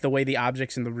playing with the way the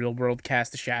objects in the real world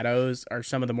cast the shadows are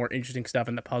some of the more interesting stuff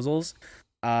in the puzzles.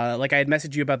 Like, I had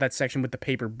messaged you about that section with the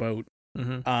paper boat.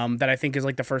 Mhm. That I think is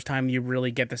like the first time you really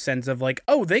get the sense of like,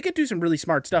 oh, they could do some really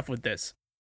smart stuff with this.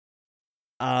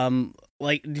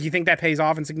 Like, do you think that pays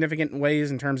off in significant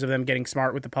ways in terms of them getting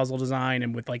smart with the puzzle design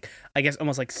and with, like, I guess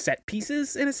almost like set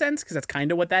pieces in a sense, because that's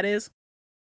kind of what that is?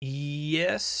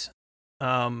 Yes.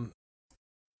 Trying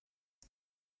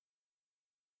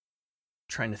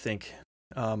to think.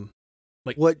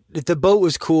 What if the boat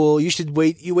was cool? You should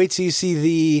wait. You wait till you see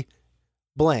the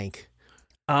blank.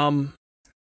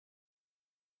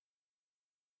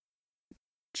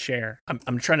 Share.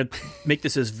 I'm trying to make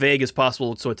this as vague as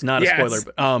possible so it's not a Yes. spoiler.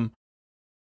 But,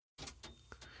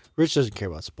 Rich doesn't care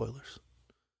about spoilers.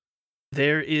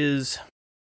 there is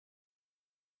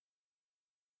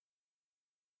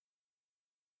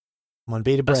I'm on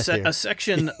bated breath here. a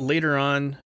section later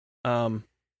on,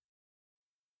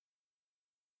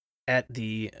 at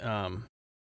the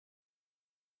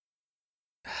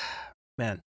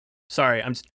man, sorry,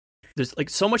 there's like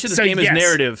so much of this So, game is yes.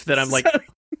 narrative that I'm like,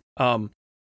 So-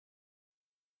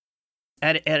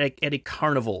 at a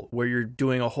carnival where you're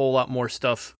doing a whole lot more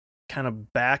stuff, kind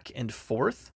of back and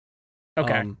forth.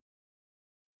 Okay.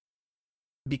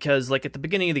 Because like at the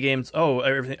beginning of the game, it's,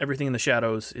 everything in the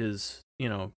shadows is,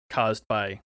 caused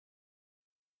by,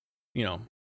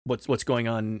 what's going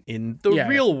on in the Yeah.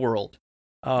 real world.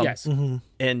 Yes. Mm-hmm.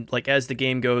 And like as the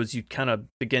game goes, you kind of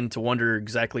begin to wonder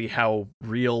exactly how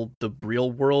real the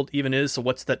real world even is. So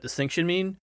what's that distinction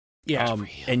mean? Yeah.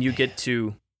 And you get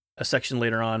to a section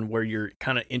later on where you're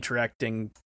kind of interacting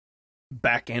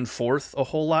back and forth a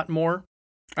whole lot more.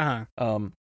 Uh-huh.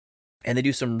 And they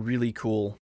do some really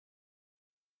cool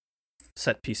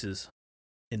set pieces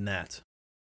in that.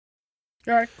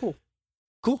 All right, cool.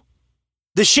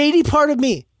 The shady part of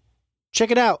me.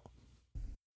 Check it out.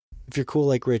 If you're cool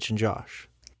like Rich and Josh,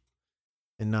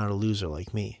 and not a loser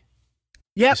like me.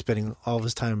 Yep. Who's spending all of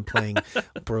his time playing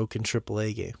a broken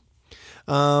AAA game.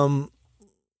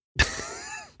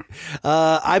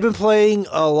 I've been playing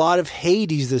a lot of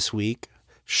Hades this week.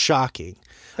 Shocking.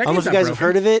 I don't know if you guys have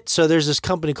heard of it. So there's this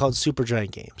company called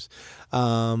Supergiant Games.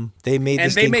 They made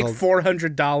this and they game make called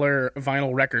 $400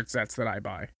 vinyl record sets that I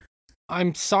buy.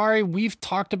 I'm sorry, we've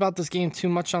talked about this game too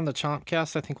much on the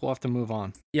Chompcast. I think we'll have to move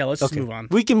on. Yeah, let's just move on.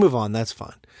 We can move on. That's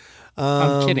fine.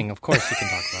 I'm kidding. Of course you can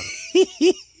talk about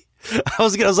it. I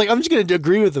was like, I'm just going to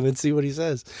agree with him and see what he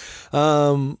says.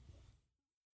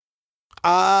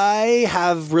 I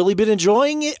have really been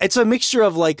enjoying it. It's a mixture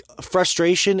of like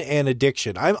frustration and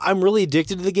addiction. I'm really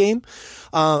addicted to the game.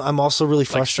 I'm also really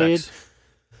frustrated.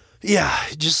 Yeah,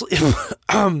 just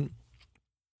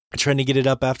trying to get it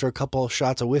up after a couple of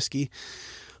shots of whiskey.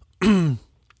 But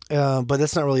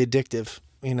that's not really addictive,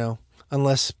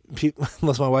 unless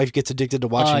my wife gets addicted to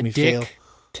watching me fail.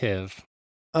 Addictive.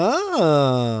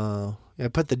 Oh, I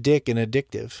put the dick in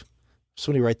addictive.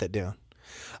 Somebody write that down.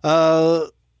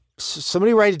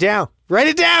 Somebody write it down. Write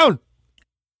it down.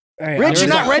 Hey, Rich, you're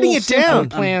not writing it down.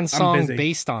 Plan I'm song busy.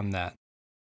 based on that.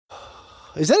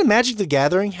 Is that a Magic the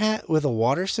Gathering hat with a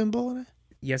water symbol in it?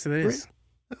 Yes, it is.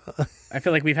 I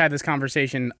feel like we've had this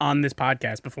conversation on this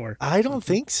podcast before. I don't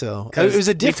think so. 'Cause It was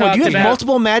a we different one. talked You have about-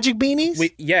 multiple Magic beanies?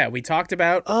 We talked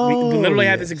about. Oh, we literally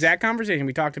had yes. this exact conversation.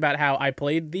 We talked about how I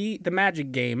played the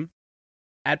Magic game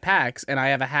at PAX, and I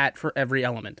have a hat for every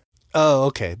element. Oh,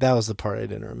 okay. That was the part I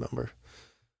didn't remember.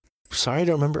 Sorry, I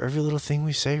don't remember every little thing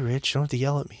we say, Rich. Don't have to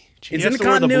yell at me. It's He in has the to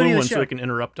wear the continuity blue of one the so show. he can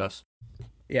interrupt us.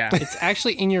 Yeah. It's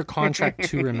actually in your contract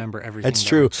to remember everything. That's that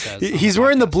true. Rich says on He's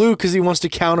wearing the podcast. blue because he wants to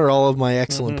counter all of my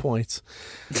excellent Mhm. points.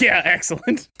 Yeah,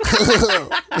 excellent.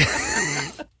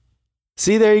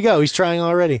 See, there you go. He's trying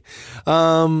already.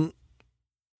 Wow,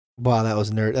 that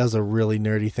was nerd. That was a really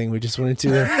nerdy thing we just went into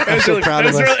there. I'm so proud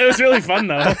of us. It was really fun,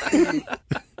 though.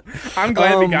 I'm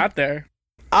glad we got there.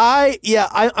 I'm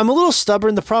a little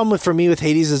stubborn. The problem for me with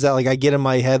Hades is that like I get in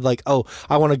my head like, oh,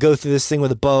 I want to go through this thing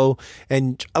with a bow,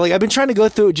 and like I've been trying to go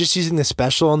through it just using the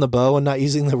special on the bow and not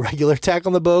using the regular attack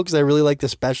on the bow because I really like the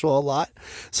special a lot.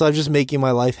 So I'm just making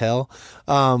my life hell.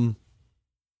 The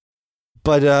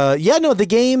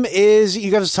game is,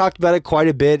 you guys have talked about it quite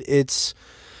a bit.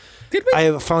 Did we? I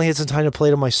have finally had some time to play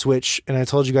it on my Switch, and I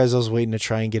told you guys I was waiting to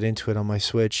try and get into it on my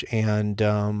Switch, and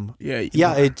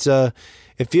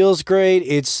it feels great.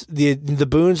 It's the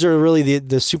boons are really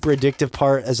the super addictive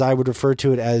part, as I would refer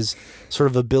to it as sort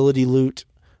of ability loot.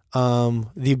 The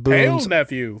Hail, boons,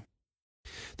 nephew.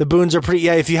 the boons are pretty.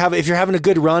 Yeah, if you're having a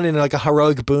good run and like a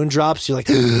heroic boon drops, you're like,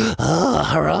 oh,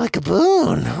 heroic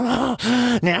boon.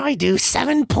 Oh, now I do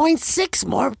 7.6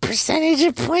 more percentage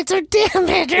of points or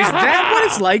damage. Is that what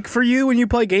it's like for you when you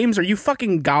play games? Are you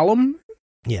fucking Gollum?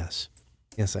 Yes,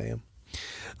 I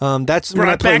am. That's when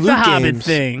Brought I play back the loot Hobbit games.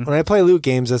 thing. When I play loot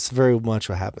games, that's very much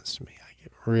what happens to me. I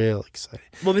get real excited.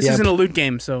 Well, this Yeah, isn't a loot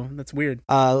game, so that's weird.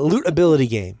 Loot ability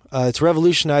game. It's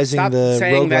revolutionizing Stop the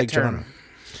saying that roguelike term.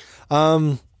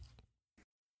 genre.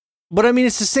 But I mean,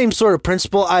 it's the same sort of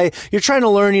principle. You're trying to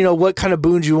learn, what kind of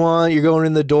boons you want. You're going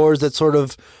in the doors that sort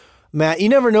of, Matt, you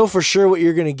never know for sure what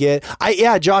you're going to get.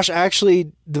 Josh,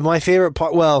 actually, my favorite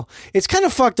part, well, it's kind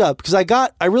of fucked up because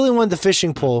I really wanted the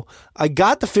fishing pole. I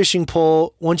got the fishing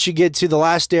pole once you get to the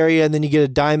last area and then you get a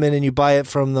diamond and you buy it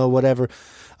from the whatever.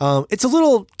 It's a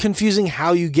little confusing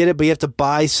how you get it, but you have to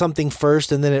buy something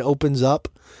first and then it opens up.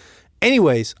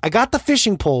 Anyways, I got the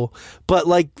fishing pole, but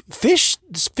like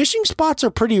fishing spots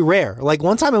are pretty rare. Like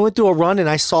one time I went through a run and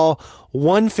I saw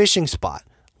one fishing spot.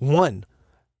 One.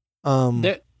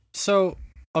 So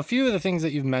a few of the things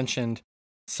that you've mentioned,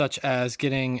 such as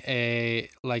getting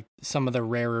some of the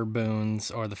rarer boons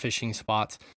or the fishing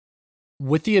spots,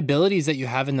 with the abilities that you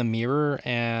have in the mirror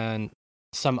and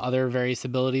some other various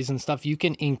abilities and stuff, you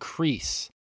can increase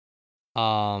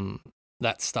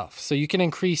that stuff. So you can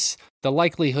increase the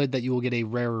likelihood that you will get a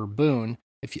rarer boon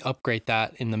if you upgrade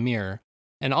that in the mirror.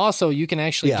 And also you can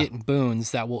actually get boons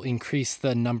that will increase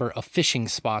the number of fishing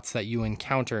spots that you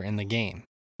encounter in the game.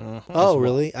 Oh,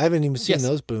 really? I haven't even seen Yes.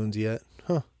 those boons yet.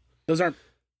 Those aren't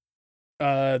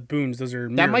boons. Those are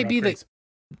That might be upgrades.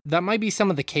 That might be some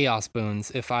of the chaos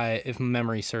boons if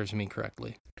memory serves me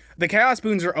correctly. The chaos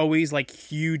boons are always like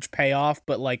huge payoff,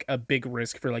 but like a big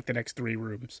risk for like the next 3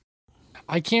 rooms.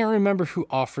 I can't remember who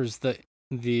offers the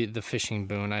fishing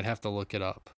boon. I'd have to look it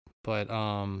up. But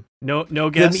No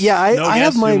guess. Yeah, I no have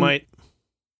guess who mine- might.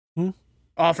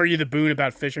 Offer you the boon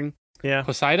about fishing. Yeah.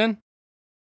 Poseidon?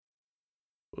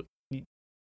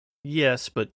 Yes,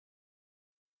 but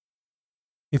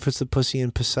He puts the pussy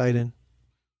in Poseidon.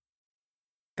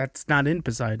 That's not in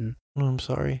Poseidon. Oh, I'm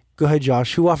sorry. Go ahead,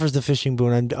 Josh. Who offers the fishing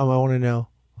boon? I want to know.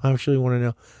 I actually want to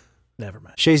know. never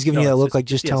mind. Shay's giving No, you that it's look just- like,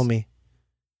 just tell yes. me.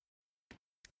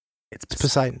 It's It's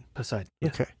Poseidon. Poseidon. Yeah.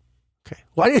 Okay.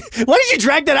 Why did you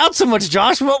drag that out so much,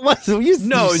 Josh? What was it?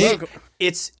 No, You-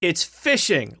 it's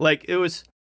fishing. Like it was.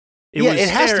 Yeah, it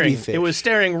has to be staring. fish. It was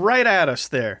staring right at us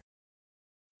there.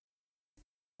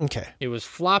 okay. It was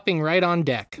flopping right on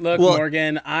deck. Look, Well-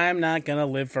 Morgan, I'm not gonna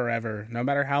live forever, no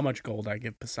matter how much gold I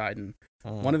give Poseidon.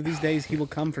 One of these days, he will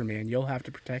come for me, and you'll have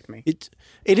to protect me. It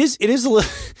is a little.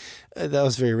 That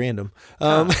was very random.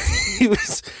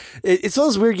 It's one of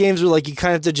those weird games where like you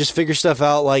kind of have to just figure stuff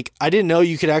out. Like I didn't know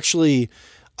you could actually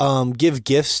give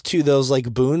gifts to those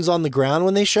like boons on the ground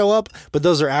when they show up, but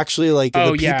those are actually like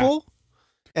Oh, the yeah. people.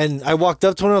 And I walked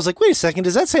up to one and I was like, wait a second,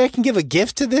 does that say I can give a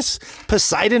gift to this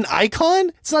Poseidon icon?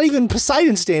 It's not even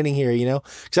Poseidon standing here, you know?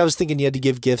 Because I was thinking you had to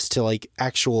give gifts to like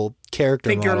actual character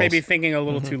I think you're models. maybe thinking a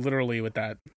little too literally with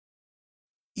that.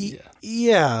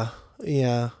 Yeah.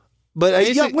 But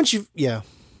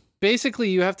Basically,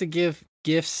 you have to give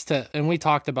gifts to, and we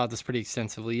talked about this pretty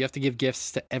extensively. You have to give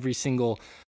gifts to every single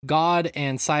god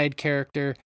and side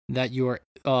character that your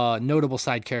notable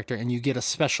side character, and you get a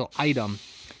special item.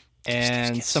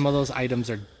 And some of those items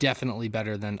are definitely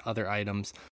better than other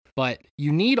items. But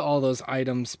you need all those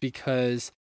items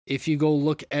because if you go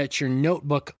look at your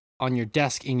notebook on your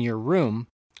desk in your room,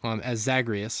 as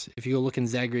Zagreus, if you go look in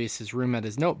Zagreus' room at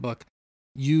his notebook,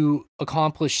 you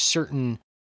accomplish certain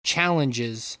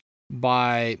challenges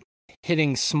by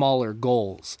hitting smaller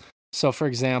goals. So, for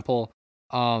example,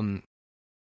 one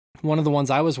of the ones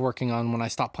I was working on when I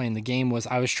stopped playing the game was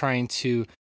I was trying to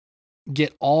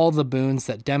get all the boons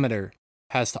that Demeter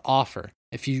has to offer.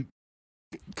 If you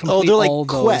complete they're like all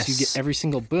those, quests. you get every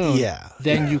single boon. Yeah.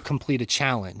 Then you complete a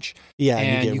challenge. Yeah,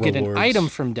 And you get an rewards. item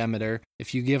from Demeter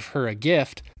if you give her a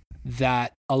gift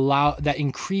that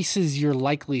increases your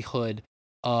likelihood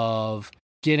of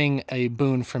getting a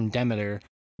boon from Demeter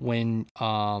when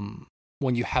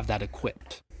you have that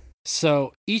equipped.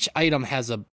 So each item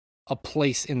has a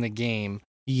place in the game,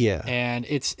 Yeah. and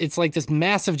it's like this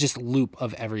massive just loop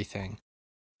of everything.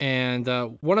 And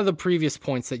one of the previous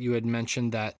points that you had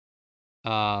mentioned that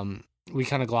we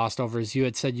kind of glossed over is you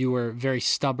had said you were very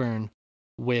stubborn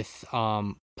with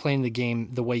playing the game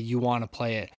the way you want to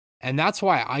play it. And that's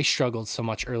why I struggled so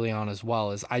much early on as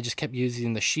well, is I just kept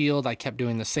using the shield. I kept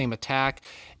doing the same attack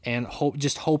and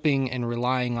just hoping and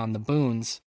relying on the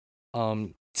boons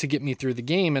to get me through the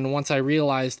game. And once I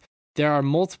realized there are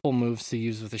multiple moves to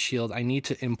use with the shield, I need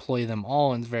to employ them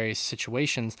all in various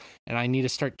situations, and I need to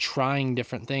start trying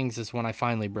different things is when I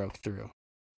finally broke through.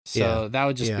 So Yeah, that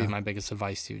would just yeah. be my biggest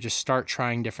advice to you. Just start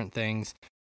trying different things.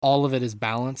 All of it is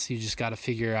balance. You just got to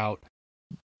figure out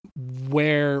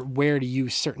where to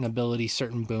use certain abilities,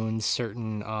 certain boons,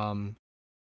 certain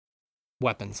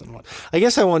weapons and what. I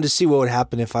guess I wanted to see what would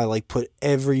happen if I like put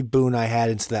every boon I had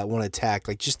into that one attack,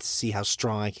 like just to see how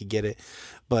strong I could get it.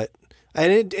 But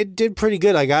it did pretty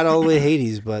good. I got all the way to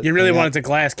Hades, but You really I got- wanted to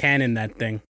glass cannon that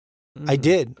thing. I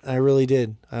did. I really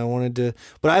did. I wanted to,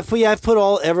 but I've put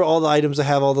all the items. I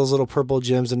have all those little purple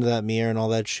gems into that mirror and all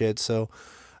that shit. So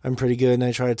I'm pretty good, and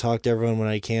I try to talk to everyone when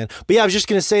I can. But yeah, I was just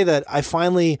gonna say that I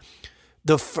finally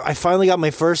got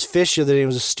my first fish the other day. It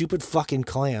was a stupid fucking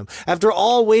clam. After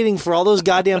all waiting for all those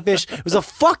goddamn fish, it was a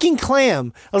fucking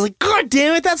clam. I was like, God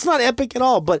damn it, that's not epic at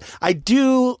all. But I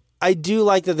do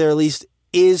like that there at least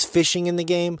is fishing in the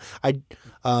game.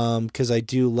 Because I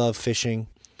do love fishing.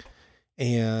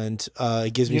 And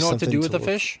it gives me You know what something to do with the look-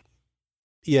 fish?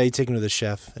 Yeah, you take him to the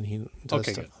chef, and he does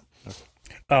Okay, stuff. good.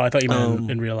 Oh, I thought you meant Um,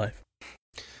 in real life.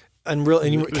 And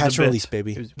It you was a catch and bit. release,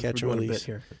 baby. It was- Catch we're and doing a release. bit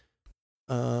here.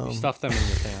 You stuff them in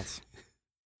your pants.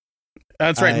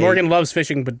 That's right. I- Morgan loves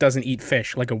fishing but doesn't eat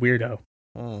fish like a weirdo.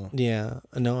 Oh. Yeah,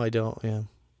 no, I don't. Yeah,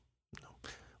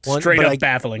 One- Straight but up I-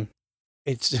 baffling.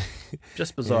 it's Just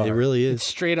yeah, bizarre. it really It's is.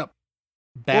 straight up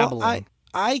babbling.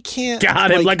 I can't. Got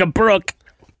him like a brook.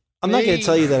 I'm not gonna Hey.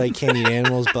 tell you that I can't eat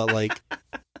animals, but like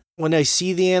when I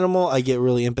see the animal, I get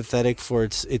really empathetic for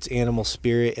its animal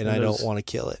spirit, and And I those- don't want to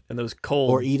kill it. And those cold,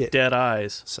 Or eat it. dead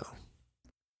eyes. So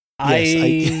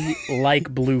I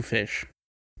like bluefish.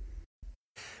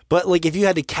 But like, if you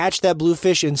had to catch that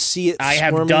bluefish and see it, I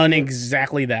have swarming- done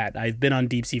exactly that. I've been on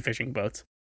deep sea fishing boats.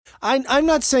 I'm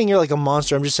not saying you're like a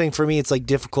monster. I'm just saying for me, it's like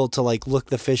difficult to like look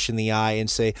the fish in the eye and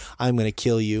say I'm going to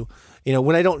kill you. You know,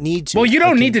 when I don't need to. Well, you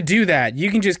don't need to do that.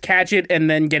 You can just catch it and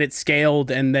then get it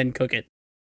scaled and then cook it.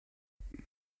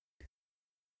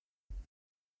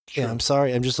 Yeah, I'm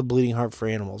sorry. I'm just a bleeding heart for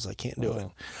animals. I can't do it.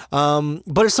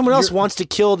 But if someone else wants to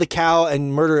kill the cow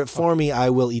and murder it for me, I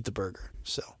will eat the burger.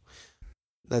 So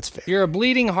that's fair. You're a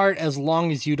bleeding heart as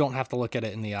long as you don't have to look at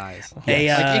it in the eyes. Hey,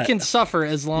 Like, it can suffer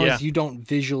as long as you don't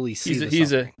visually see the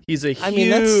suffering. He's a I mean,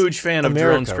 that's huge fan of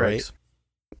drone America, strikes.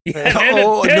 Yeah,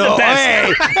 Oh they're the no!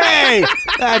 best. Hey,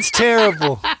 that's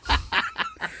terrible.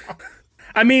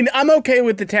 I mean, I'm okay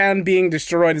with the town being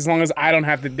destroyed as long as I don't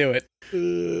have to do it.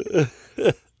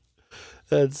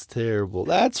 That's terrible.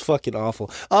 That's fucking awful.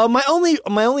 My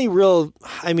only real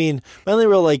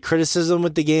like criticism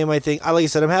with the game, I think, like I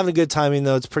said, I'm having a good time, even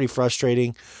though it's pretty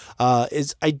frustrating.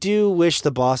 Is I do wish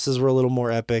the bosses were a little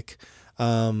more epic.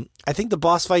 I think the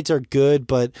boss fights are good,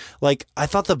 but like I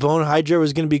thought the Bone Hydra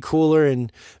was going to be cooler,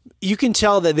 and you can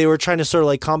tell that they were trying to sort of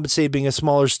like compensate being a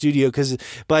smaller studio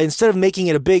but instead of making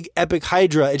it a big epic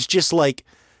Hydra, it's just like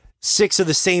 6 of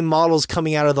the same models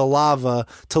coming out of the lava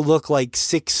to look like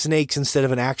 6 snakes instead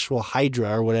of an actual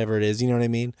Hydra or whatever it is. You know what I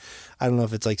mean? I don't know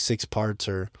if it's like 6 parts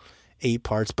or 8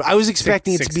 parts, but I was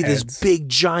expecting it to be heads. this big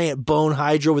giant bone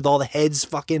Hydra with all the heads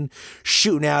fucking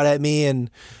shooting out at me.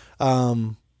 And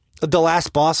the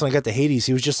last boss when I got to Hades,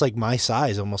 he was just like my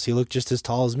size almost. He looked just as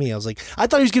tall as me. I was like, I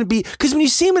thought he was going to be, because when you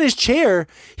see him in his chair,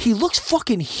 he looks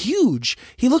fucking huge.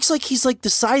 He looks like he's like the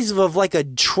size of like a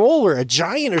troll or a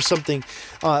giant or something.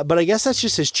 But I guess that's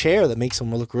just his chair that makes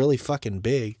him look really fucking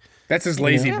big. That's his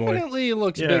lazy boy. Definitely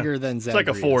looks Yeah. bigger than Zagreus. It's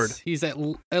like a Ford. He's at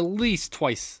least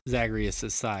twice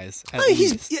Zagreus' size. At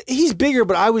He's least. he's bigger,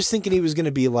 but I was thinking he was going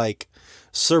to be like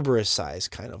Cerberus size,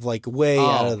 kind of like way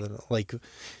out of the like.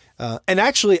 And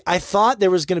actually, I thought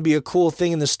there was going to be a cool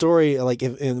thing in the story, like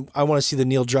I want to see the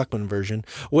Neil Druckmann version,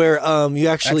 where you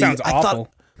actually. That sounds awful.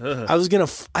 I thought I was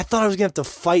gonna have to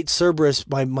fight Cerberus,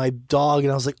 my dog,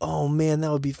 and I was like, oh man,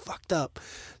 that would be fucked up.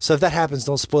 So if that happens,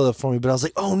 don't spoil it for me. But I was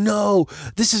like, oh no,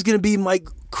 this is gonna be my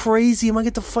crazy. Am I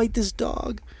going to fight this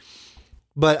dog?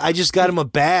 But I just got him a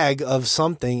bag of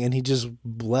something, and he just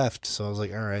left. So I was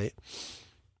like, all right.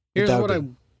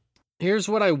 Here's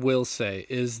what I will say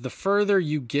is the further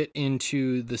you get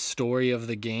into the story of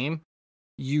the game,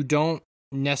 you don't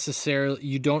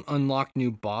unlock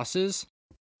new bosses,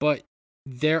 but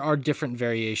there are different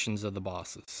variations of the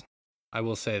bosses. I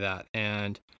will say that.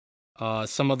 And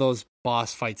some of those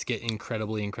boss fights get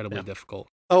incredibly difficult.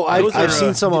 Oh, I've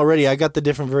seen some already. I got the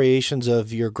different variations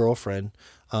of your girlfriend.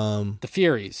 The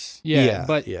Furies. Yeah.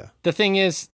 But the thing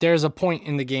is, there's a point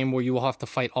in the game where you will have to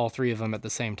fight all 3 of them at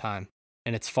the same time.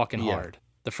 And it's fucking hard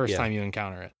the first time you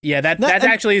encounter it. Yeah, that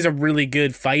actually is a really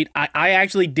good fight. I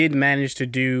actually did manage to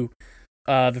do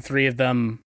the 3 of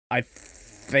them. I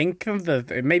think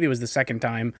maybe it was the second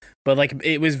time, but like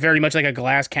it was very much like a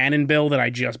glass cannon build, and I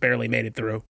just barely made it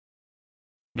through.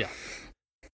 Yeah.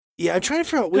 Yeah, I'm trying to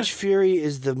figure out which Fury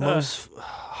is the most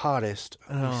hottest.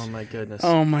 Oh my goodness.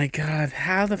 Oh my god,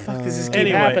 how the fuck does this keep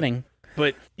Anyway. happening?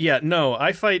 But yeah, no,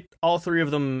 I fight all 3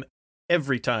 of them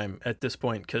every time at this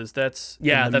point because that's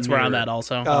that's where I'm at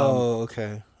also. Oh,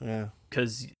 okay. Yeah.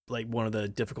 Because like one of the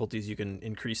difficulties you can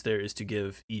increase there is to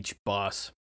give each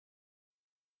boss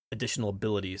additional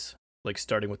abilities, like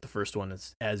starting with the first one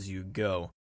as you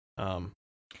go. And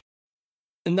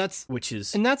that's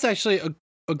actually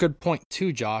a good point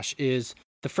too, Josh, is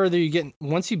the further you get,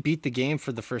 once you beat the game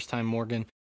for the first time, Morgan,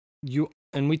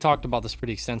 and we talked about this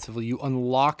pretty extensively, you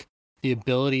unlock the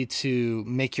ability to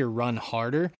make your run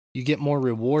harder. You get more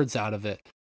rewards out of it,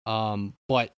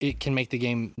 but it can make the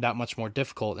game that much more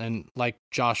difficult. And like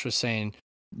Josh was saying,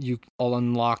 I'll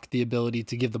unlock the ability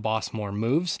to give the boss more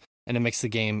moves, and it makes the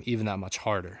game even that much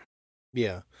harder.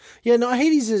 Yeah. Yeah, no,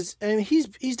 Hades is, and he's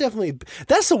definitely,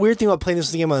 that's the weird thing about playing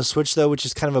this game on the Switch, though, which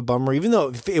is kind of a bummer, even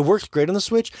though it works great on the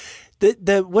Switch.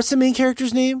 What's the main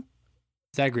character's name?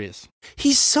 Zagreus.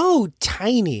 He's so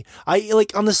tiny. I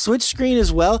like on the Switch screen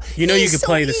as well. You know, you could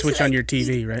play the Switch on your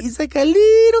TV, right? He's like a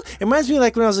little. It reminds me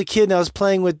like when I was a kid and I was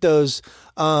playing with those.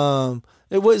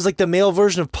 It was like the male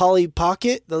version of Polly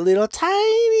Pocket, the little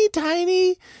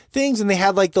tiny things, and they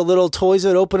had like the little toys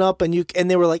that open up, and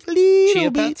they were like little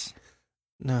Chia Pets.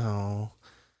 No.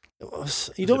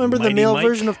 You don't remember the male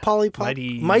version of Polly Pocket?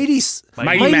 Mighty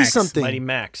Max. something. Mighty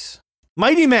Max.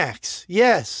 Mighty Max.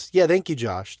 Yes. Yeah, thank you,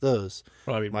 Josh. Those.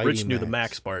 Well, I mean, Mighty Rich knew the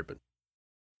Max. Max part, but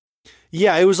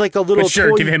Yeah, it was like a little But sure,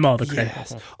 toy. give him all the credit.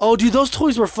 Yes. Oh, dude, those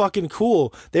toys were fucking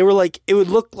cool. They were like, it would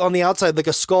look on the outside like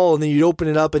a skull, and then you'd open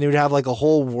it up, and it would have like a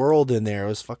whole world in there. It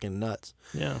was fucking nuts.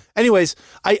 Yeah. Anyways,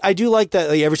 I do like that.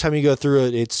 Like, every time you go through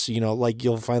it, it's, you know, like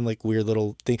you'll find like weird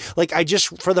little thing. Like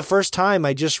for the first time,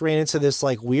 I just ran into this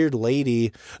like weird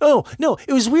lady. Oh no,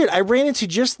 it was weird. I ran into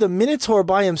just the Minotaur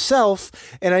by himself,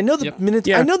 and I know the Yep.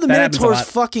 Yeah, I know the that happens a Minotaur's lot.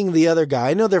 fucking the other guy.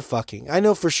 I know they're fucking. I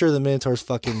know for sure the Minotaur's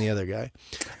fucking the other guy.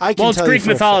 I can Well, it's tell you Greek for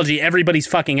a mythology. Everybody's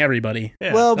fucking everybody.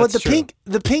 Yeah. well, but that's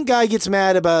the pink guy gets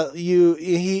mad about you.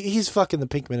 He's fucking the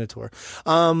pink Minotaur.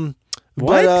 What?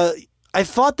 But I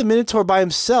fought the Minotaur by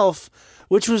himself,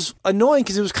 which was annoying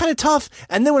because it was kind of tough.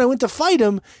 And then when I went to fight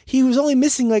him, he was only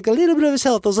missing like a little bit of his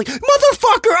health. I was like,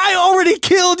 motherfucker, I already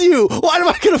killed you. Why am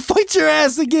I gonna fight your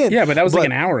ass again? Yeah, but that was like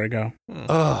an hour ago.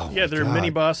 Oh, Yeah, there are my mini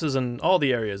God. bosses in all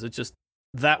the areas. It's just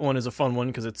that one is a fun one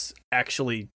because it's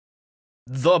actually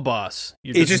the boss.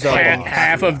 You're It's Just the half, boss.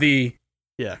 half of the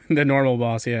Yeah. the normal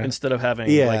boss. Yeah. Instead of having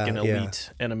Yeah, like an yeah. elite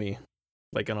enemy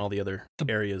like in all the other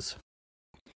areas.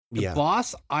 The Yeah,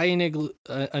 boss I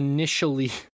initially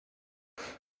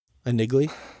a niggly.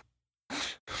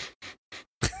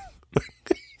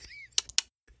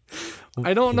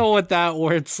 I don't know what that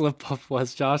word slip up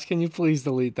was, Josh. Can you please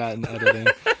delete that in editing?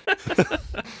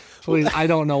 Please, I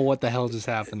don't know what the hell just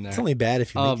happened It's there. only bad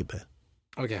if you make it bad.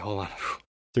 Okay, hold on.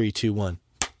 3, 2, 1.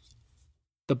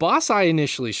 The boss I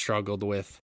initially struggled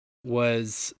with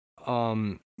was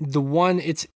the one.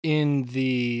 It's in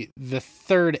the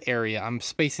third area. I'm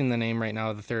spacing the name right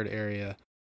now of the third area.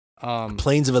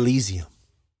 Plains of Elysium.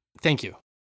 Thank you.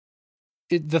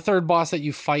 The third boss that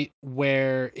you fight,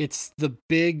 where it's the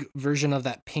big version of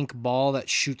that pink ball that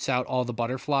shoots out all the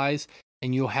butterflies,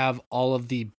 and you'll have all of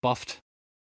the buffed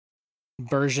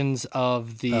versions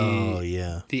of Oh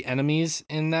yeah. the enemies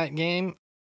in that game,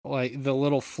 like the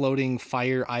little floating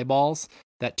fire eyeballs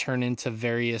that turn into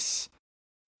various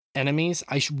enemies.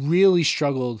 I really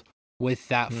struggled with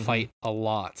that Mhm. fight a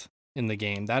lot in the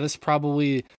game. That is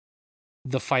probably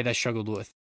the fight I struggled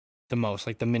with the most,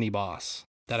 like the mini boss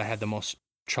that I had the most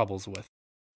troubles with.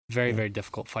 Very, Yeah. very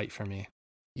difficult fight for me.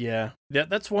 Yeah.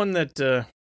 That's one that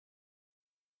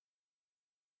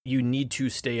you need to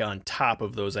stay on top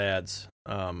of those ads.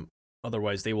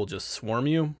 Otherwise they will just swarm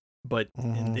you. But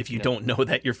Mhm. if you Yep. don't know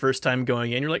that your first time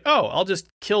going in, you're like, oh, I'll just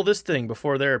kill this thing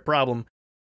before they're a problem.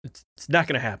 It's not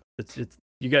gonna happen.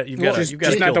 You've got Just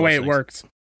to not the way it works.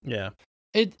 Yeah.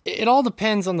 It all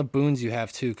depends on the boons you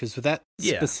have too, because with that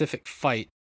Yeah. specific fight,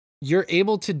 you're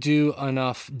able to do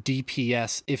enough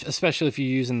DPS, especially if you're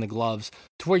using the gloves,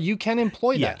 to where you can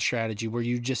employ Yeah. that strategy where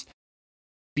you just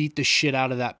beat the shit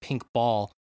out of that pink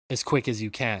ball as quick as you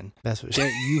can. That's what.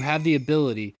 You have the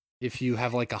ability if you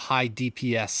have like a high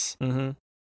DPS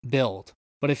Mm-hmm. build,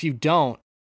 but if you don't,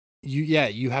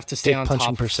 you have to stay Take on punching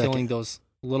top per of killing second. those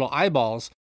little eyeballs,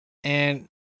 and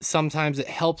sometimes it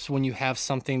helps when you have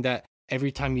something that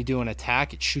every time you do an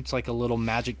attack, it shoots like a little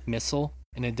magic missile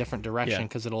in a different direction Yeah.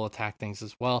 because it'll attack things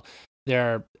as well.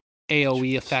 There are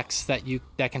AOE effects that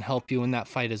can help you in that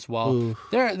fight as well. Ooh.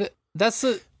 That's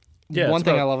the Yeah, one it's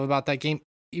thing I about- love about that game.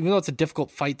 Even though it's a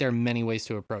difficult fight, there are many ways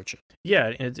to approach it.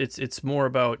 Yeah, it's more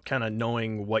about kind of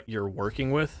knowing what you're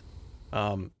working with,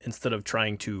 instead of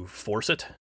trying to force it.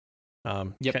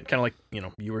 Yep. Kind of like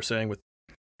you were saying with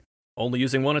only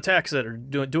using one attack that are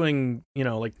doing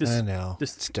like this. I know.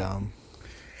 this- It's dumb.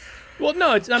 Well,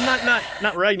 no, I'm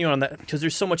not ragging you on that because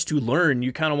there's so much to learn.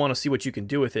 You kind of want to see what you can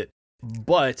do with it,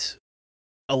 but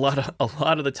a lot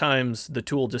of the times the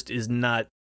tool just is not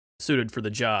suited for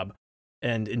the job,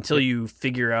 and until you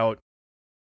figure out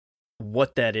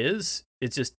what that is,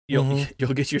 it's just you'll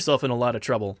get yourself in a lot of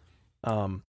trouble,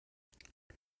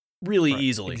 really Right,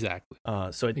 easily. Exactly.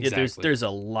 So Exactly. there's a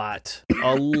lot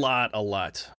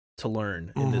to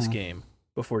learn in this Mhm. game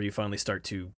before you finally start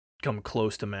to come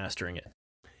close to mastering it.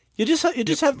 You just have.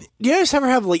 You guys ever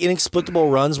have like inexplicable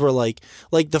runs where like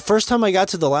the first time I got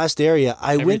to the last area,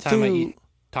 I Every went time through. I eat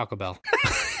Taco Bell.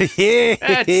 Yeah,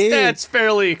 That's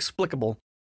fairly explicable.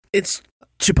 It's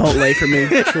Chipotle for me.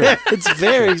 it's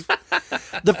very.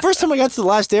 The first time I got to the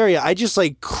last area, I just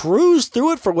like cruised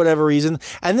through it for whatever reason,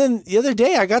 and then the other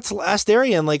day I got to the last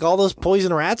area and like all those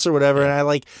poison rats or whatever, and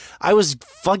I was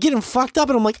getting fucked up,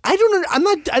 and I'm like, I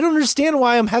don't understand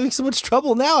why I'm having so much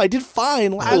trouble now. I did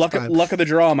fine last time. Luck of the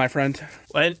draw, my friend.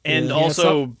 And Yeah.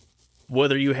 also,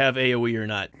 whether you have AoE or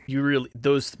not,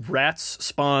 those rats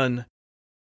spawn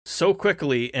so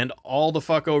quickly and all the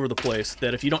fuck over the place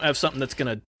that if you don't have something that's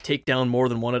gonna take down more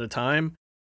than one at a time,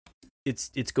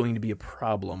 it's going to be a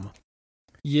problem.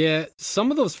 Yeah, some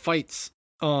of those fights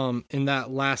in that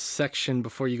last section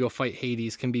before you go fight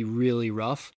Hades can be really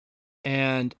rough.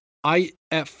 And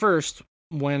at first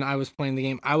when I was playing the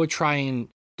game, I would try and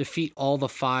defeat all the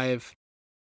 5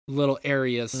 little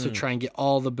areas to try and get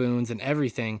all the boons and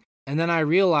everything. And then I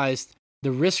realized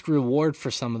the risk reward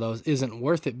for some of those isn't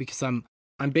worth it because I'm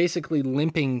basically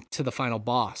limping to the final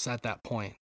boss at that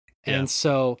point. Yeah. And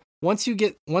so once you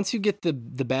get the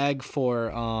bag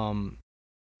for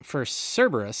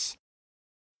Cerberus,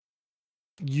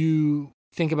 you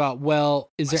think about, well,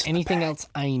 is there anything else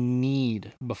I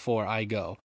need before I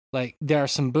go? Like, there are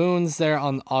some boons there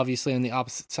obviously on the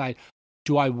opposite side.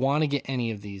 Do I want to get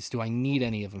any of these? Do I need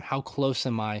any of them? How close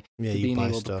am I to being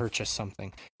able to purchase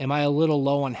something? Am I a little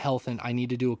low on health and I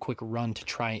need to do a quick run to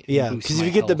try and Yeah, boost because if my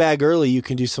you get the health? bag early, you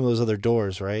can do some of those other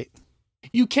doors, right?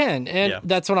 You can, and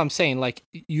that's what I'm saying. Like,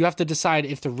 you have to decide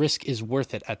if the risk is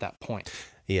worth it at that point.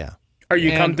 Yeah. Are you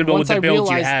And comfortable with once the I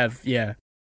builds you realized- have? Yeah.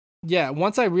 Yeah,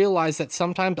 once I realized that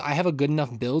sometimes I have a good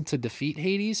enough build to defeat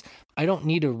Hades, I don't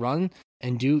need to run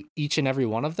and do each and every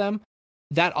one of them.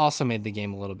 That also made the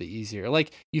game a little bit easier.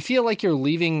 Like, you feel like you're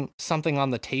leaving something on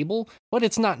the table, but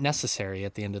it's not necessary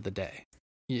at the end of the day.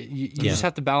 You just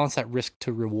have to balance that risk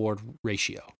to reward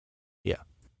ratio. Yeah,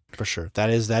 for sure. That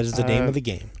is the name of the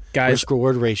game. Guys, Risk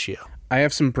reward ratio. I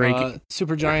have some breaking.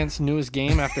 Supergiant's newest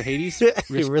game after Hades,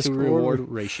 risk to reward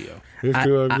ratio. Risk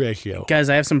reward ratio. Guys,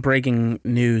 I have some breaking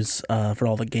news for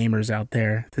all the gamers out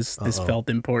there. This felt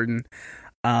important.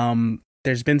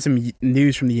 There's been some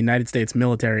news from the United States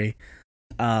military.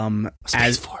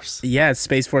 Space Force. Yeah,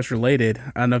 Space Force related.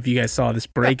 I don't know if you guys saw this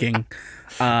breaking.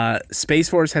 Space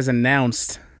Force has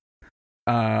announced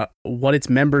what its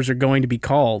members are going to be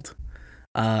called.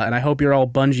 And I hope you're all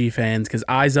Bungie fans, because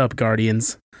eyes up,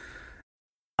 Guardians.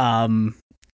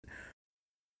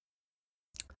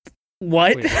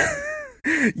 What? Wait,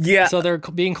 Yeah. So they're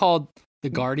being called the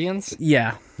Guardians?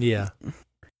 Yeah. Yeah.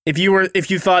 If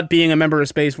you thought being a member of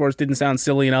Space Force didn't sound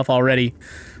silly enough already,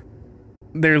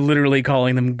 they're literally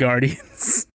calling them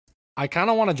Guardians. I kind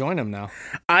of want to join them now.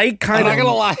 I kind I'm of not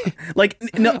gonna lie. like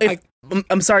no.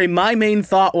 I'm sorry. My main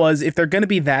thought was if they're gonna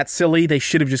be that silly, they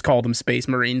should have just called them Space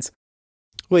Marines.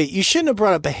 Wait, you shouldn't have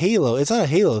brought up a Halo. It's not a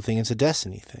Halo thing. It's a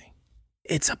Destiny thing.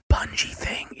 It's a Bungie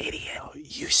thing, idiot. Oh,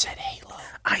 you said Halo.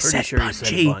 I Pretty said sure Bungie. you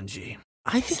said Bungie.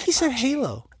 I think he said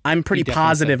Halo. I'm pretty definitely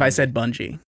positive said I said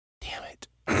Bungie. Damn it.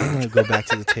 I'm going to go back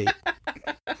to the tape.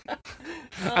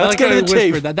 I like get how you the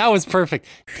tape. whispered that. That was perfect.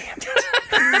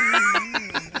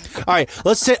 All right,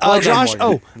 let's take Well done, Josh. Morgan.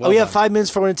 Oh, Well we have done. 5 minutes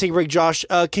for when to take a break. Josh,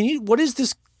 what is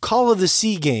this Call of the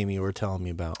Sea game you were telling me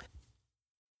about?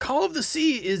 Call of the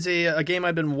Sea is a game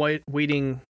I've been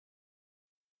waiting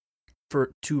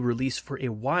to release for a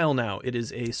while now. It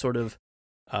is a sort of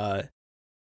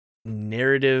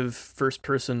narrative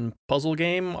first-person puzzle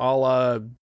game, a la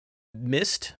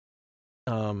Myst.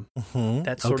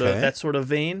 That sort of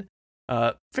vein.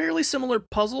 Fairly similar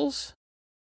puzzles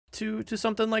to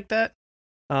something like that.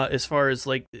 As far as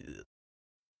like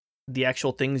the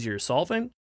actual things you're solving.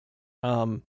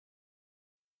 The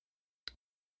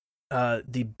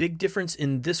big difference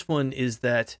in this one is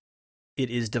that it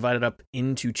is divided up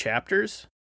into chapters,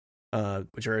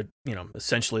 which are,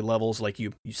 essentially levels. Like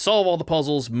you solve all the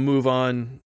puzzles, move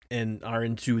on, and are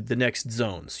into the next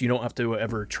zones. You don't have to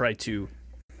ever try to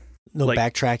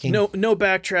backtracking. No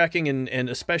backtracking, and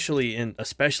especially in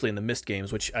the Myst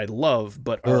games, which I love,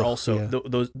 but are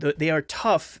they are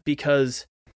tough because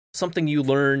something you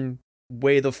learn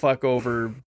way the fuck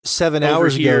over 7 over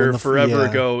hours here ago, forever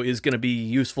ago is going to be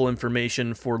useful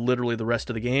information for literally the rest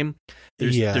of the game.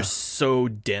 They're so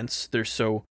dense. They're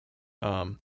so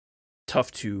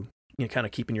tough to kind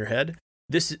of keep in your head.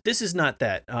 This is not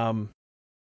that.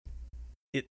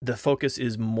 The focus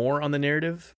is more on the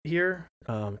narrative here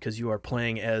because you are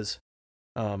playing as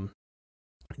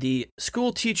the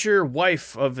school teacher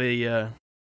wife of a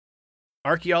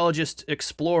archaeologist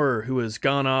explorer who has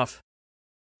gone off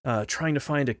trying to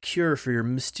find a cure for your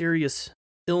mysterious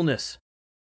illness,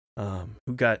 who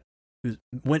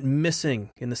went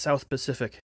missing in the South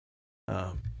Pacific,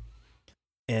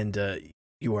 and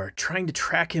you are trying to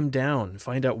track him down,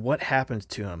 find out what happened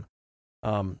to him.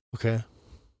 Okay.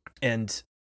 And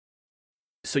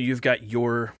so you've got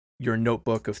your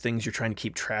notebook of things you're trying to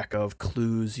keep track of,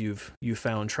 clues you've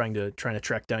found trying to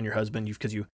track down your husband,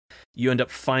 because you end up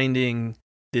finding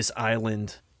this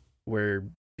island where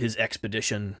his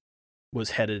expedition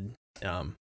was headed,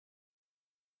 and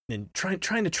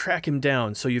trying to track him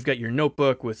down. So you've got your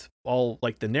notebook with all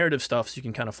like the narrative stuff, so you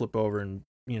can kind of flip over and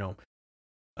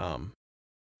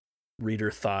read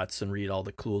her thoughts and read all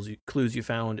the clues you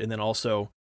found, and then also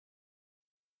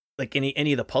like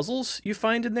any of the puzzles you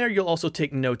find in there, you'll also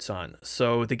take notes on.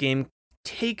 So the game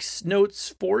takes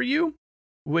notes for you,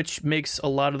 which makes a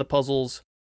lot of the puzzles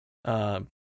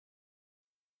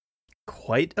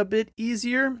quite a bit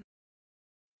easier.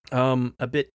 A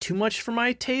bit too much for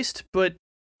my taste, but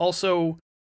also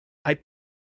I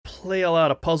play a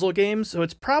lot of puzzle games, so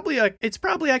it's probably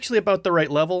actually about the right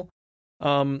level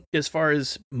as far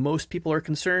as most people are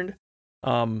concerned.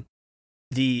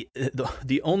 The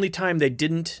only time they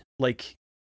didn't like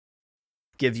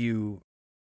give you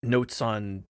notes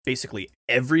on basically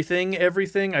everything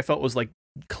I felt was like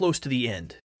close to the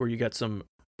end, where you got some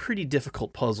pretty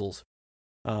difficult puzzles.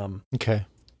 Okay.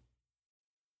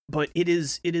 But it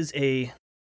is an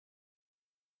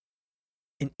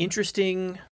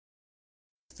interesting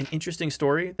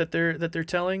story that they're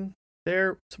telling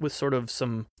there, with sort of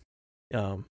some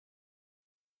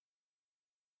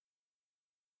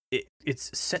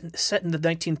it's set in the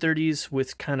 1930s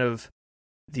with kind of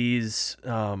these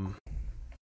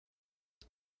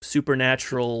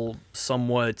supernatural,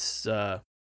 somewhat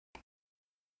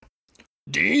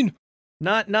Dean.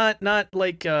 not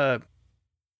like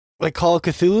Like Call of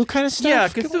Cthulhu kind of stuff? yeah,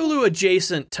 Cthulhu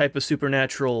adjacent type of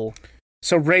supernatural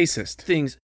So racist.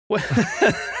 things.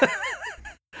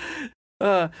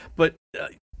 But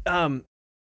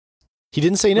He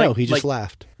didn't say no. Like- he just like-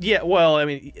 laughed. yeah, well, I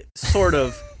mean, sort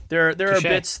of. There are Touché.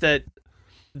 bits that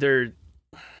they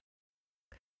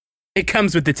It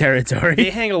comes with the territory.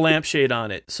 hang a lampshade on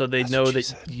it, so they That's know what she that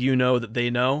said. you know that they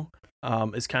know.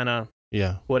 Is kind of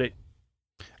Yeah. what it,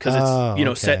 because Oh,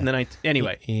 it's set okay. in the night.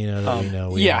 Anyway, You know that we know.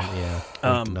 We yeah. don't- yeah.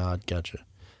 Um, Nod. Gotcha.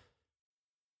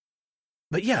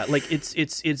 but yeah, like it's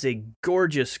a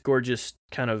gorgeous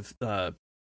kind of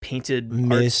painted art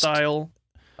Mist. style.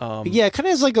 Yeah, it kind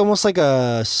of has like almost like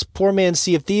a poor man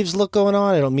Sea of Thieves look going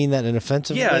on. I don't mean that in an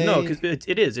offensive Yeah, way. no, because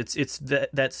it is. It's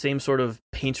that same sort of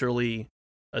painterly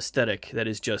aesthetic that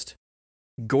is just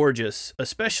gorgeous,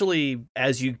 especially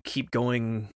as you keep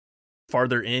going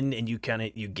farther in and you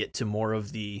get to more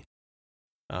of the,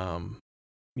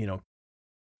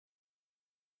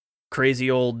 crazy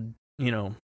old,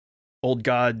 old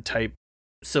god type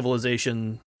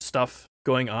civilization stuff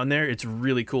going on there. It's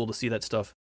really cool to see that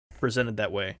stuff presented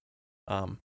that way.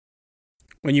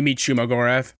 When you meet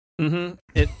Shumagorath. Mm-hmm.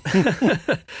 It,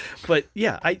 but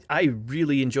yeah, I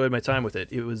really enjoyed my time with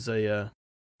it. It was a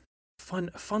fun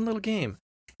little game.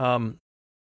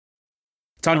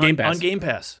 It's on Game Pass. On Game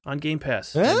Pass. On Game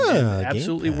Pass. Ah, And Game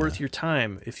absolutely Pass. worth your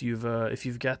time if you've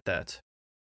got that.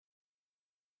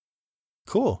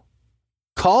 Cool.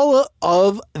 Call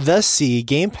of the Sea,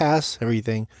 Game Pass,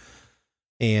 everything.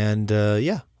 And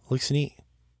yeah, looks neat.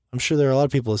 I'm sure there are a lot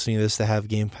of people listening to this that have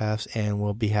Game Pass and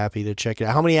will be happy to check it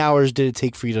out. How many hours did it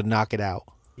take for you to knock it out?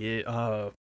 Yeah, I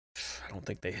don't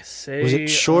think they say. Was it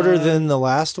shorter than the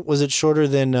last? Was it shorter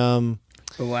than The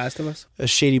Last of Us. A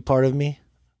Shady Part of Me?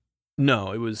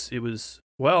 No, it was.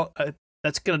 Well,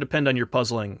 that's going to depend on your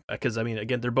puzzling, because I mean,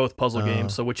 again, they're both puzzle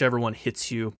games, so whichever one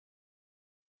hits you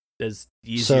is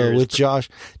easier. So with Josh,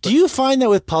 do you find that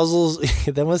with puzzles,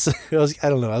 that must, I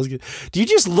don't know. Do you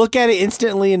just look at it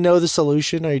instantly and know the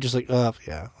solution? Or are you just like, oh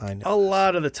yeah, I know. a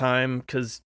lot of the time,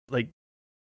 because like,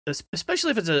 especially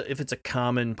if it's a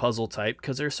common puzzle type,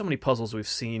 because there are so many puzzles we've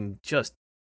seen just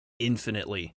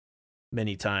infinitely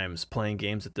many times playing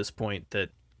games at this point that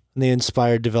And they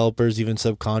inspired developers even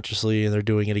subconsciously, and they're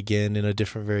doing it again in a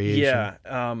different variation.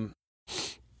 yeah,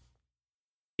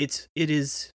 it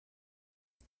is.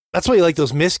 That's why you like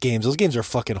those Myst games. Those games are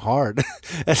fucking hard.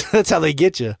 that's how they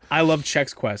get you. I love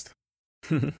Chex Quest.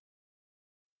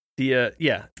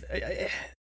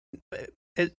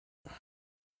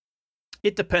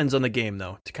 It depends on the game,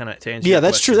 though. To answer Yeah, your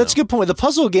that's true. question, That's a though. good point. The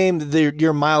puzzle game,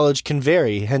 your mileage can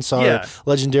vary. Hence our Yeah.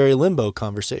 legendary Limbo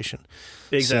conversation.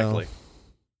 Exactly.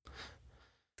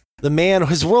 The man,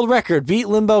 his world record, beat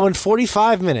Limbo in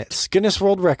 45 minutes. Guinness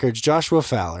World Records, Joshua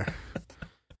Fowler.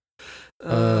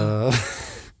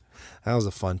 That was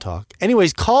a fun talk.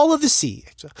 Anyways, Call of the Sea.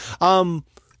 Cool.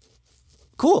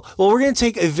 Well, we're going to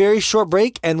take a very short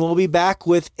break, and we'll be back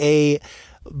with a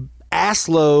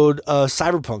assload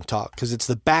Cyberpunk talk, because it's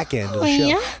the back end of the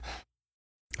show.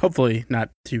 Hopefully not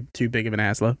too big of an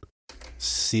ass load.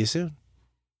 See you soon.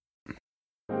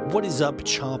 What is up,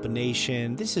 Chomp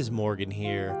Nation? This is Morgan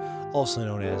here, also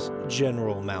known as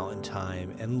General Mountain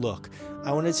Time. And look,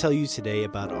 I want to tell you today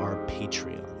about our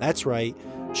Patreon. That's right,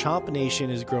 Chomp Nation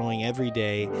is growing every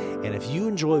day. And if you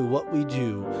enjoy what we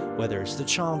do, whether it's the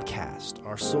Chompcast,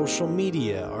 our social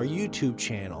media, our YouTube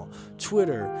channel,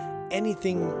 Twitter,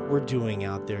 anything we're doing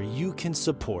out there, you can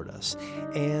support us.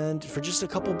 And for just a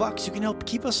couple bucks, you can help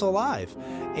keep us alive.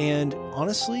 And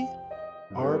honestly,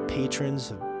 our patrons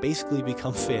have basically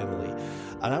become family.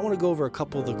 And I want to go over a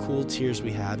couple of the cool tiers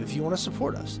we have if you want to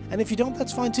support us. And if you don't,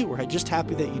 that's fine too. We're just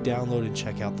happy that you download and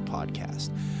check out the podcast.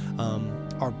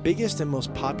 Our biggest and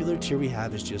most popular tier we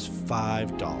have is just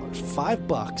 $5.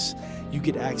 $5, you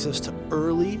get access to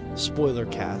early spoiler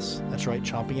casts. That's right,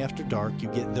 Chomping After Dark. You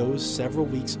get those several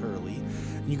weeks early.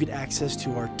 And you get access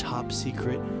to our top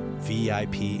secret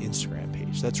VIP Instagram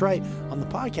page. That's right, on the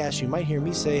podcast, you might hear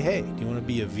me say, hey, do you want to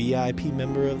be a VIP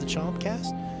member of the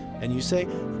Chompcast? And you say,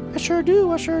 I sure do.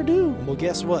 Well,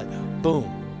 guess what? Boom.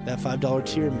 That $5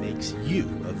 tier makes you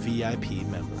a VIP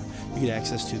member. You get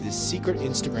access to this secret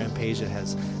Instagram page that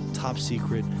has top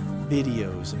secret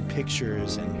videos and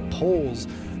pictures and polls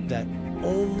that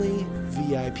only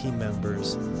VIP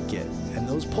members get. And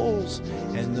those polls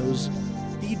and those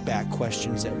feedback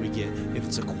questions that we get, if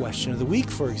it's a question of the week,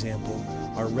 for example,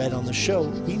 are read on the show,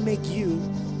 we make you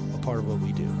a part of what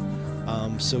we do.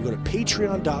 So go to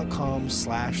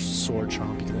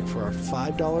patreon.com/swordchomp. You can look for our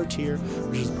 $5 tier,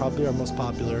 which is probably our most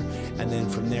popular. And then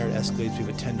from there it escalates. We have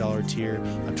a $10 tier,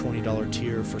 a $20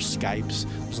 tier for Skypes.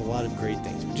 There's a lot of great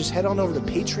things. But just head on over to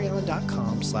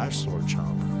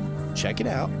patreon.com/swordchomp. Check it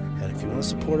out. And if you want to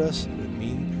support us, it would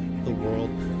mean the world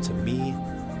to me,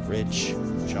 Rich,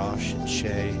 Josh, and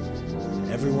Shay,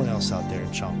 and everyone else out there in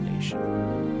Chomp Nation.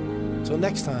 Until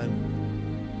next time,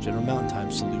 General Mountain Time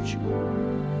salutes you.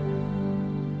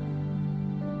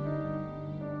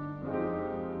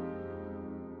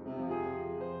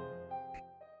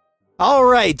 All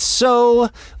right, so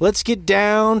let's get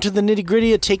down to the nitty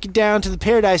gritty. Take it down to the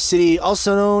Paradise City,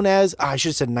 also known as I should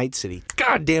have said Night City.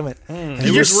 God damn it!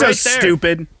 You're so right there.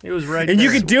 stupid. It was right And there.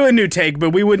 you could do a new take, but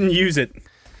we wouldn't use it.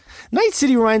 Night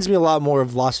City reminds me a lot more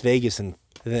of Las Vegas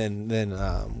than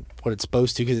what it's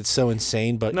supposed to because it's so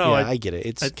insane. But No, yeah, I get it.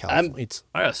 It's California.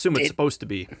 I assume it's supposed to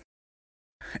be.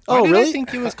 Oh, Why did really? I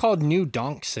think it was called New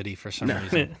Donk City for some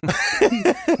reason.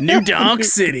 New Donk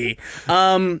City.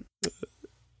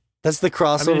 That's the I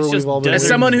crossover mean, it's we've just all been. As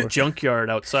desert someone and who- junkyard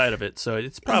outside of it, so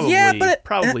it's probably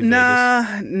probably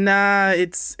Vegas. nah.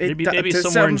 It's Maybe to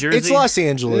somewhere in some- Jersey. It's Los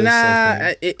Angeles.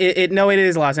 I think. No, it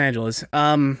is Los Angeles.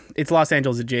 It's Los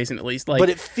Angeles adjacent at least. Like,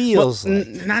 But it feels like.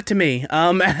 not to me.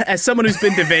 As someone who's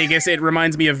been to Vegas, it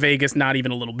reminds me of Vegas, not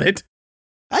even a little bit.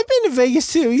 I've been to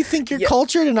Vegas too. You think you're Yeah.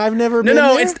 cultured and I've never No, been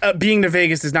there? it's being to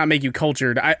Vegas does not make you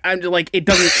cultured. I'm like it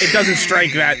doesn't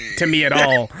strike that to me at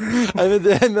all.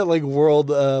 I meant like world.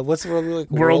 What's the word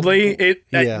like? Worldly,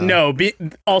 Yeah. no.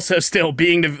 Also, still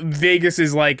being to Vegas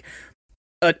is like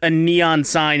a neon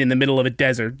sign in the middle of a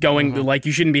desert. Going like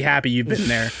you shouldn't be happy you've been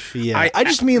there. Yeah, I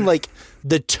just mean like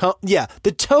the tone. Yeah,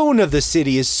 the tone of the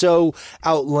city is so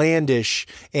outlandish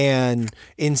and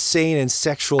insane and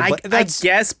sexual. But I that's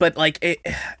guess, but like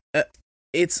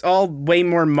it's all way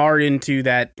more marred into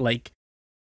that like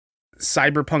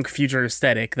cyberpunk future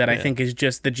aesthetic that I think is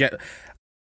just the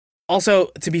Also,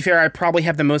 to be fair, I probably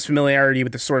have the most familiarity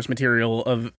with the source material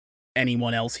of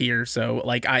anyone else here, so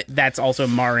like that's also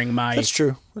marring my that's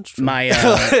true. That's true. my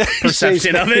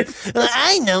perception of it.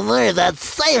 I know more about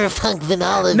cyberpunk than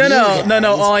all of No, you no, no,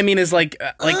 no. guys. All I mean is like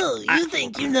Oh, you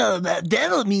think you know about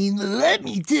Dentalmine? Let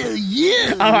me tell you.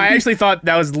 Oh, I actually thought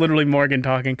that was literally Morgan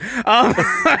talking.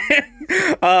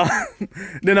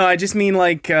 No, I just mean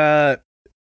like I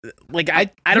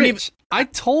don't even. I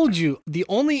told you the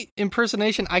only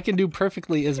impersonation I can do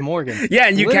perfectly is Morgan. Yeah,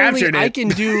 and you Literally, captured it. I can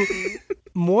do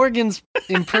Morgan's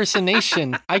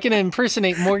impersonation. I can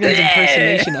impersonate Morgan's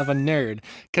impersonation of a nerd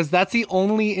because that's the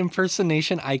only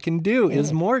impersonation I can do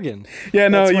is Morgan. Yeah,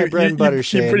 no, That's my you, bread and butter.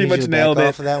 Shay. you I pretty need much to nailed back it.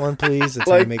 off of that one, please. That's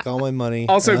how I Like- make all my money.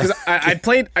 Also, because I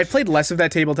played less of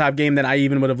that tabletop game than I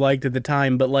even would have liked at the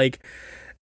time, but like.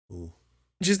 Ooh.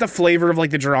 Just the flavor of like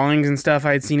the drawings and stuff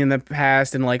I had seen in the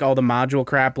past and like all the module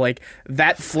crap, like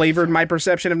that flavored my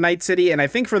perception of Night City, and I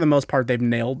think for the most part they've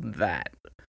nailed that.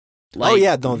 Oh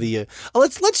yeah, no.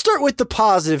 Let's start with the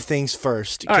positive things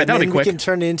first. All right, that'll then be quick. We can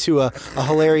turn it into a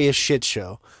hilarious shit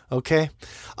show. Okay.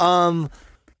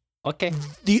 Okay.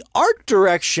 The art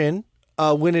direction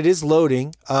when it is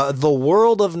loading, the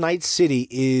world of Night City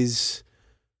is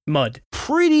Mud.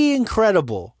 pretty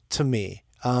incredible to me.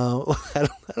 I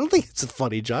don't think it's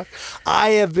funny, Josh. I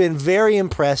have been very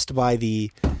impressed by the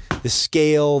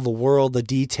scale, the world, the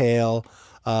detail,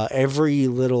 every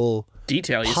little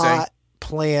Detail, you say? pot,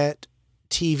 plant,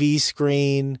 TV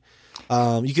screen.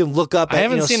 You can look up. I at,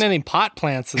 haven't seen any pot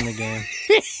plants in the game.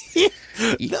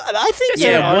 I think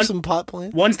Yeah, there are one- some pot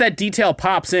plants. Once that detail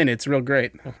pops in, it's real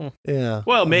great. Yeah.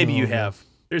 Well, maybe you have.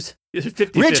 There's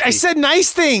 50. Rich, I said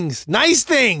nice things. Nice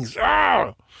things.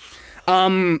 Ah!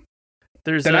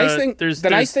 there's the nice thing- There's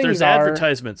the nice there's things are-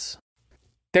 advertisements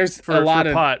There's for a lot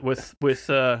of pot with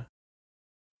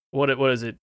what is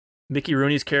it? Mickey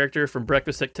Rooney's character from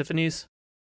Breakfast at Tiffany's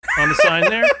on the sign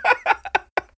there.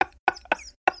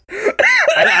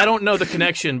 I don't know the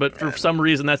connection, but for some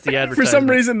reason that's the advertisement. For some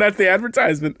reason, that's the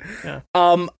advertisement. Yeah.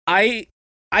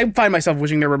 I find myself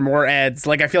wishing there were more ads.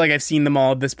 Like, I feel like I've seen them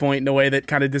all at this point in a way that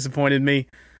kind of disappointed me.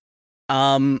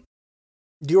 You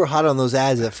were hot on those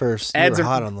ads at first. Ads you were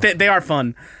are hot on them. they are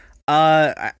fun.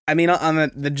 I mean,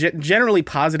 on the generally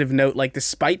positive note, like,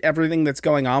 despite everything that's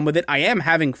going on with it, I am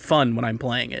having fun when I'm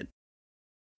playing it.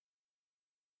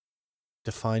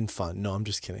 Define fun. No, I'm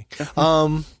just kidding.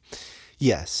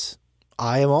 Yes,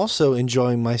 I am also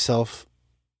enjoying myself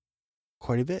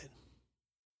quite a bit.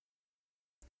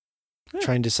 Yeah.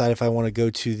 Trying to decide if I want to go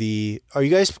to the. Are you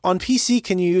guys on PC?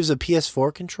 Can you use a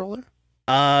PS4 controller?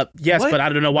 Yes, What? but I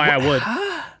don't know why I would.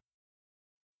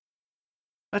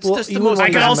 That's Well, just the you most would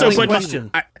I could also baffling put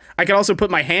question. I could also put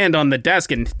my hand on the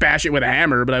desk and bash it with a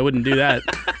hammer, but I wouldn't do that.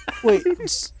 Wait,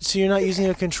 so you're not using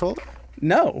a controller?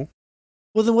 No.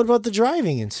 Well, then what about the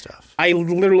driving and stuff? I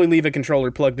literally leave a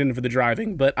controller plugged in for the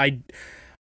driving, but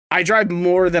I drive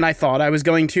more than I thought I was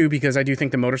going to because I do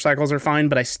think the motorcycles are fine,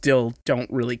 but I still don't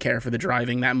really care for the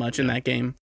driving that much in that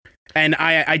game. And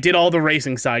I did all the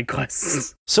racing side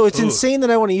quests. So it's Ooh. insane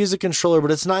that I want to use a controller, but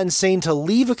it's not insane to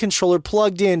leave a controller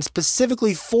plugged in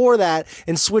specifically for that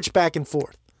and switch back and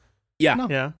forth. Yeah. No.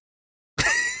 Yeah.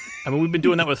 I mean, we've been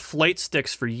doing that with flight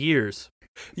sticks for years.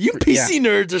 You PC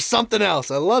nerds are something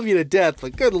else. I love you to death,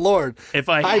 but good lord. If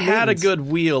I High had a maintenance. good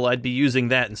wheel, I'd be using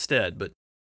that instead. But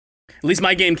At least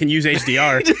my game can use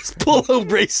HDR. Just pull a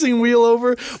racing wheel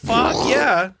over. fuck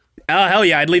yeah. Oh, hell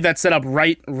yeah. I'd leave that set up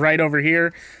right over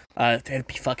here. That'd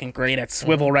be fucking great. I'd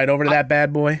swivel right over to that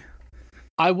bad boy.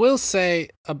 I will say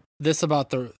this about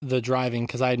the driving,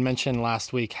 because I had mentioned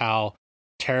last week how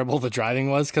terrible the driving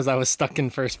was because I was stuck in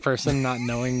first person, not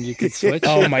knowing you could switch.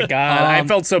 Oh my god. I Um,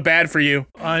 felt so bad for you.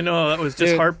 I know, that was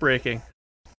just Dude. heartbreaking.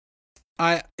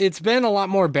 It's been a lot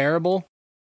more bearable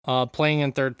playing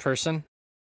in third person.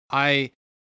 I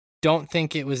don't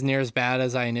think it was near as bad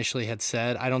as I initially had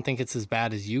said. I don't think it's as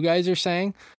bad as you guys are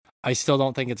saying. I still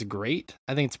don't think it's great.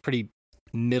 I think it's pretty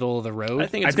middle of the road. I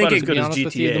think it's I think about it- as to good be as honest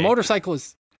with you. GTA.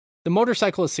 The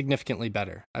motorcycle is significantly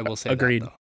better. I will say Agreed.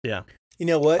 that, though. You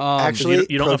know what? Um, Actually,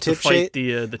 you don't pro have to tip, fight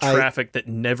Shay, the I- traffic that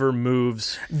never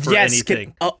moves for Yes.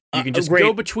 anything. You can just great.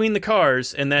 go between the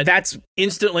cars, and that That's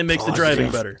instantly makes the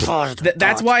driving better.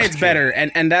 that's why it's better,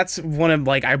 and that's one of,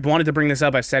 like, I wanted to bring this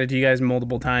up. I've said it to you guys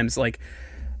multiple times, like,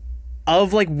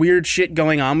 of like weird shit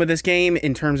going on with this game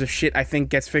in terms of shit I think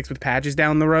gets fixed with patches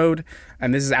down the road,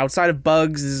 and this is outside of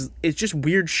bugs. It's just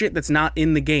weird shit that's not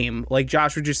in the game, like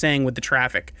Josh was just saying with the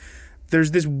traffic.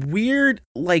 There's this weird,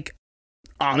 like,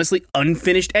 honestly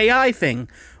unfinished AI thing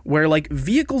where, like,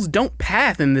 vehicles don't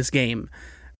path in this game.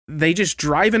 They just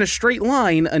drive in a straight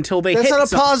line until they That's hit not a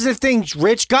some- positive thing,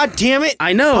 Rich. God damn it.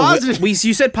 I know. Positive.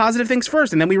 You said positive things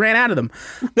first, and then we ran out of them.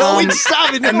 No, wait,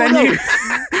 stop it. No, and then no. you,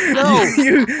 No.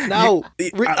 you- No.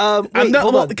 you- Wait, I'm not-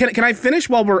 hold well, on. can I finish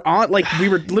while we're on? Like, we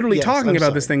were literally Yes, talking I'm about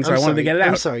sorry. this thing, so I'm I wanted to sorry. get it out.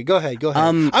 I'm sorry. Go ahead. Go ahead.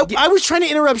 Um, I was trying to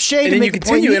interrupt Shay and to then make you a point.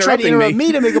 continue You tried to interrupting interrupt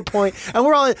me to make a point, and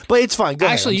we're all. But it's fine. Go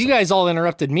Actually, ahead. you guys all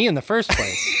interrupted me in the first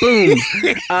place. Boom.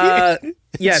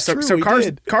 Yeah. It's So true, so we cars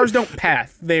did. cars don't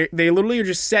path. They literally are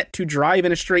just set to drive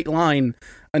in a straight line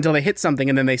until they hit something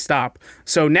and then they stop.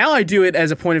 So now I do it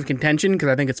as a point of contention because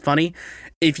I think it's funny.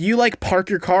 If you, like, park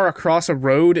your car across a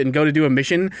road and go to do a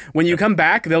mission, when you come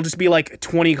back, there'll just be like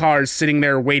 20 cars sitting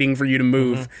there waiting for you to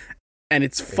move, and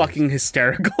it's fucking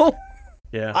hysterical.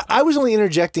 Yeah. I was only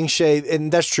interjecting, Shay,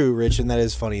 and that's true, Rich, and that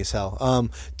is funny as hell.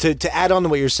 To add on to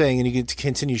what you're saying, and you can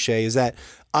continue, Shay, is that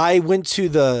I went to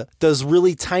those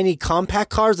really tiny compact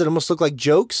cars that almost look like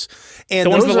jokes, and The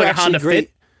ones those with, are like, a actually Honda great.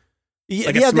 Fit? Yeah,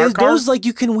 Like a yeah, smart car? those like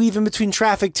you can weave in between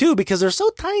traffic too because they're so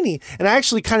tiny, and I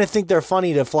actually kind of think they're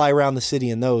funny to fly around the city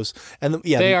in those. And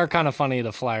yeah, They are kind of funny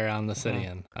to fly around the city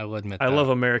in. I will admit I that. love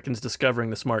Americans discovering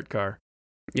the smart car.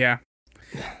 Yeah.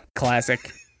 Classic.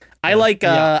 I like,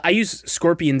 I use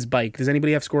Scorpion's bike. Does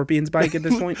anybody have Scorpion's bike at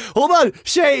this point? Hold on,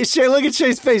 Shay, look at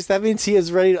Shay's face. That means he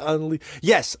is ready to unleash.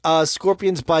 Yes,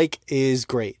 Scorpion's bike is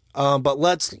great. But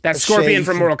let's. That's Shay, Scorpion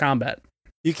from Mortal Kombat.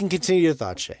 You can continue your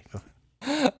thoughts, Shay.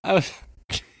 I was-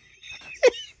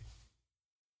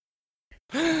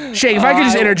 Shay, if I could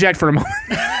just I- interject for a moment.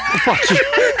 fuck you,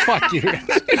 fuck you,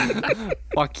 Rich.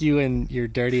 Fuck you and your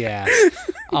dirty ass.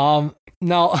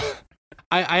 No,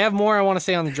 I have more I want to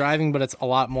say on the driving, but it's a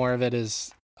lot more of it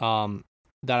is that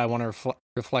I want to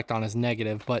reflect on as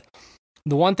negative. But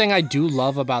the one thing I do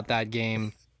love about that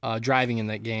game, driving in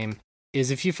that game,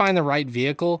 is if you find the right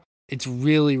vehicle, it's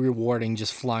really rewarding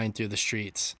just flying through the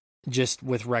streets, just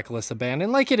with reckless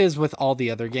abandon, like it is with all the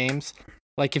other games.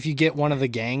 Like if you get one of the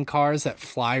gang cars that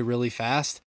fly really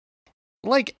fast,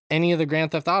 like any of the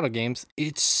Grand Theft Auto games,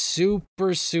 it's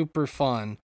super, super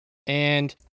fun.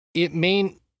 And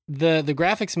the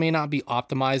graphics may not be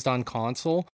optimized on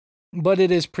console, but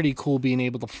it is pretty cool being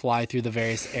able to fly through the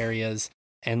various areas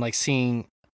and like seeing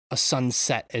a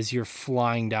sunset as you're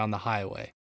flying down the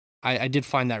highway. I did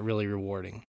find that really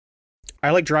rewarding. I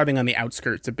like driving on the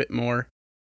outskirts a bit more.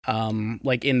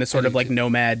 Like in the sort of like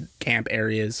nomad camp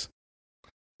areas.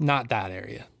 Not that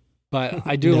area, but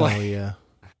I do Yeah.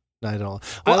 Not at all.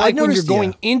 I like when you're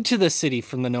going yeah. into the city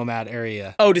from the nomad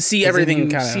area. Oh, to see everything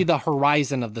kind See of. the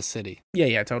horizon of the city.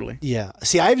 Yeah, totally. Yeah.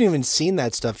 See, I haven't even seen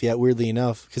that stuff yet, weirdly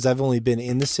enough, because I've only been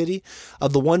in the city.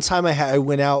 The one time I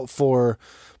went out for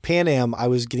Pan Am, I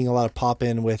was getting a lot of pop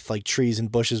in with like trees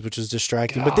and bushes, which was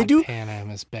distracting. But they do. Pan Am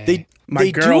is bad. My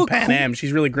do girl a Pan cool- Am,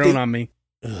 she's really grown on me.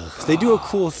 They do a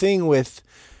cool thing with.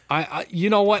 I you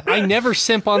know what? I never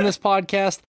simp on this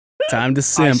podcast. Time to I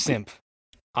simp. simp.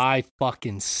 I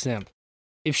fucking simp.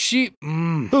 If she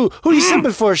Who are you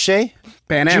simping for, Shay?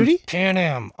 Pan Am. Judy? Pan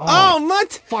Am. Oh,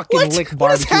 what? Fucking What? lick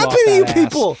What is barbecue off happening to you that ass.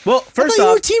 people? Well, I first thought you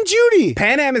off, were Team Judy.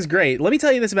 Pan Am is great. Let me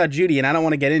tell you this about Judy, and I don't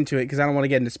want to get into it because I don't want to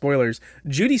get into spoilers.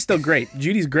 Judy's still great.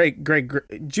 Judy's great.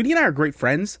 Judy and I are great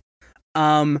friends.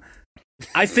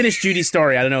 I finished Judy's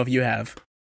story. I don't know if you have.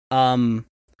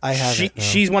 I haven't. no.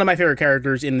 She's one of my favorite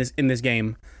characters in this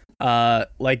game. I'm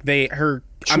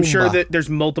sure Chumba. that there's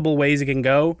multiple ways it can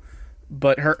go,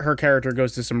 but her character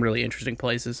goes to some really interesting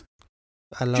places.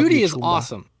 I love Judy you, is Chumba.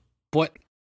 awesome, but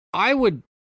I would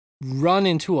run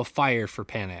into a fire for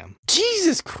Pan Am.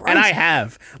 Jesus Christ. And I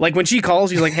have. Like when she calls,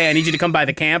 she's like, "Hey, I need you to come by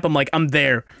the camp." I'm like, "I'm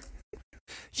there."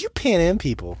 You Pan Am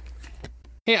people.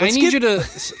 Hey, I Let's need get- you to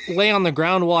lay on the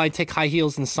ground while I take high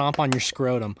heels and stomp on your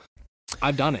scrotum.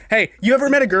 I've done it. Hey, you ever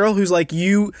met a girl who's like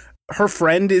her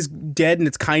friend is dead and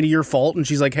it's kind of your fault, and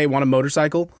she's like, "Hey, want a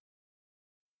motorcycle?"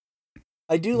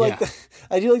 I do like Yeah.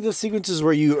 I do like the sequences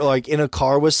where you are like in a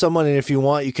car with someone, and if you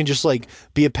want, you can just like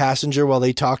be a passenger while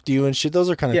they talk to you and shit. Those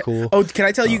are kind of Yeah. cool. Oh, can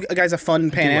I tell you guys a fun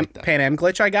do Pan like that. Am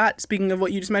glitch I got? Speaking of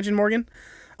what you just mentioned, Morgan.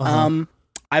 Uh-huh.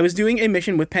 I was doing a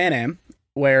mission with Pan Am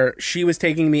where she was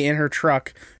taking me in her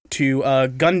truck to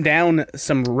gun down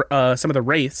some of the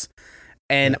wraiths,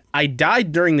 and I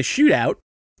died during the shootout.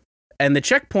 And the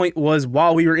checkpoint was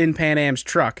while we were in Pan Am's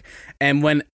truck, and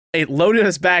when it loaded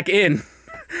us back in,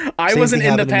 I Same wasn't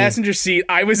thing in the happened to me. passenger seat.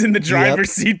 I was in the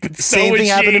driver's seat, but so Same was thing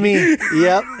happened to she. me.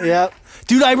 Yep.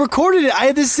 Dude, I recorded it. I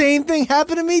had the same thing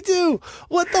happen to me too.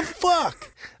 What the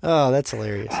fuck? Oh, that's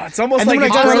hilarious. Oh, it's almost And like then when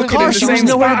it's I got out of the broken in car, the she was same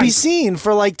nowhere to spot. be seen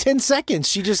for like 10 seconds.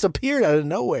 She just appeared out of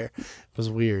nowhere. It was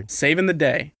weird. Saving the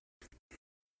day.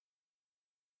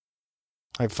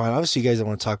 All right, fine. Obviously, you guys don't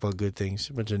want to talk about good things.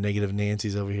 A bunch of negative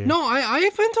Nancy's over here. No,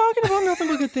 I've been talking about nothing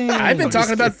but good things. I've been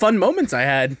talking about fun moments I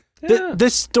had. The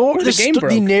story, Or the game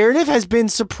broke. the narrative has been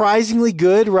surprisingly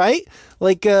good, right?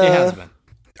 Like, It has been.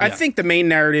 I Yeah. think the main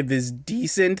narrative is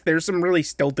decent. There's some really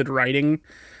stilted writing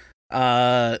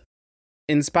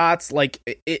in spots. Like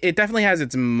it definitely has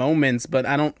its moments, but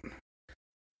I don't.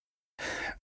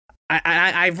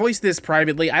 I voiced this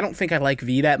privately. I don't think I like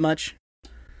V that much.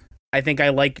 I think I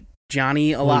like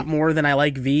Johnny a lot more than I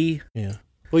like V. Yeah.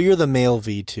 Well, you're the male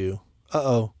V too.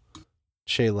 Uh-oh.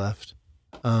 Shay left.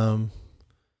 Or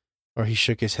he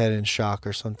shook his head in shock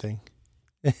or something.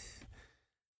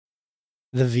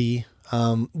 The V.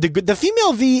 The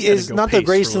female V Gotta is go not the pace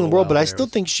greatest for a in the little world, but while I there. still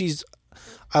think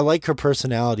I like her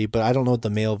personality, but I don't know what the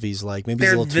male V's like. Maybe he's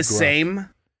a They're little the too gruff. same.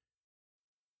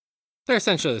 They're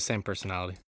essentially the same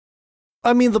personality.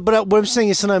 I mean, but what I'm saying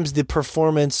is sometimes the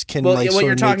performance can Well, like what sort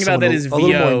you're of talking make about that someone is a little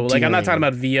more VO. Like I'm not endearing. talking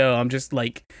about VO. I'm just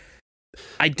like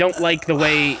I don't like the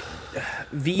way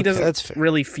V that's doesn't fair.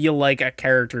 really feel like a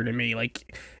character to me.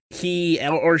 Like he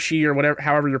or she or whatever,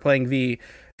 however you're playing V,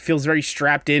 feels very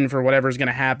strapped in for whatever's going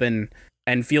to happen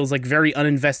and feels like very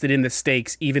uninvested in the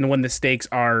stakes, even when the stakes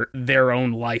are their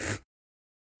own life.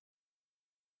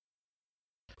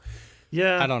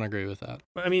 Yeah, I don't agree with that.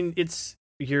 I mean, it's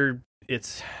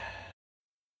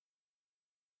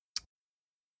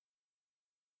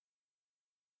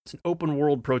an open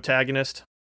world protagonist,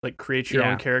 like create your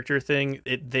Yeah. own character thing.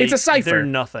 It's a cipher. They're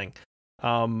nothing.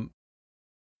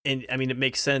 And I mean, it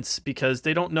makes sense because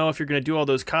they don't know if you're going to do all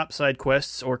those cop side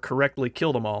quests or correctly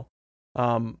kill them all.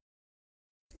 And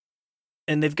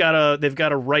they've got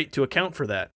a right to account for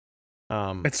that.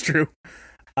 That's true.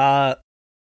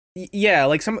 Yeah,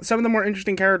 like some of the more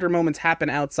interesting character moments happen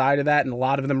outside of that, and a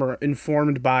lot of them are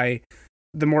informed by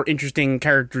the more interesting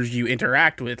characters you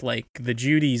interact with, like the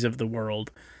Judys of the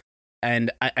world. And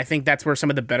I think that's where some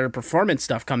of the better performance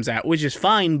stuff comes out, which is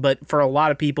fine, but for a lot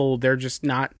of people, they're just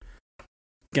not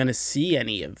gonna see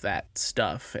any of that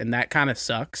stuff, and that kind of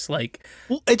sucks. Like,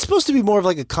 Well, it's supposed to be more of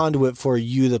like a conduit for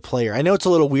you, the player. I know it's a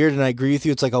little weird, and I agree with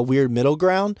you. It's like a weird middle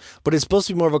ground, but it's supposed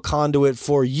to be more of a conduit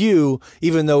for you,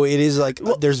 even though it is like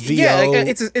there's VO. yeah, like,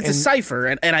 it's a cipher,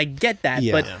 and I get that.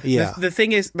 Yeah, but yeah. the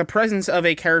thing is, the presence of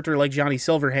a character like Johnny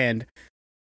Silverhand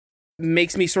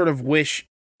makes me sort of wish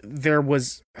there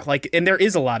was like, and there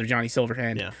is a lot of Johnny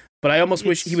Silverhand. Yeah. But I almost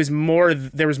wish he was more.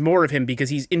 There was more of him because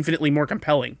he's infinitely more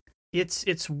compelling.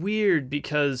 It's weird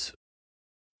because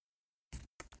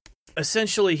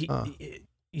essentially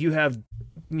you have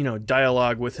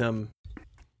dialogue with him,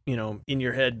 in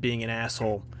your head being an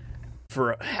asshole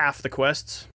for half the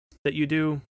quests that you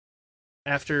do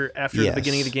after the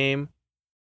beginning of the game.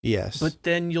 Yes. But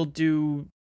then you'll do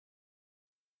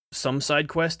some side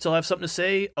quests he'll have something to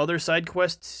say, other side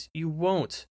quests you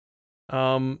won't.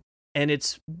 And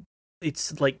it's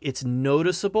like it's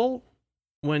noticeable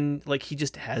when like he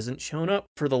just hasn't shown up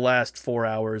for the last 4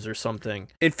 hours or something.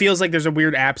 It feels like there's a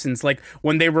weird absence, like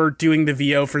when they were doing the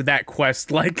VO for that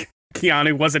quest, like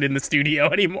Keanu wasn't in the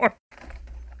studio anymore.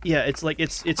 Yeah, it's like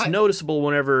it's noticeable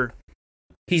whenever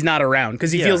He's not around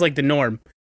because he feels like the norm.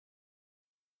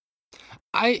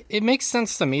 It makes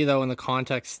sense to me though in the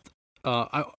context. There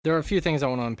are a few things I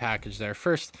want to unpackage there.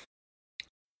 First,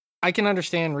 I can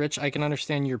understand, Rich. I can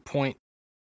understand your point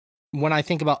when I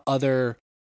think about other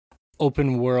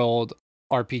open world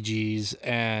RPGs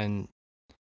and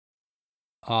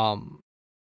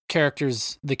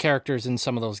characters, the characters in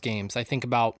some of those games. I think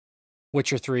about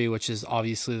Witcher 3, which is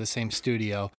obviously the same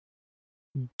studio.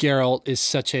 Geralt is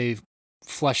such a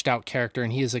fleshed out character,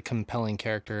 and he is a compelling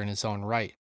character in his own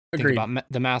right. Agreed. Think about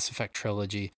the Mass Effect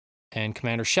trilogy and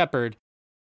Commander Shepard.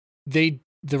 The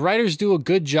writers do a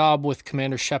good job with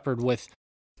Commander Shepard with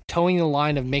towing the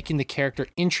line of making the character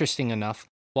interesting enough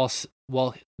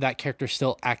while that character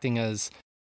still acting as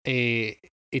a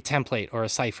template or a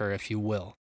cipher, if you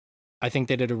will. I think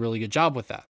they did a really good job with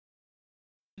that.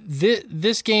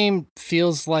 This game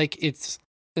feels like it's,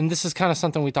 and this is kind of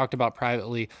something we talked about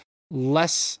privately,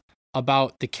 less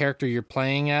about the character you're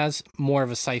playing as, more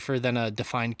of a cipher than a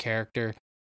defined character,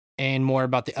 and more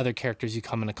about the other characters you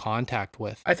come into contact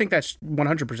with. I think that's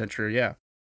 100% true, yeah.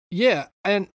 Yeah,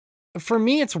 and for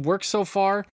me, it's worked so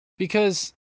far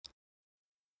because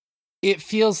it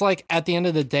feels like at the end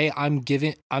of the day, I'm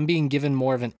being given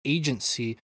more of an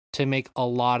agency to make a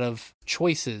lot of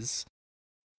choices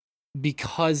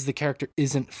because the character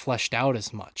isn't fleshed out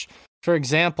as much. For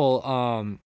example,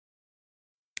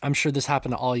 I'm sure this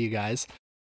happened to all you guys.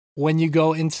 When you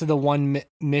go into the one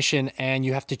mission and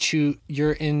you have to choose,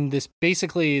 you're in this,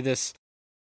 basically this,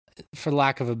 for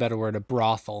lack of a better word, a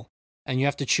brothel. And you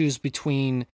have to choose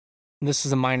between, this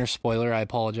is a minor spoiler, I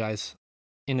apologize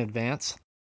in advance.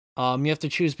 You have to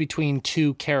choose between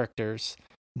two characters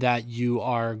that you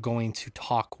are going to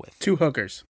talk with. Two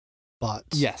hookers.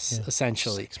 Bots. Yes, Yeah.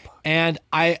 essentially. 6 bots. And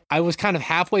I was kind of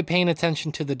halfway paying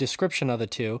attention to the description of the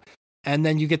two, and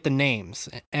then you get the names.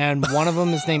 And one of them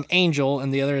is named Angel,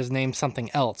 and the other is named something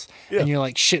else. Yeah. And you're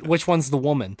like, shit, which one's the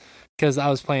woman? Because I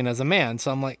was playing as a man.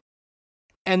 So I'm like,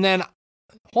 and then,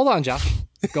 hold on, Josh.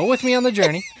 Go with me on the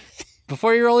journey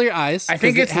before you roll your eyes. I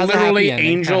think 'cause it it's has a happy literally ending.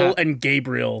 Angel and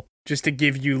Gabriel, just to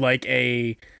give you like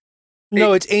a...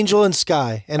 No, it's Angel and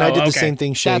Sky, and I Oh, did the okay. same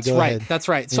thing. Shay, That's go right. ahead. That's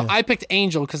right. So Yeah. I picked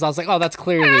Angel because I was like, oh, that's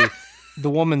clearly the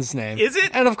woman's name. Is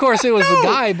it? And of course it was No. the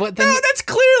guy, but then No, that's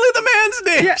clearly the man's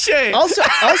name. Yeah. Shay.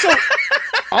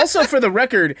 Also, for the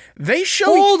record, they show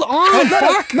hold on, no,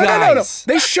 fuck no. guys.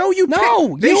 They show you.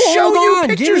 No, they you show hold you on. Give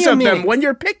me pictures a of them minute. when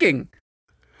you're picking.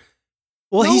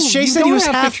 Well, No, Shay you said he don't was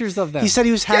have half. pictures of them. He said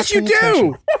he was half. Yes, you paying do.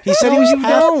 attention. He said he No, was you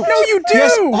half. don't. No, you do.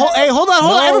 Yes. Hey, hold on.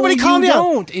 No, Everybody, calm you down.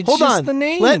 don't. It's hold just on. the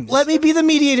names. Let me be the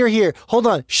mediator here. Hold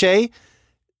on, Shay.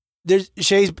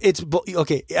 Shay's.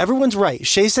 Okay. Everyone's right.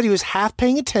 Shay said he was half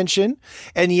paying attention,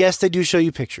 and yes, they do show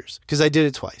you pictures because I did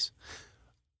it twice.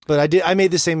 But I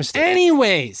made the same mistake.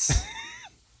 Anyways.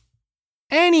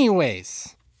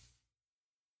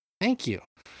 Thank you.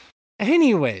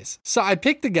 Anyways, so I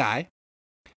picked the guy,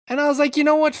 and I was like, you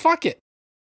know what? Fuck it.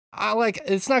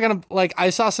 It's not gonna, I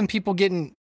saw some people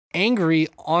getting angry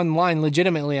online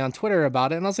legitimately on Twitter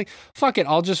about it, and I was like, fuck it,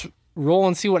 I'll just roll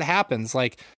and see what happens.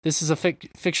 Like, this is a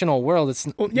fictional world. It's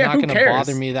Well, yeah, not who gonna cares?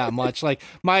 bother me that much. Like,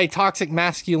 my toxic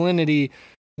masculinity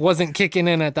wasn't kicking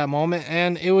in at that moment,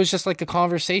 and it was just like a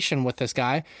conversation with this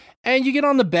guy. And you get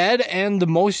on the bed, and the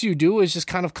most you do is just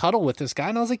kind of cuddle with this guy.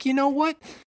 And I was like, you know what?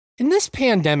 In this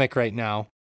pandemic right now,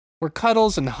 where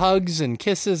cuddles and hugs and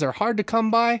kisses are hard to come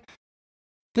by,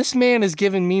 this man is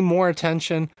giving me more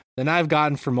attention than I've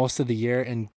gotten for most of the year,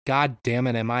 and god damn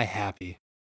it, am I happy.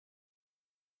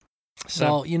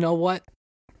 So, you know what?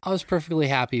 I was perfectly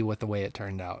happy with the way it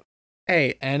turned out,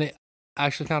 Hey, and it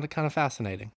actually found it kind of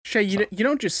fascinating. Shay, you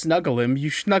don't just snuggle him. You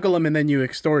snuggle him and then you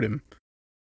extort him.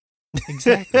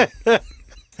 Exactly.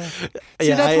 See,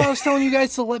 Yeah, that's why I was telling you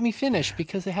guys to let me finish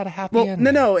because it had a happy Well,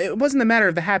 ending. no, it wasn't a matter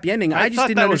of the happy ending. I just thought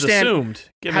didn't that was understand assumed.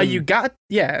 how you got,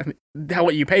 how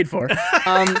what you paid for.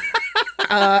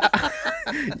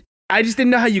 I just didn't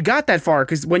know how you got that far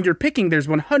because when you're picking, there's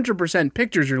 100%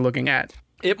 pictures you're looking at.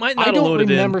 It might not I have don't loaded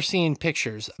remember in. seeing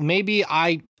pictures. Maybe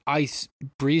I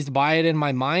breezed by it in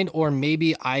my mind, or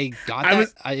maybe I got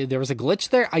there was a glitch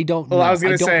there. I don't know. Well, I was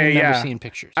gonna don't say, remember yeah. seeing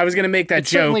pictures. I was gonna make that It's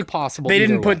certainly joke. possible. They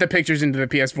didn't either put way. the pictures into the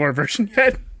PS4 version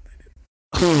yet.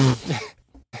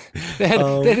 They had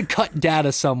to cut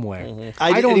data somewhere.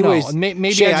 I don't anyways, know.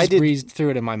 Maybe Shay, I just breezed through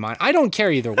it in my mind. I don't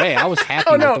care either way. I was happy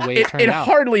Oh no, with the way it turned it out.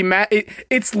 hardly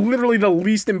it's literally the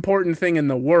least important thing in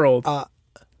the world.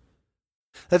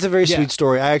 That's a very Yeah. sweet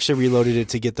story. I actually reloaded it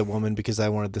to get the woman because I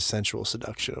wanted the sensual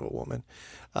seduction of a woman.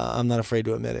 I'm not afraid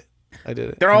to admit it. I did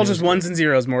it. They're And all it was just great. ones and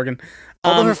zeros, Morgan.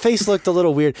 Although her face looked a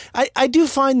little weird. I do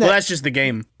find that Well, that's just the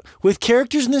game. with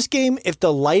characters in this game, if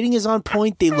the lighting is on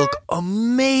point, they look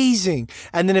amazing.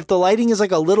 And then if the lighting is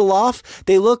like a little off,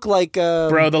 they look like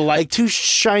Bro, the light- like too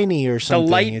shiny or something.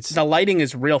 The lighting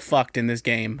is real fucked in this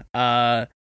game.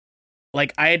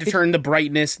 Like I had to turn the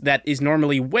brightness that is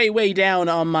normally way down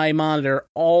on my monitor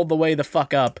all the way the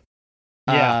fuck up.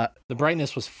 Yeah, the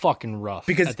brightness was fucking rough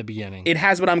because at the beginning. It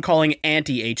has what I'm calling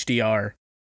anti-HDR,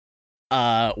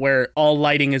 where all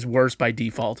lighting is worse by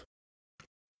default.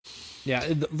 Yeah,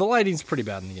 the lighting's pretty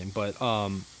bad in the game, but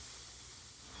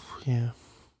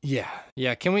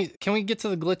yeah. Can we get to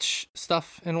the glitch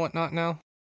stuff and whatnot now?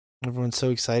 Everyone's so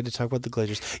excited to talk about the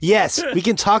glitches. Yes, we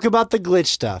can talk about the glitch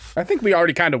stuff. I think we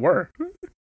already kind of were.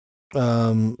 We're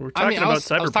talking I about was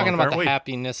Cyberpunk, talking about aren't the we?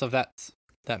 happiness of that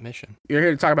mission. You're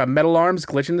here to talk about metal arms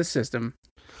glitching the system.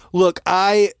 Look,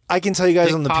 I can tell you guys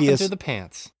Dick on the popping PS, through the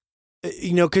pants.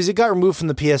 because it got removed from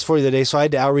the PS4 the other day, so I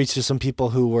had to outreach to some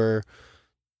people who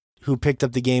picked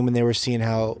up the game and they were seeing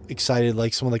how excited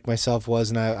like someone like myself was,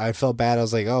 and I felt bad. I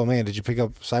was like, oh man, did you pick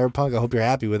up Cyberpunk? I hope you're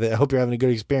happy with it. I hope you're having a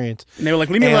good experience. And they were like,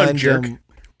 leave me alone, jerk.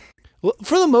 Well,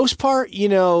 for the most part,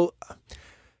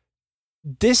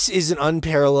 this is an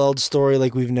unparalleled story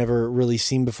like we've never really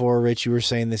seen before. Rich, you were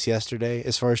saying this yesterday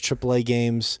as far as AAA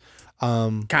games.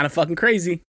 Kind of fucking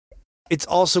crazy. It's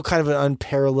also kind of an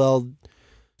unparalleled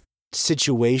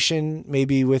situation,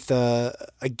 maybe with a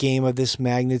game of this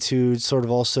magnitude, sort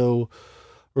of also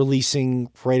releasing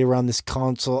right around this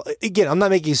console. Again, I'm not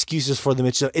making excuses for them.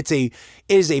 It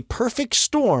is a perfect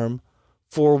storm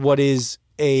for what is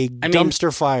a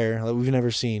dumpster fire that we've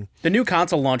never seen. The new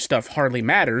console launch stuff hardly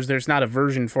matters. There's not a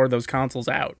version for those consoles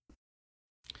out.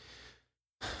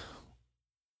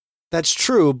 That's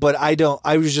true, but I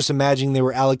was just imagining they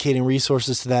were allocating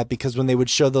resources to that because when they would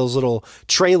show those little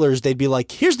trailers, they'd be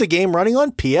like, here's the game running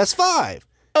on PS5.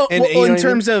 Oh, And- well, you know in what I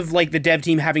terms of like the dev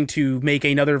team having to make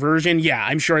another version, yeah,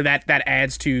 I'm sure that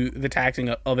adds to the taxing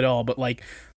of it all. But like,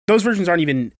 those versions aren't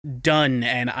even done,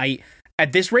 and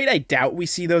at this rate, I doubt we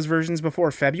see those versions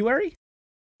before February.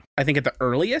 I think at the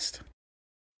earliest.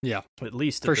 Yeah, At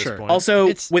least For at this sure. point. Also,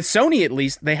 It's- with Sony, at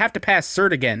least they have to pass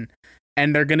CERT again,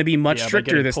 and they're going to be much Yeah, by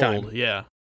stricter getting this pulled, time. Yeah.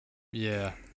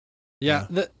 yeah. Yeah.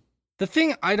 The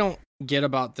thing I don't get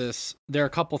about this, there are a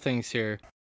couple things here.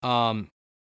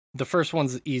 The first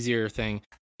one's the easier thing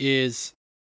is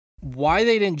why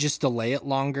they didn't just delay it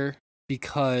longer,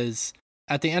 because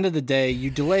at the end of the day, you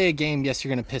delay a game, yes,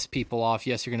 you're going to piss people off,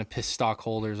 yes, you're going to piss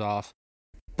stockholders off,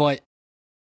 but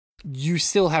you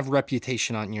still have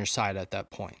reputation on your side at that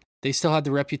point. They still had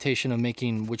the reputation of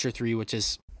making Witcher 3, which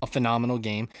is a phenomenal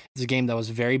game. It's a game that was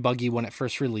very buggy when it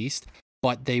first released,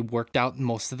 but they worked out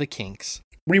most of the kinks.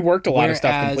 Reworked a lot of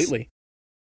stuff Whereas- completely.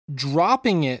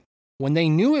 Dropping it when they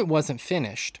knew it wasn't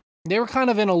finished, they were kind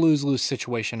of in a lose-lose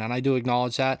situation, and I do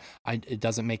acknowledge that. It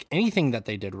doesn't make anything that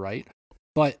they did right,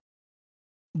 but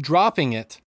dropping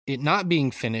it not being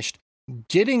finished,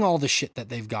 getting all the shit that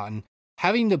they've gotten,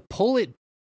 having to pull it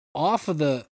off of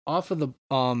the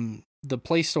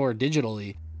Play Store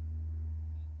digitally,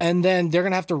 and then they're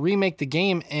gonna have to remake the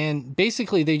game, and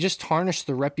basically they just tarnished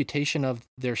the reputation of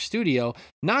their studio,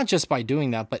 not just by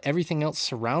doing that, but everything else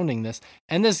surrounding this.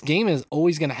 And this game is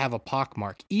always gonna have a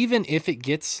pockmark, even if it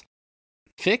gets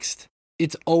fixed.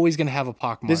 It's always gonna have a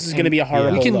pockmark. This is going to be a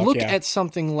horrible We can look, look yeah. at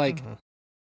something like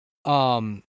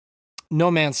Mhm. No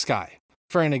Man's Sky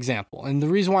for an example, and the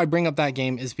reason why I bring up that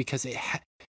game is because it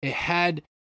had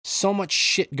so much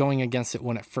shit going against it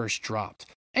when it first dropped,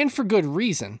 and for good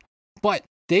reason. But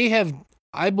they have,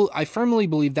 I firmly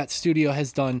believe that studio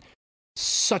has done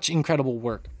such incredible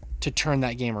work to turn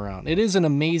that game around. It is an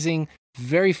amazing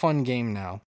Very fun game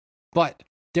now. But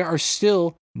there are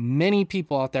still many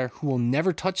people out there who will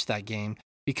never touch that game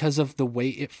because of the way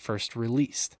it first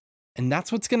released. And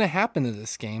that's what's going to happen to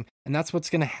this game, and that's what's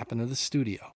going to happen to the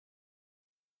studio.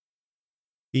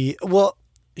 Yeah, well,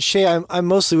 Shay, I'm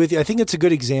mostly with you. I think it's a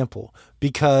good example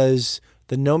because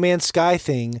the No Man's Sky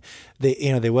thing,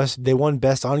 they won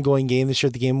Best Ongoing Game this year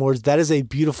at the Game Awards. That is a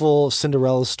beautiful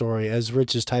Cinderella story, as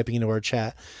Rich is typing into our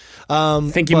chat. I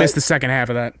think you missed the second half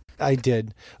of that. I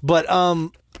did, but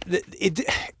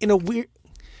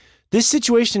this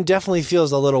situation definitely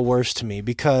feels a little worse to me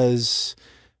because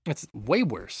it's way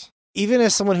worse. Even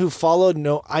as someone who followed,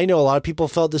 I know a lot of people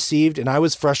felt deceived, and I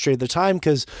was frustrated at the time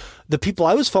because the people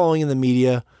I was following in the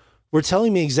media were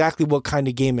telling me exactly what kind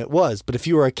of game it was. But if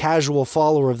you were a casual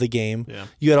follower of the game,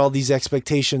 you had all these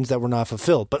expectations that were not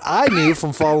fulfilled. But I knew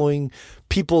from following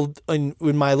people in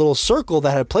my little circle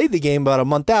that had played the game about a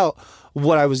month out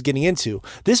what I was getting into.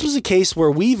 This was a case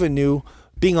where we even knew,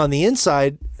 being on the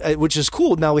inside, which is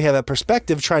cool. Now we have that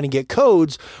perspective trying to get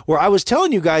codes where I was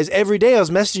telling you guys every day, I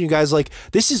was messaging you guys like,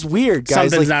 this is weird,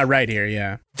 guys. Something's not right here,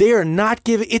 yeah. They are not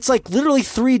giving, it's like literally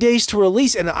 3 days to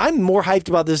release. And I'm more hyped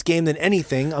about this game than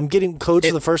anything. I'm getting codes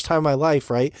for the first time in my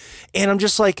life, right? And I'm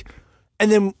just like,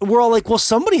 and then we're all like, well,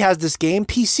 somebody has this game,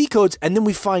 PC codes. And then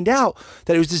we find out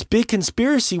that it was this big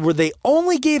conspiracy where they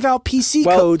only gave out PC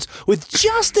codes with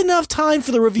just enough time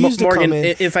for the reviews to come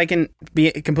in. If I can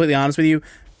be completely honest with you,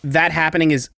 that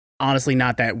happening is honestly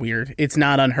not that weird. It's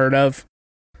not unheard of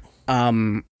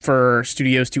for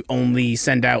studios to only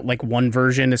send out like one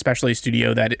version, especially a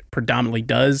studio that predominantly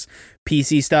does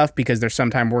PC stuff, because they're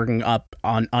sometimes working up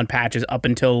on patches up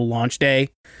until launch day.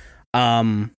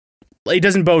 It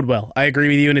doesn't bode well. I agree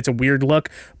with you, and it's a weird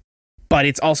look, but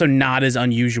it's also not as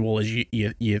unusual as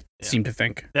you seem to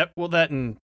think. That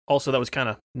and also that was kind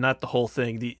of not the whole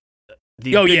thing.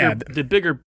 The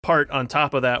bigger part on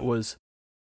top of that was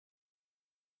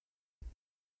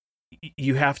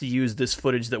you have to use this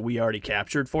footage that we already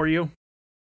captured for you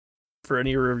for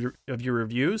any of your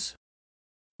reviews,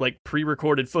 like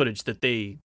pre-recorded footage that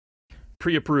they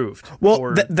pre-approved.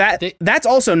 Well, that's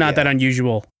also not that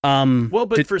unusual.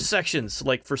 But for sections,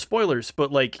 like for spoilers,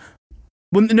 but like,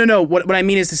 well, no. What I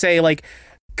mean is to say, like,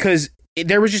 because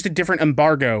there was just a different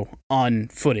embargo on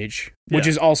footage, which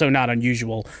is also not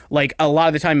unusual. Like a lot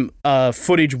of the time,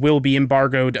 footage will be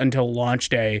embargoed until launch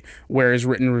day, whereas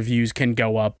written reviews can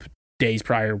go up days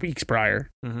prior, weeks prior.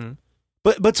 Mm-hmm.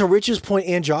 But to Rich's point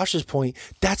and Josh's point,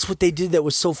 that's what they did that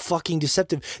was so fucking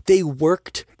deceptive. They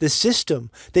worked the system.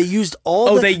 They used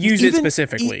they used it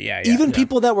specifically. Even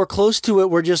people that were close to it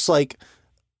were just like,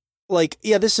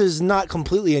 this is not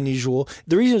completely unusual.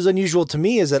 The reason it was unusual to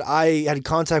me is that I had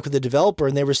contact with the developer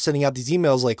and they were sending out these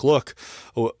emails like, look,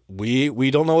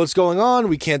 we don't know what's going on.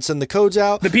 We can't send the codes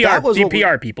out. The PR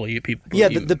people.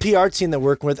 The PR team that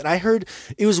we're working with. And I heard,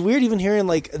 it was weird even hearing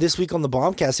like this week on the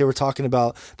Bombcast, they were talking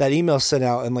about that email sent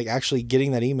out and like actually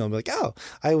getting that email and be like, oh,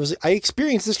 I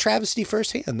experienced this travesty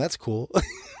firsthand. That's cool.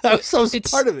 I was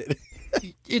part of it.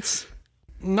 It's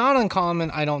not uncommon,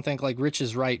 I don't think, like Rich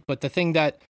is right. But the thing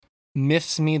that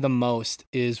miffs me the most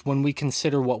is when we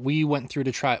consider what we went through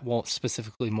to try, well,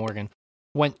 specifically Morgan,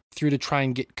 went through to try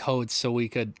and get codes so we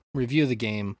could review the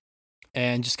game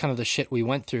and just kind of the shit we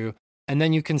went through. And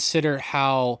then you consider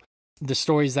how the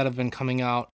stories that have been coming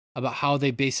out about how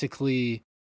they basically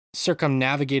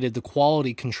circumnavigated the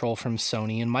quality control from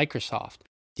Sony and Microsoft.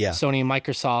 Yeah. Sony and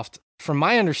Microsoft, from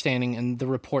my understanding and the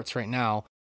reports right now,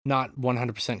 not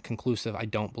 100% conclusive, I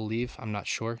don't believe. I'm not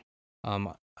sure.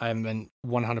 I haven't been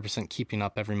 100% keeping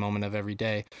up every moment of every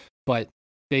day, but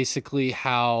basically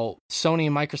how Sony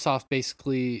and Microsoft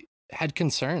basically had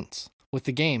concerns with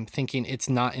the game, thinking it's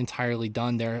not entirely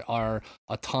done. There are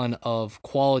a ton of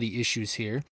quality issues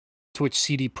here, to which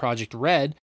CD Projekt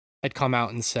Red had come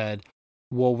out and said,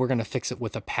 well, we're going to fix it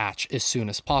with a patch as soon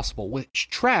as possible, which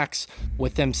tracks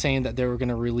with them saying that they were going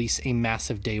to release a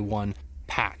massive day one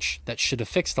patch that should have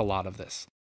fixed a lot of this.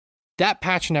 That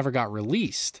patch never got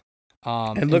released.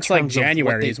 It looks like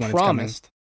January is when it's coming.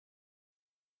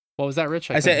 What was that,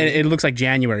 Rich? I said it looks like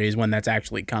January is when that's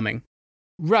actually coming.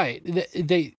 Right.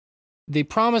 They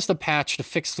promised a patch to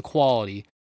fix the quality,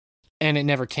 and it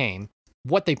never came.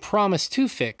 What they promised to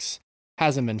fix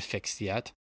hasn't been fixed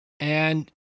yet.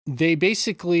 And they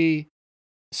basically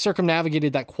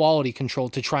circumnavigated that quality control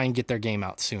to try and get their game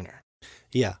out sooner.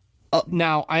 Yeah.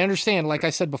 Now, I understand, like I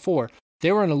said before,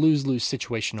 they were in a lose-lose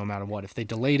situation no matter what. If they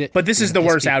delayed it, but this is the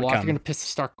worst outcome. You're going to piss the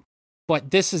Stark.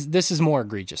 But this is more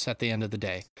egregious at the end of the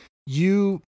day.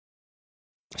 You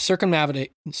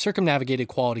circumnavigated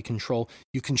quality control.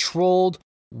 You controlled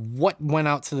what went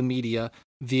out to the media.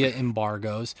 via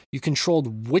embargoes. You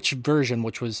controlled which version,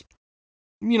 which was,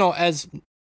 as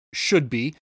should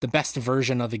be the best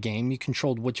version of the game. You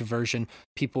controlled which version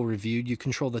people reviewed. You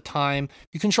controlled the time.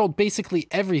 You controlled basically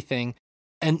everything,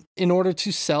 and in order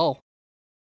to sell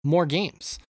more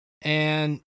games.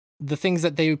 And the things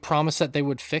that they promised that they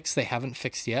would fix, they haven't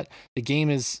fixed yet. The game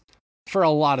is, for a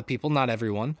lot of people, not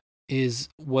everyone,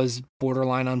 was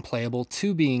borderline unplayable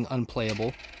to being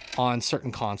unplayable on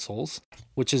certain consoles,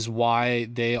 which is why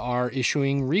they are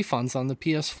issuing refunds on the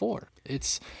PS4.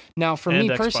 It's now for me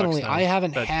Xbox personally, now. I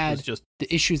haven't That had was just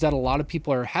the issues that a lot of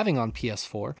people are having on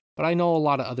PS4, but I know a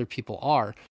lot of other people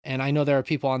are. And I know there are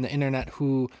people on the internet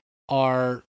who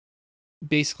are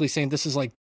basically saying this is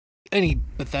like any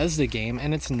Bethesda game,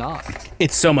 and it's not.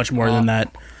 It's so much more than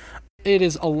that. It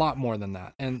is a lot more than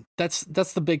that. And that's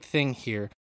the big thing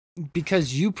here.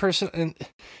 Because you and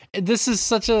this is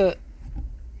such a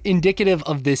indicative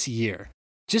of this year.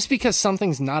 Just because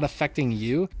something's not affecting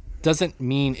you doesn't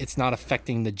mean it's not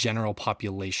affecting the general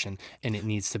population, and it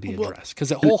needs to be addressed,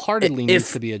 because it wholeheartedly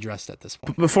needs to be addressed at this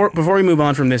point. Before we move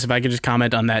on from this, if I could just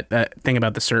comment on that thing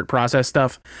about the cert process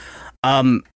stuff.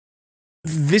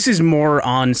 This is more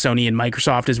on Sony and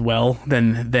Microsoft as well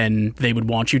than they would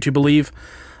want you to believe.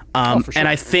 For sure. And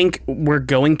I think we're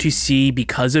going to see,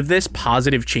 because of this,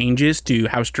 positive changes to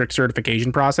how strict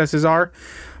certification processes are.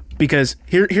 Because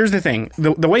here's the thing.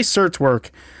 The way certs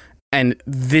work, and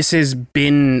this has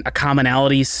been a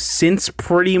commonality since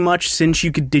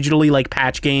you could digitally like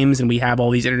patch games, and we have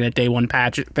all these Internet Day One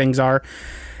patch things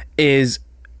is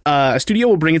a studio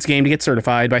will bring its game to get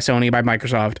certified by Sony, by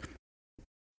Microsoft.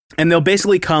 And they'll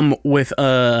basically come with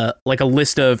a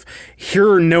list of,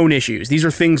 here are known issues. These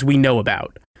are things we know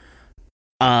about.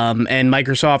 And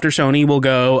Microsoft or Sony will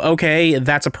go, okay,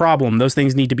 that's a problem. Those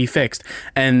things need to be fixed.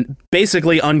 And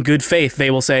basically, on good faith, they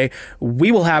will say,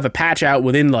 we will have a patch out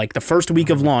within like the first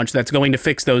week of launch that's going to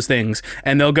fix those things.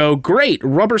 And they'll go, great,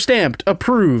 rubber stamped,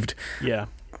 approved. Yeah.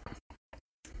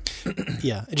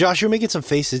 Yeah. Josh, you're making some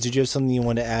faces. Did you have something you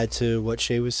wanted to add to what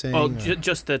Shay was saying? Oh,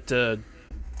 just that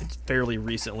it's fairly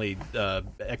recently,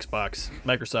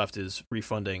 Microsoft is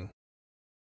refunding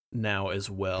now as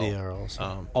well. They are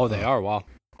also. They are? Wow.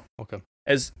 Okay.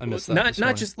 As I missed that not this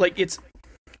morning. just like it's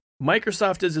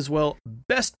Microsoft is as well.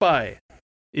 Best Buy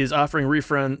is offering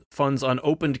refunds on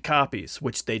opened copies,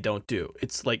 which they don't do.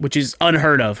 It's like, Which is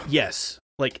unheard of. yes,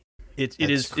 like it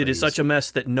is crazy. such a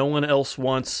mess that no one else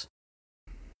wants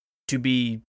to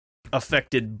be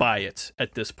affected by it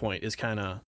at this point. Is kind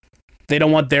of, They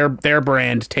don't want their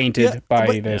brand tainted by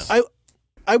but this.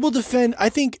 I will defend. I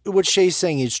think what Shay's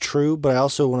saying is true, but I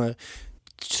also want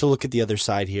to look at the other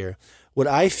side here. What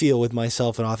I feel with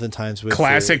myself, and oftentimes with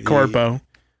Classic corpo.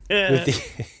 with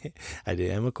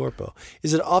the I'm a corpo.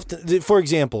 Is it often, for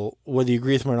example, whether you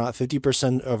agree with me or not,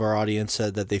 50% of our audience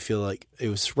said that they feel like it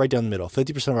was right down the middle.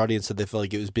 50% of our audience said they felt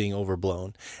like it was being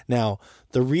overblown. Now,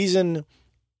 the reason,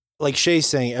 like Shay's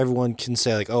saying, everyone can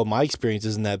say like, oh, my experience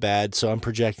isn't that bad, so I'm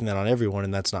projecting that on everyone,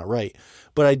 and that's not right.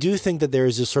 But I do think that there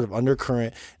is this sort of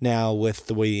undercurrent now with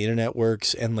the way the internet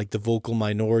works and like the vocal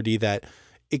minority that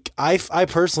I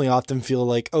personally often feel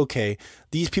like, okay,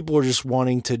 these people are just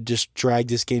wanting to just drag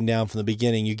this game down from the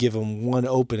beginning. You give them one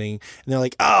opening and they're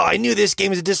like, oh, I knew this game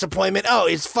was a disappointment. Oh,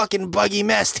 it's fucking buggy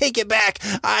mess. Take it back.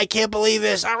 I can't believe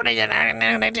this. I'm going to get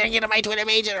on my Twitter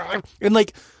page. And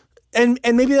like, and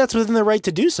maybe that's within their right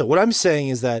to do so. What I'm saying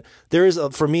is that there is,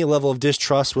 for me, a level of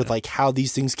distrust with like how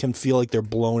these things can feel like they're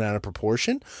blown out of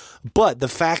proportion. But the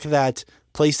fact that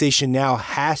PlayStation now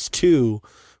has to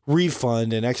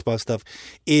refund and Xbox stuff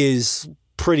is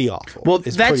pretty awful. Well,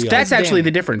 It's that's pretty that's awful. actually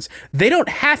the difference. They don't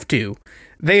have to.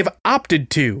 They've opted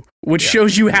to, which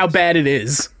shows you how bad it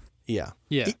is. Yeah.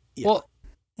 Yeah. Yeah. Well,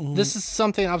 this is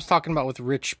something I was talking about with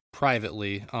Rich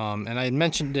privately, and I had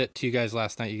mentioned it to you guys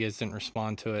last night. You guys didn't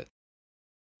respond to it.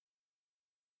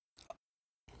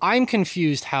 I'm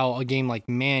confused how a game like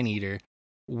Maneater,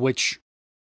 which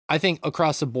I think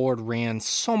across the board ran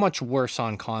so much worse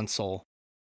on console,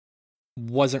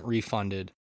 wasn't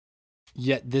refunded.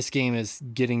 Yet this game is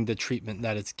getting the treatment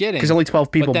that it's getting. Because only 12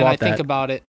 people but then bought I think that.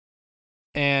 about it,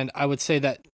 and I would say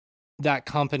that that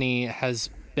company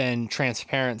has been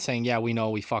transparent, saying, yeah, we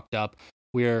know we fucked up.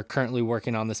 We're currently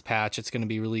working on this patch. It's going to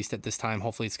be released at this time.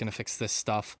 Hopefully it's going to fix this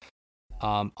stuff.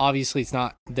 Obviously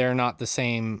they're not the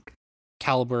same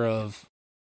caliber of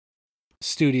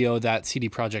studio that CD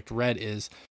Projekt Red is.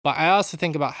 But I also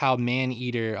think about how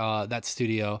Maneater, that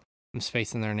studio, I'm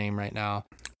spacing their name right now.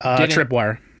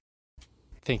 Tripwire.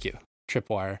 Thank you.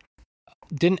 Tripwire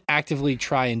didn't actively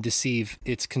try and deceive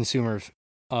its consumer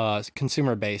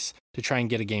base to try and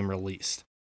get a game released.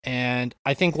 And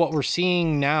I think what we're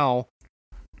seeing now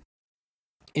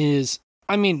is,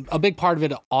 I mean, a big part of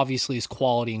it obviously is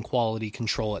quality and quality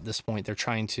control at this point. They're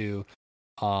trying to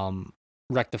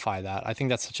rectify that. I think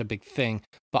that's such a big thing.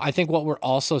 But I think what we're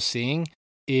also seeing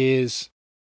is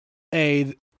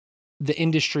the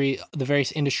industry, the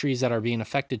various industries that are being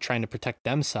affected trying to protect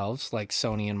themselves, like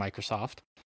Sony and Microsoft.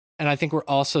 And I think we're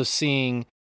also seeing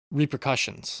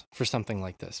repercussions for something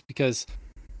like this, because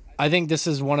I think this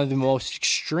is one of the most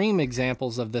extreme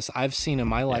examples of this I've seen in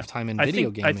my lifetime in video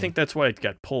gaming. I think that's why it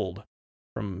got pulled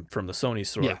from the Sony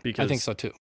store. Yeah, because I think so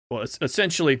too. Well, it's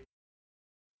essentially,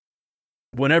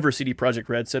 whenever CD Projekt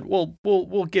Red said, "Well,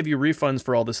 we'll give you refunds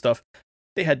for all this stuff,"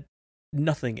 they had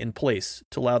nothing in place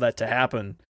to allow that to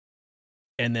happen.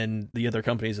 And then the other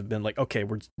companies have been like, "Okay,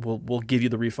 we'll give you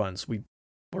the refunds. We're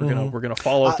gonna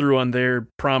follow through on their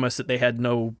promise that they had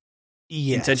no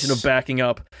intention of backing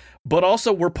up, but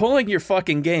also we're pulling your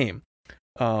fucking game."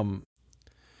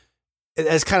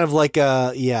 As kind of like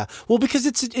well, because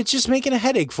it's just making a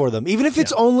headache for them, even if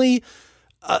it's only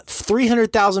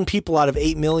 300,000 people out of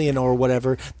 8 million or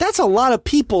whatever. That's a lot of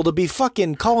people to be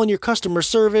fucking calling your customer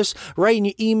service, writing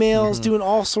you emails, doing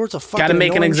all sorts of fucking. Got to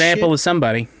make an example shit. of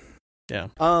somebody. Yeah.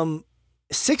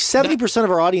 70% of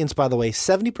our audience, by the way,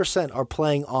 70% are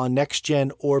playing on next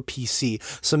gen or PC.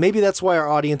 So maybe that's why our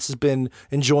audience has been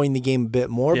enjoying the game a bit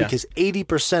more, because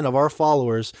 80% of our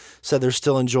followers said they're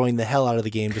still enjoying the hell out of the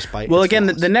game despite. Well, again,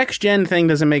 the next gen thing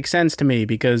doesn't make sense to me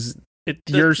because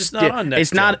it's not on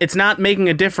next gen. It's not making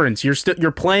a difference. You're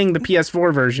playing the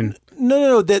PS4 version.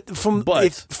 No. That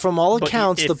from all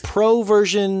accounts, the Pro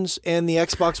versions and the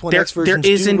Xbox One X versions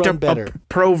do run better. A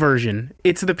Pro version.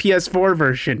 It's the PS4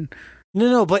 version.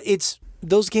 No, but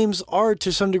those games are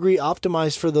to some degree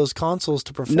optimized for those consoles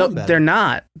to perform better. No, they're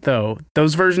not though.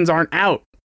 Those versions aren't out.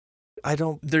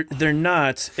 They're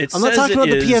not. I'm not talking about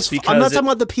the PS. I'm not talking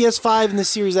about the PS5 and the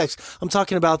Series X. I'm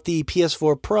talking about the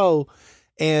PS4 Pro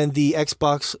and the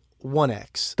Xbox One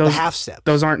X. The half step.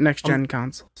 Those aren't next gen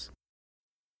consoles.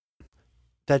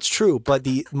 That's true, but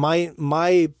my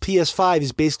PS5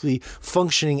 is basically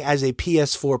functioning as a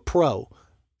PS4 Pro.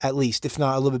 At least, if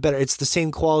not a little bit better. It's the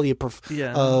same quality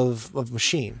of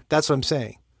machine. That's what I'm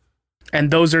saying. And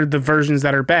those are the versions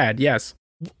that are bad, yes.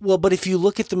 Well, but if you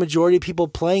look at the majority of people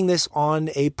playing this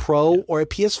on a Pro or a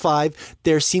PS5,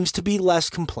 there seems to be less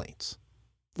complaints.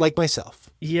 Like myself.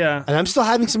 Yeah. And I'm still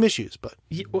having some issues, but...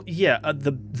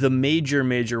 The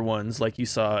major ones, like you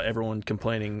saw everyone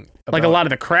complaining about. Like a lot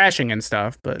of the crashing and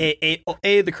stuff, but...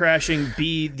 The crashing,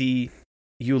 B,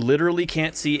 you literally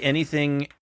can't see anything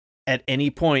at any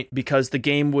point because the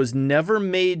game was never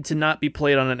made to not be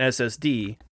played on an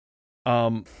SSD.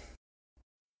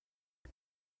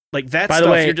 Like that By stuff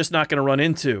the way, you're just not going to run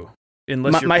into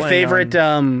unless you're my playing favorite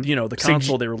on, the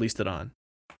console they released it on.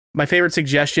 My favorite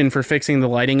suggestion for fixing the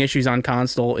lighting issues on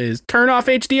console is turn off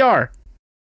HDR.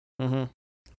 Mm-hmm.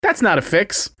 That's not a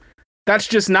fix. That's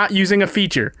just not using a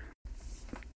feature.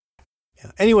 Yeah.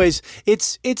 Anyways,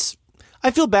 it's I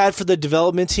feel bad for the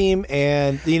development team,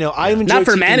 and I'm not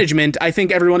for management. I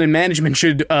think everyone in management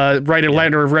should write a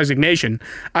letter of resignation.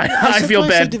 I feel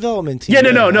bad. Development team. Yeah,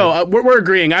 no. We're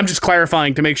agreeing. I'm just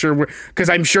clarifying to make sure because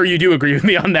I'm sure you do agree with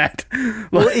me on that.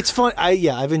 Well, it's fun.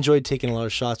 I've enjoyed taking a lot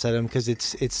of shots at him because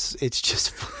it's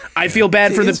just. I feel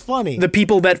bad for funny. The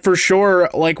people that for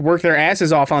sure work their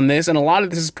asses off on this, and a lot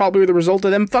of this is probably the result of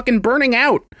them fucking burning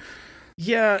out.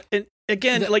 Yeah, and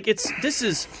again,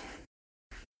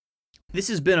 This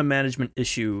has been a management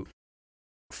issue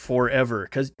forever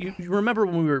because you remember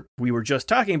when we were just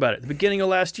talking about it at the beginning of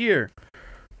last year,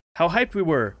 how hyped we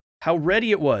were, how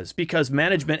ready it was because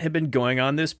management had been going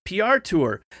on this PR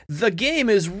tour. The game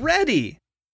is ready.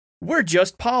 We're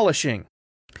just polishing.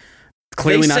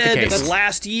 Clearly they not said the case.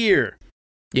 Last year.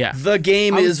 Yeah, the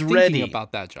game is ready. I was thinking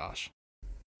about that, Josh.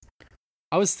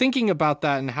 I was thinking about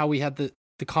that and how we had the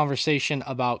conversation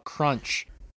about crunch,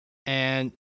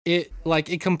 and it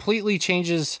completely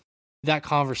changes that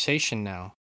conversation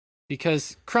now,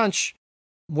 because crunch,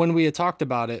 when we had talked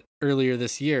about it earlier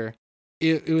this year,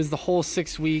 it was the whole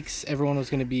 6 weeks. Everyone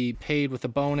was going to be paid with a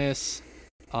bonus.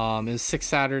 It was 6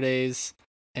 Saturdays,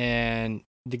 and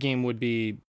the game would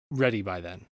be ready by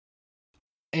then.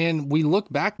 And we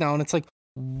look back now, and it's like,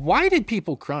 why did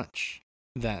people crunch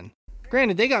then?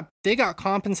 Granted, they got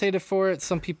compensated for it.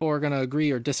 Some people are going to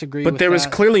agree or disagree. But with there was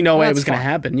that. clearly no way it was going to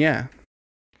happen. Yeah.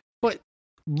 But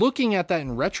looking at that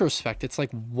in retrospect, it's like,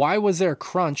 why was there a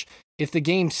crunch if the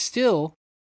game still,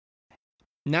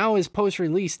 now is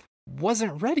post-release,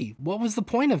 wasn't ready? What was the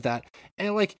point of that?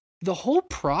 And the whole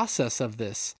process of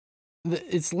this,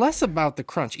 it's less about the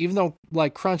crunch, even though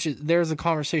crunch, there's a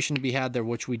conversation to be had there,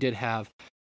 which we did have.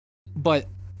 But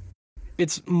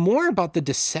It's more about the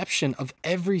deception of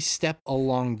every step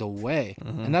along the way.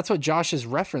 And that's what Josh is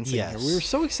referencing here. We were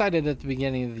so excited at the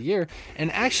beginning of the year.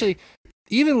 And actually,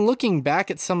 even looking back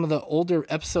at some of the older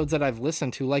episodes that I've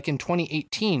listened to, like in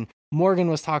 2018, Morgan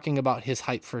was talking about his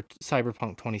hype for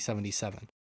Cyberpunk 2077.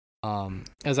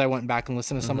 As I went back and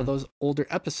listened to some of those older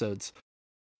episodes.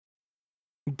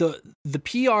 The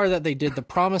PR that they did, the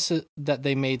promises that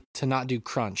they made to not do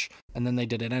crunch, and then they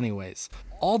did it anyways.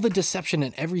 All the deception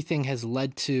and everything has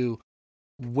led to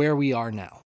where we are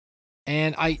now.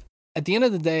 And at the end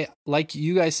of the day, like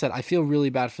you guys said, I feel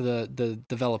really bad for the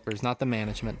developers, not the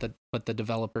management, but the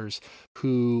developers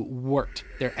who worked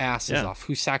their asses off,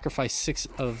 who sacrificed 6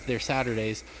 of their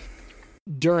Saturdays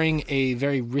during a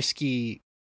very risky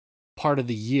part of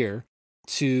the year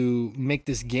to make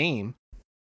this game.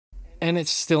 And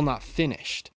it's still not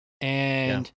finished.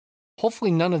 And hopefully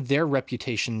none of their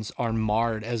reputations are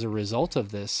marred as a result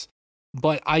of this.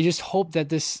 But I just hope that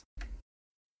this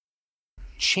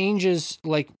changes,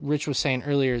 like Rich was saying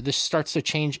earlier, this starts to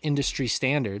change industry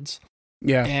standards.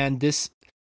 Yeah. And this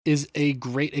is a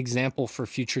great example for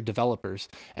future developers.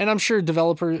 And I'm sure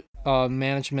developer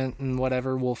management and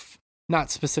whatever will not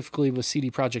specifically with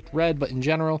CD Projekt Red, but in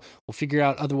general, we'll figure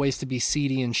out other ways to be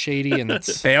seedy and shady, and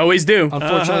that's They always do.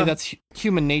 unfortunately that's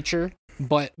human nature.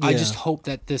 But I just hope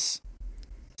that this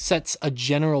sets a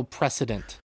general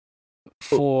precedent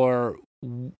for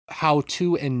how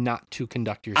to and not to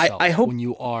conduct yourself I hope when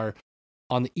you are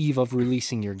on the eve of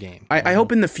releasing your game. I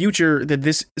hope in the future that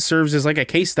this serves as like a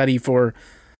case study for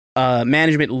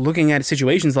management looking at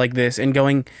situations like this and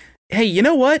going, hey, you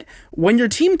know what? When your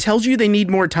team tells you they need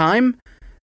more time,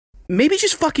 maybe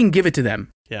just fucking give it to them.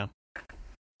 Yeah.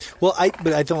 Well, I'm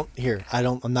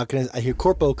not going to, I hear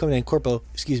Corpo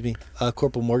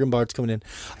Morgan Bard's coming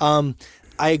in.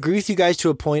 I agree with you guys to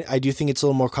a point. I do think it's a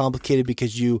little more complicated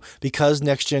because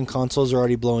next gen consoles are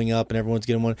already blowing up and everyone's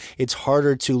getting one. It's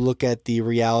harder to look at the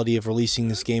reality of releasing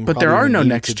this game. But there are no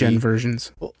next gen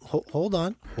versions. Well, hold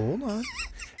on.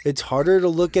 It's harder to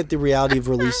look at the reality of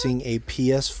releasing a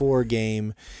PS4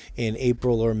 game in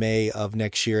April or May of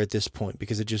next year at this point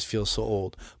because it just feels so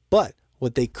old. But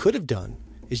what they could have done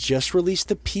is just release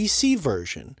the PC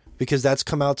version because that's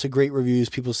come out to great reviews.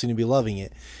 People seem to be loving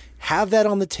it. Have that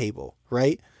on the table,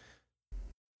 right?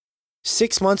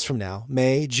 6 months from now,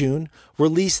 May, June,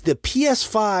 release the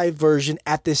PS5 version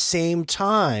at the same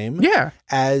time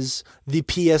as the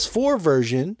PS4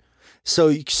 version. So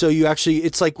you actually,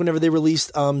 it's like whenever they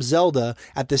released Zelda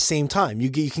at the same time.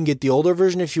 You can get the older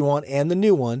version if you want and the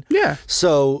new one. Yeah.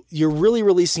 So you're really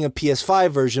releasing a PS5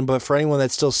 version, but for anyone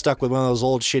that's still stuck with one of those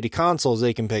old shitty consoles,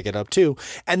 they can pick it up too.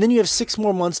 And then you have 6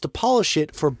 more months to polish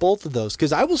it for both of those.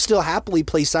 Because I will still happily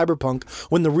play Cyberpunk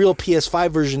when the real PS5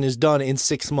 version is done in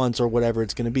 6 months or whatever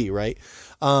it's going to be, right?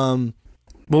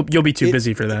 Well, you'll be too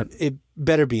busy for that. It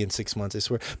better be in 6 months, I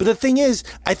swear. But the thing is,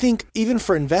 I think even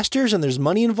for investors and there's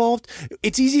money involved,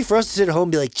 it's easy for us to sit at home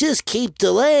and be like, just keep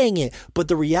delaying it. But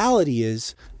the reality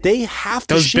is they have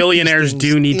to. Those billionaires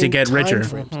do need to get richer.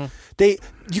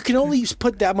 You can only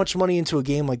put that much money into a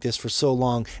game like this for so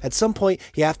long. At some point,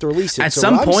 you have to release it. At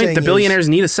some point, the billionaires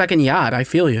need a second yacht. I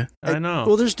feel you. I know.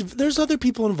 Well, there's other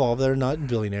people involved that are not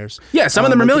billionaires. Yeah, some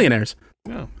of them are millionaires.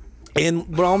 Yeah.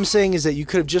 And what I'm saying is that you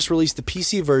could have just released the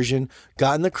PC version,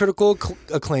 gotten the critical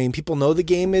acclaim. People know the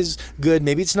game is good.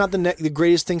 Maybe it's not the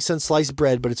greatest thing since sliced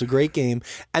bread, but it's a great game.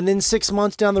 And then 6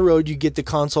 months down the road, you get the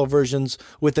console versions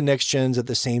with the next gens at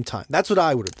the same time. That's what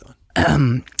I would have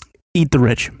done. Eat the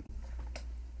rich.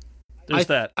 There's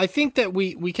that. I think that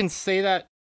we can say that.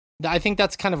 I think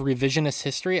that's kind of revisionist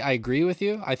history. I agree with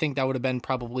you. I think that would have been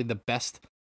probably the best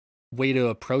way to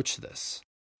approach this.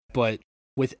 But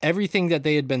with everything that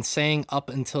they had been saying up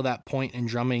until that point and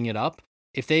drumming it up,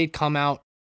 if they had come out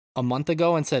a month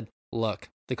ago and said, look,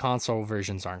 the console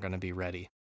versions aren't going to be ready,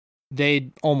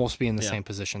 they'd almost be in the same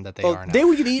position that they are now. They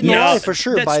would get eaten alive for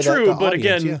sure. That's by true, the but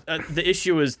audience, again, the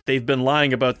issue is they've been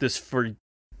lying about this for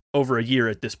over a year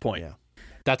at this point. Yeah.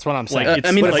 That's what I'm saying. Like,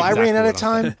 But if I ran out of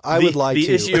time, I would lie the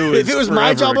too. issue If is it was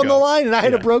my forever job on the ago. line and I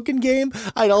had a broken game,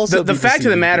 I'd also The be fact of the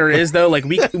deceiving matter people. is, though, like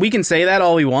we can say that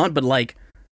all we want, but like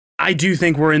I do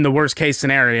think we're in the worst case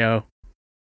scenario.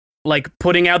 Like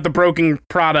putting out the broken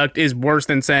product is worse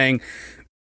than saying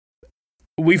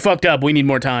we fucked up. We need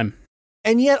more time.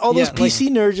 And yet, all those Yeah, PC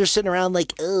nerds are sitting around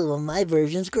like, "Oh, well, my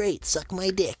version's great. Suck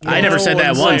my dick." I never said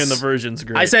that one's once. saying the version's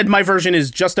great. I said my version is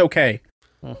just okay.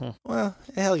 Well,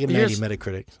 hell, get 90 Here's-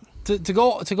 Metacritic. to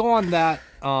go on that.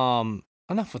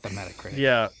 Enough with the Metacritic.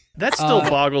 Yeah, that still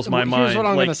boggles my here's mind. what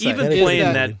I'm like gonna say, even is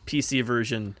playing that- that PC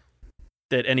version,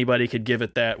 that anybody could give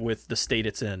it that with the state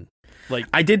it's in. Like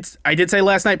I did say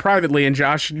last night privately, and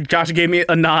Josh gave me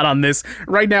a nod on this.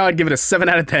 Right now, I'd give it a 7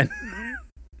 out of 10.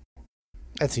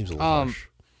 That seems a little harsh.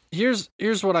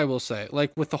 Here's what I will say.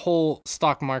 Like with the whole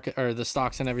stock market or the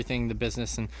stocks and everything, the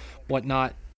business and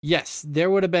whatnot. Yes, there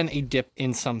would have been a dip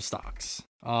in some stocks.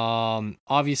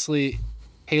 Obviously,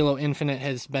 Halo Infinite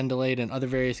has been delayed, and other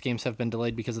various games have been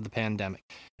delayed because of the pandemic.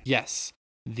 Yes,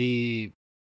 the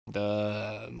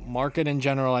market in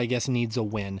general, I guess, needs a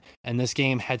win, and this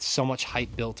game had so much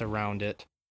hype built around it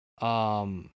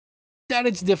that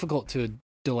it's difficult to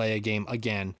delay a game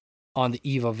again on the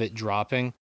eve of it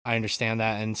dropping. I understand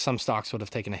that, and some stocks would have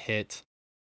taken a hit.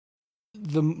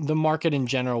 The market in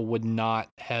general would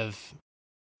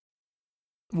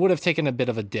have taken a bit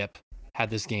of a dip had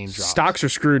this game dropped. Stocks are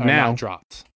screwed or now. not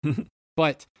dropped.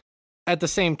 But at the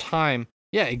same time,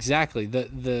 yeah, exactly.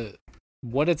 The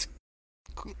what it's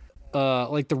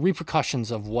like the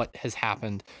repercussions of what has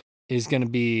happened is going to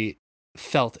be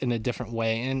felt in a different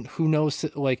way, and who knows?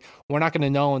 Like we're not going to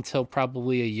know until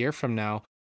probably a year from now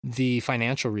the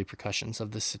financial repercussions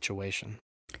of this situation.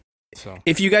 So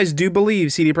If you guys do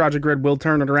believe CD Projekt Red will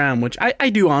turn it around, which I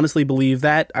do honestly believe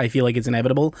that, I feel like it's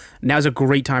inevitable, now's a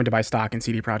great time to buy stock in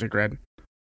CD Projekt Red.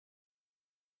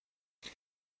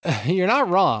 you're not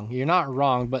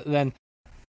wrong, but then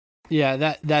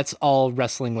yeah, that's all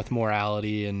wrestling with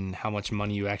morality and how much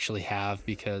money you actually have,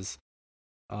 because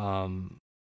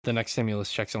the next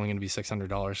stimulus check's only going to be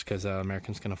 $600 because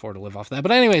Americans can afford to live off that.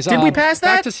 But anyways, Did we pass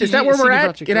back that? to Is that where we're CD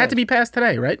at? Projekt It had Red. to be passed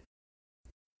today, right?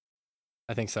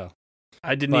 I think so.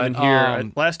 I didn't But, even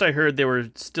hear. Last I heard, they were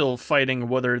still fighting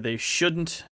whether they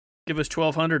shouldn't give us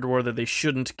 1,200 or whether they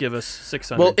shouldn't give us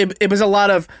 600. Well, it was a lot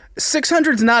of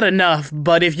 600's not enough,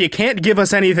 but if you can't give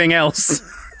us anything else.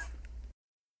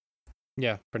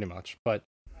 Yeah, pretty much. But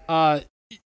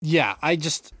yeah, I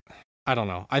don't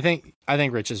know. I think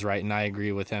Rich is right, and I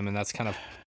agree with him, and that's kind of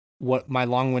what my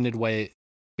long-winded way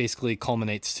basically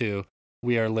culminates to.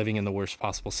 We are living in the worst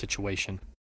possible situation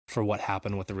for what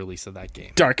happened with the release of that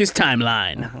game. Darkest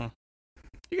timeline.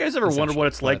 You guys ever wonder what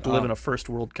it's like But, to live in a first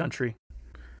world country?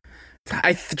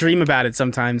 I dream about it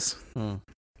sometimes.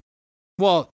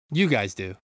 Well, you guys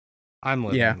do. I'm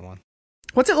living Yeah. in one.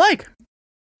 What's it like?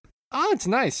 Oh, it's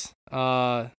nice.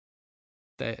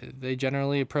 They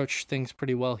generally approach things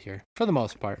pretty well here, for the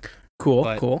most part. Cool,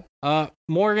 But- cool.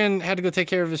 Morgan had to go take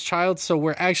care of his child, so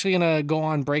we're actually gonna go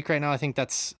on break right now. I think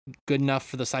that's good enough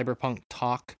for the Cyberpunk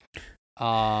talk.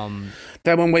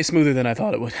 That went way smoother than I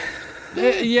thought it would.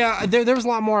 Yeah, there was a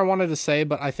lot more I wanted to say,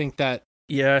 but I think that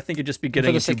Yeah, I think it'd just be For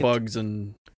getting the into sake of- bugs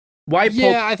and Why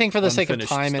pull? I think for the sake of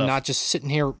unfinished time and stuff. not just sitting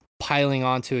here piling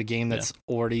onto a game that's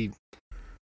already.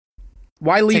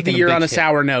 Why leave the taking a year big on a hit.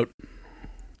 sour note?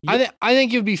 I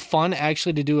think it would be fun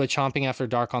actually to do a Chomping After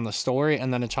Dark on the story,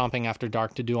 and then a Chomping After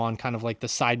Dark to do on kind of like the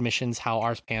side missions, how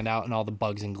ours panned out, and all the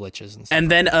bugs and glitches and stuff.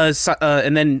 And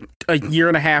then a year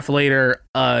and a half later,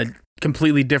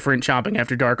 completely different Chomping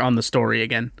After Dark on the story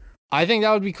again. I think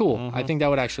that would be cool. Mhm. I think that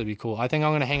would actually be cool. I think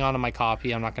I'm going to hang on to my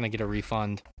copy. I'm not going to get a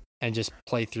refund and just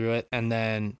play through it and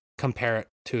then compare it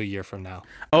to a year from now.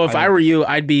 Oh, if I I were you,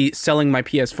 I'd be selling my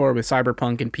PS4 with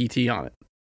Cyberpunk and PT on it.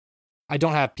 I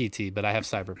don't have PT, but I have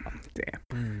Cyberpunk.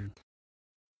 Damn.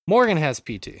 Morgan has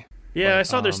PT. yeah, But, I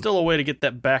saw there's um, still a way to get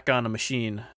that back on a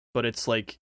machine, but it's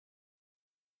like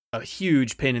a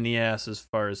huge pain in the ass as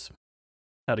far as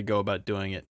how to go about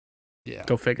doing it. Yeah.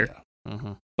 Go figure. Yeah.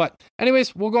 Mm-hmm. But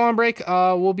anyways, we'll go on break.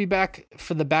 We'll be back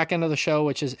for the back end of the show,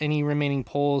 which is any remaining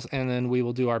polls, and then we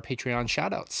will do our Patreon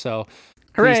shoutouts. So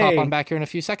please hop Hooray! on back here in a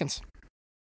few seconds.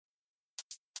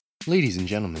 Ladies and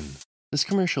gentlemen, this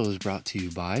commercial is brought to you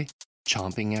by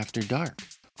Chomping After Dark,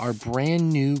 our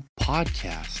brand new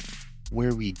podcast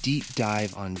where we deep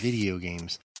dive on video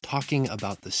games, talking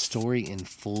about the story in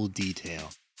full detail.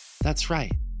 That's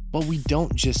right, but we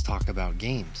don't just talk about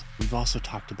games. We've also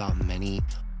talked about many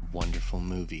wonderful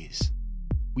movies.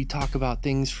 We talk about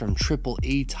things from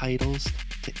AAA titles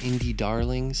to indie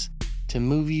darlings to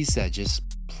movies that just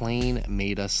plain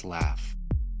made us laugh.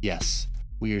 Yes,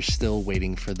 we are still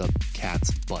waiting for the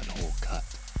cat's butthole cut.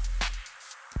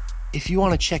 If you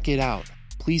want to check it out,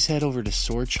 please head over to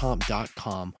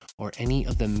swordchomp.com or any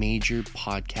of the major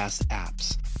podcast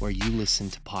apps where you listen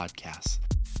to podcasts.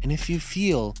 And if you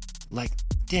feel like,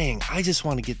 dang, I just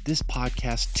want to get this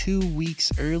podcast 2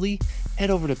 weeks early, head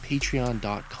over to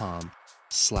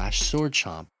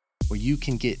patreon.com/swordchomp where you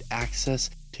can get access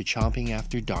to Chomping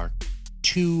After Dark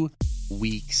 2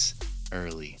 weeks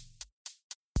early.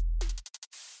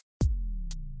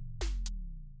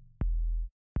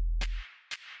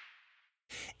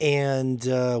 And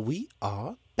we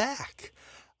are back.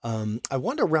 I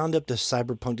want to round up the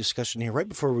Cyberpunk discussion here right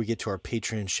before we get to our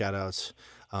Patreon shoutouts,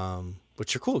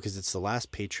 which are cool because it's the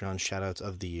last Patreon shoutouts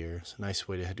of the year. It's a nice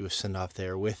way to do a send off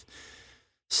there with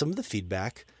some of the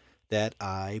feedback that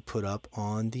I put up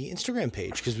on the Instagram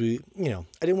page because I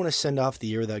didn't want to send off the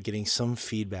year without getting some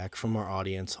feedback from our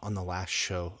audience on the last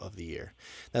show of the year.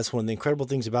 That's one of the incredible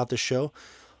things about this show.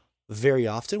 Very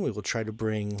often we will try to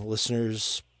bring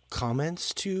listeners'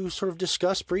 comments to sort of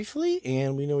discuss briefly,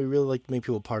 and we really like to make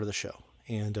people part of the show.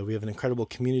 And we have an incredible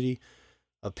community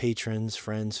of patrons,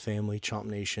 friends, family, Chomp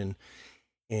Nation,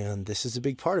 and this is a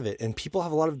big part of it. And people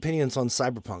have a lot of opinions on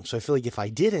Cyberpunk, so I feel like if I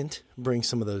didn't bring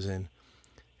some of those in,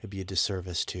 it'd be a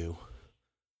disservice to,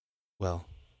 well,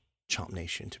 Chomp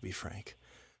Nation, to be frank.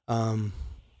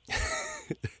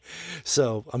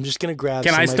 So I'm just gonna grab.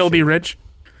 Can I still be rich?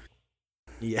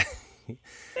 Yeah.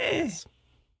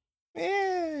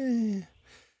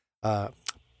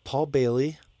 Paul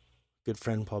Bailey, good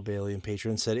friend Paul Bailey and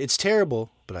patron, said it's terrible,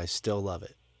 but I still love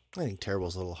it. I think terrible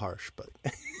is a little harsh, but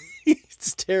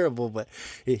it's terrible. But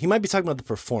he might be talking about the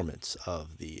performance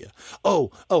of the.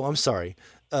 I'm sorry.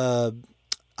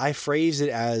 I phrased it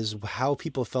as how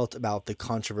people felt about the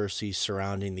controversy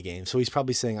surrounding the game. So he's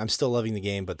probably saying I'm still loving the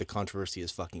game, but the controversy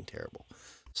is fucking terrible.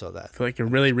 So that I feel like you're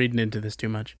really reading into this too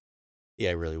much.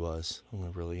 Yeah, I really was.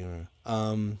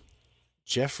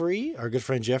 Jeffrey, our good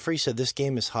friend Jeffrey, said this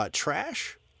game is hot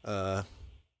trash.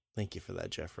 Thank you for that,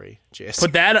 Jeffrey.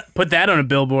 Put that on a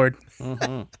billboard.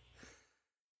 Mm-hmm.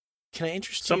 Can I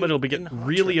interest you? Somebody will be getting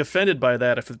really offended by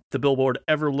that if the billboard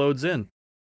ever loads in.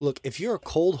 Look, if you're a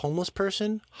cold homeless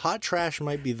person, hot trash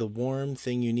might be the warm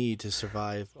thing you need to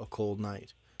survive a cold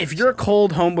night. If you're a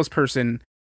cold homeless person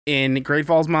in Great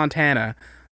Falls, Montana,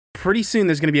 pretty soon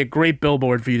there's going to be a great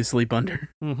billboard for you to sleep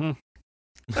under. Mm-hmm.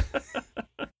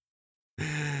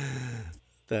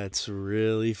 That's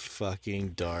really fucking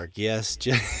dark. Yes,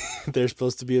 there's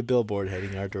supposed to be a billboard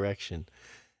heading our direction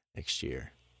next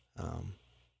year.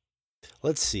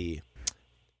 Let's see.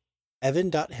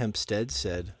 Evan.Hempstead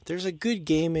said, there's a good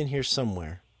game in here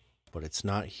somewhere, but it's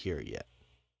not here yet.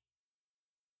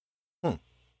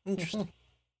 Interesting.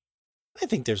 I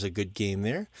think there's a good game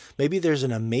there. Maybe there's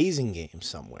an amazing game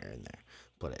somewhere in there,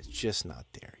 but it's just not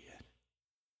there yet.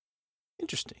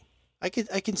 Interesting. I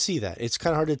can see that. It's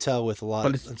kind of hard to tell with a lot.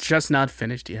 But it's just not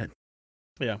finished yet.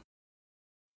 Yeah.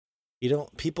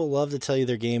 People love to tell you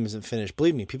their game isn't finished.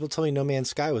 Believe me, people tell me No Man's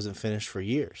Sky wasn't finished for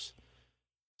years.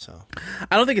 So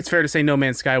I don't think it's fair to say No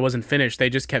Man's Sky wasn't finished.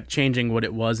 They just kept changing what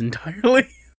it was entirely.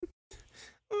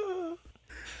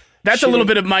 That's a little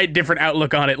bit of my different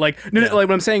outlook on it. Like what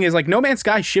I'm saying is, like, No Man's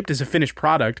Sky shipped as a finished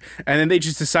product, and then they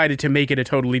just decided to make it a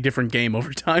totally different game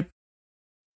over time.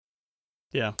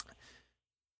 Yeah.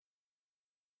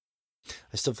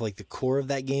 I still feel like the core of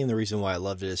that game, the reason why I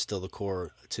loved it is still the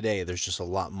core today. There's just a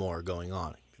lot more going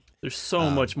on. There's so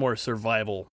much more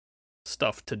survival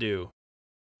stuff to do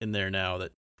in there now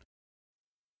that.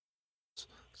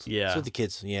 Yeah. That's what the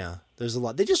kids, there's a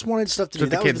lot. They just wanted stuff to do.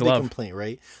 That's what That the was the kids big love. complaint,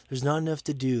 right? There's not enough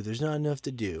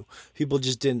to do. People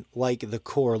just didn't like the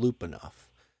core loop enough,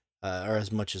 or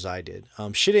as much as I did.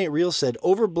 Shit Ain't Real said,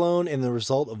 overblown and the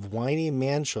result of whiny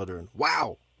man children.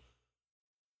 Wow.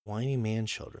 Whiny man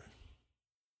children.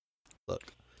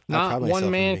 Look. Not one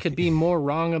man could be more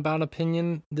wrong about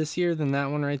opinion this year than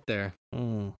that one right there.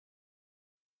 Mm.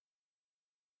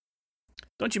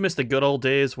 Don't you miss the good old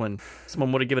days when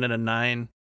someone would have given it a 9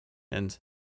 and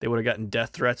they would have gotten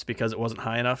death threats because it wasn't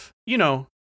high enough? 10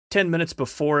 minutes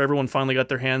before everyone finally got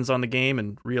their hands on the game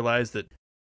and realized that.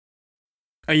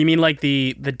 Oh, you mean like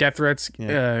the death threats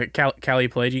Callie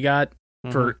Plagi got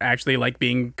for actually like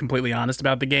being completely honest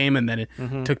about the game, and then it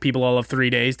took people all of 3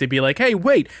 days to be like, hey,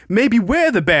 wait, maybe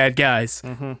we're the bad guys.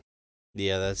 Mm-hmm.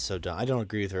 Yeah, that's so dumb. I don't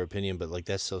agree with her opinion, but like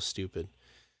that's so stupid.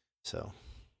 So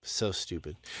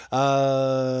stupid.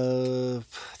 I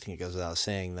think it goes without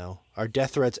saying though. Are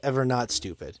death threats ever not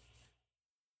stupid?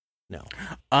 No.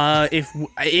 If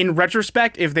in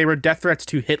retrospect, if they were death threats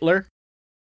to Hitler,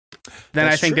 then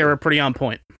That's I think they true. were pretty on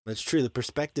point. That's true. The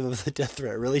perspective of the death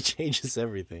threat really changes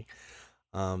everything.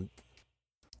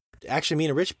 Actually, me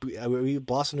and Rich, we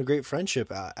blossomed a great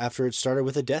friendship after it started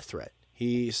with a death threat.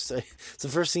 It's the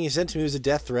first thing he sent to me was a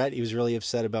death threat. He was really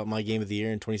upset about my game of the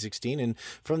year in 2016, and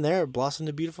from there it blossomed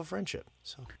a beautiful friendship.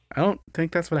 So I don't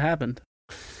think that's what happened.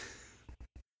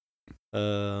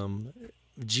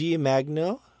 G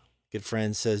Magno, good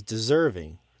friend, says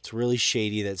deserving. It's really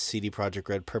shady that CD Projekt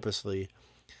Red purposely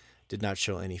did not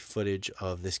show any footage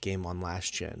of this game on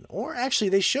last gen. Or actually,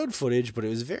 they showed footage, but it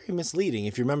was very misleading.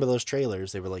 If you remember those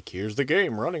trailers, they were like, here's the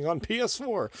game running on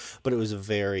PS4. But it was a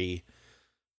very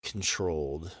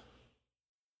controlled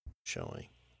showing.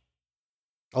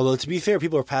 Although, to be fair,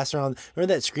 people are passing around.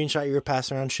 Remember that screenshot you were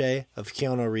passing around, Shay, of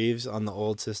Keanu Reeves on the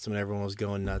old system and everyone was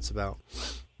going nuts about?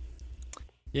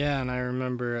 Yeah, and I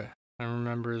remember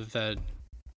that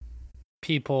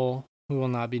people who will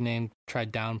not be named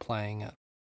tried downplaying it.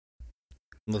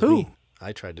 With Who? me.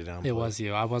 I tried to downplay. It was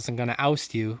you. I wasn't going to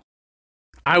oust you.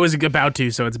 I was about to,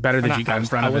 so it's better Or that not you got in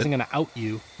oust, front I of wasn't it. going to out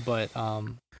you, but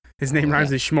His name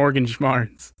rhymes with Schmorgan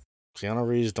Schmarns. Keanu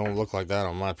Reeves don't look like that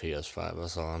on my PS5.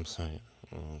 That's all I'm saying.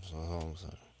 That's all I'm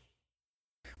saying.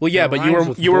 Well, yeah, it but rhymes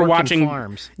with you were Borkin watching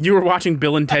Farms.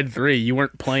 Bill and Ted 3. You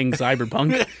weren't playing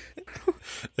Cyberpunk.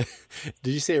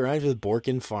 Did you say it rhymes with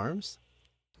Borkin Farms?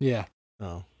 Yeah,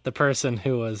 Oh. the person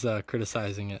who was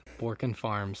criticizing it, Borkin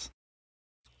Farms.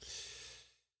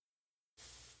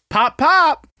 Pop,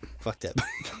 pop. Fuck that.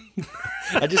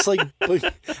 I just like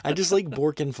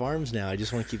Borkin Farms now. I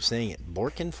just want to keep saying it.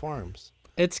 Borkin Farms.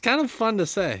 It's kind of fun to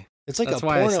say. It's like That's a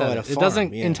why I porno said at a it. farm. It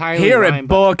doesn't yeah. entirely Here rhyme, at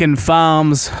but Borkin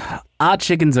Farms, our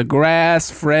chickens are grass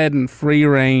fed and free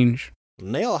range.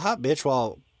 Nail a hot bitch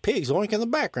while pigs oink in the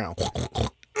background.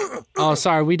 Oh,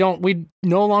 sorry. We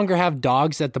no longer have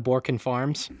dogs at the Borkin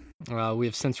Farms. We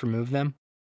have since removed them.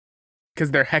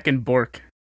 Because they're heckin' Bork.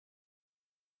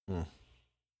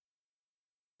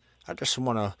 I just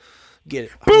want to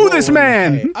get Boo this roll in the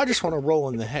man! hay. I just want to roll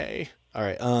in the hay. All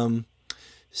right.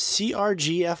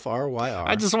 CRGFRYR.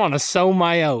 I just want to sow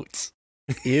my oats.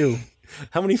 Ew.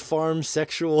 How many farm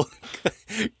sexual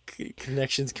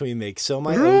connections can we make? So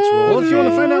my Roll oats roll. Well, if you want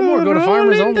to find out more, go to Roll in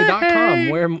the farmersonly.com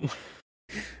hay. where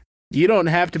You don't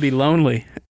have to be lonely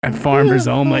at Farmers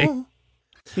Only.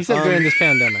 he said during this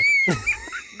pandemic.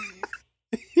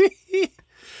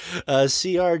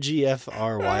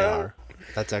 CRGFRYR.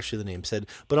 That's actually the name said.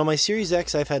 But on my Series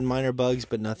X, I've had minor bugs,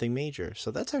 but nothing major.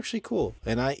 So that's actually cool.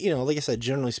 And I, like I said,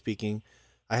 generally speaking,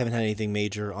 I haven't had anything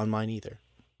major on mine either.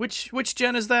 Which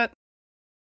gen is that?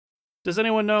 Does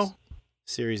anyone know?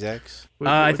 Series X.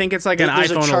 I think it's like an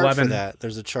There's a iPhone chart 11. For that.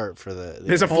 There's a chart for the.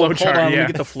 There's a Hold flow on, chart, let me yeah.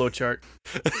 get the flow chart.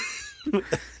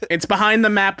 It's behind the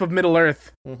map of Middle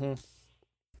Earth. Mm-hmm.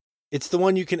 It's the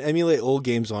one you can emulate old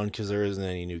games on because there isn't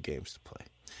any new games to play.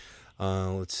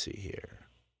 Let's see here.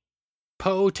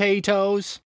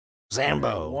 Potatoes.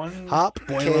 Zambo. Hop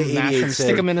Boil them, mash them, K88 stick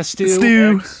said, them in a stew.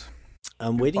 Stew.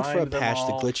 I'm waiting for a Bind them patch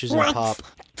that all. glitches and pop.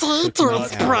 took me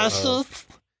out of-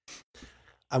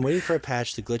 I'm waiting for a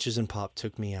patch that glitches and pop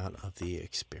took me out of the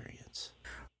experience.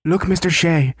 Look, Mr.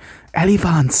 Shea.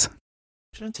 Elephants.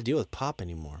 Shouldn't have to deal with pop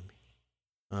anymore.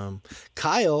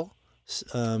 Kyle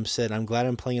said, I'm glad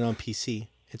I'm playing it on PC.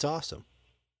 It's awesome.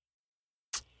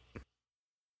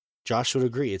 Josh would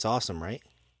agree. It's awesome, right?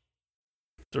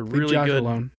 It's a Leave really Josh good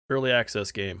alone. early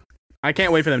access game. I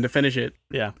can't wait for them to finish it.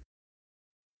 Yeah.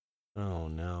 Oh,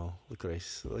 no. Look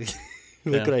what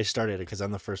Yeah. what I started it because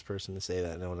I'm the first person to say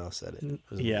that. No one else said it. It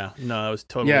was me. Yeah. No, it was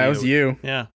totally Yeah, it was you.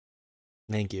 Yeah.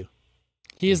 Thank you.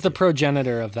 He is the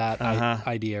progenitor of that Uh-huh.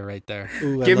 idea right there.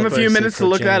 Ooh, I Give him love a when few I say minutes to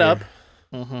look that up,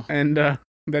 progenitor. Mm-hmm. and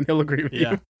then he'll agree with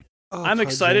Yeah. you. Oh, I'm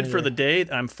excited for the progenitor.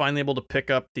 day I'm finally able to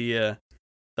pick up the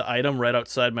item right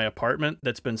outside my apartment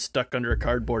that's been stuck under a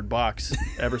cardboard box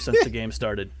ever since the game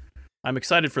started. I'm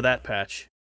excited for that patch.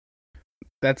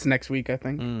 That's next week, I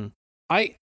think. Mm.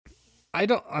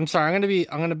 I'm sorry. I'm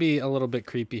gonna be a little bit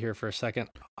creepy here for a second.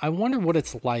 I wonder what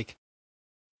it's like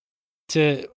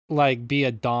to be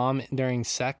a dom during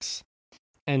sex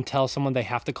and tell someone they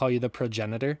have to call you the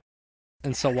progenitor,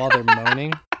 and so while they're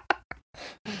moaning,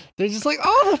 they're just like,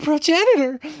 "Oh, the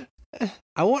progenitor."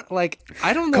 I don't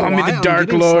know Call me why the I'm Dark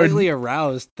getting Lord. slightly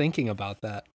aroused thinking about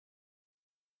that.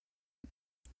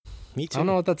 Me I too. don't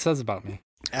know what that says about me.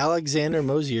 Alexander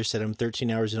Mosier said, I'm 13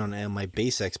 hours in on my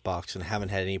base Xbox and haven't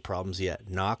had any problems yet.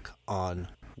 Knock on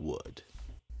wood.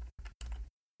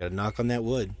 Gotta knock on that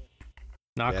wood.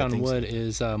 Knock Yeah, I on think so. wood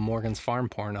is Morgan's farm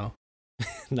porno.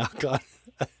 Knock on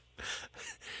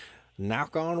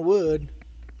knock on wood.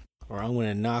 Or I'm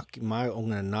gonna knock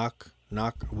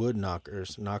wood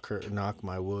knockers. Knock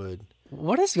my wood.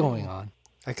 What is going on?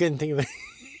 I couldn't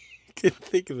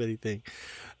think of anything.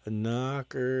 A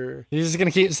knocker. You're just gonna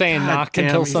keep saying God knock damn,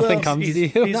 until he's- something comes to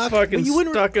He's you. Knock- fucking but you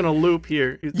wouldn't- stuck in a loop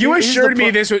here. You Here's assured the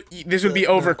me this would be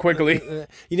over quickly.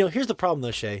 Here's the problem though,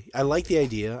 Shay. I like the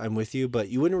idea. I'm with you, but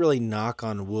you wouldn't really knock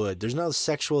on wood. There's no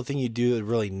sexual thing you do that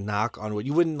really knock on wood.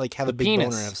 You wouldn't have a big penis.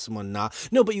 boner and have someone knock.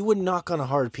 No, but you wouldn't knock on a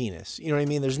hard penis. You know what I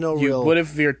mean? There's no You real. would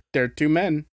if there are two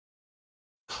men.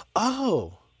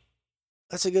 Oh,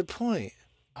 that's a good point.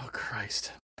 Oh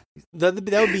Christ! That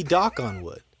would be dock on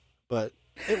wood, but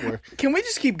it worked. Can we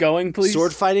just keep going, please?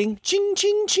 Sword fighting, ching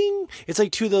ching ching. It's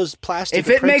like two of those plastic. If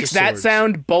it makes apprentice that swords.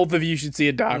 sound, both of you should see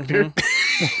a doctor. Mhm.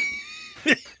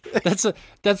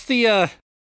 That's the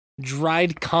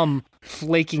dried cum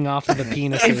flaking off of the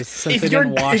penises since they If your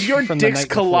didn't wash if your from the dicks night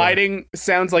before. colliding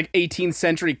sounds like 18th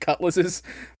century cutlasses,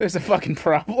 there's a fucking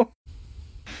problem.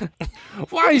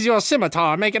 Why is your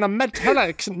scimitar making a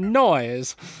metallic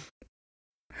noise?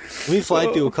 Let me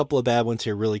fly through a couple of bad ones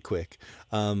here really quick.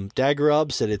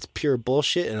 Daggerob said it's pure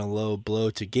bullshit and a low blow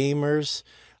to gamers.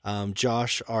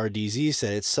 Josh RDZ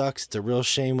said it sucks. It's a real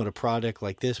shame when a product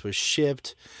like this was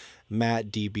shipped.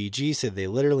 Matt DBG said they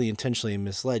literally intentionally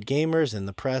misled gamers and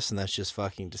the press, and that's just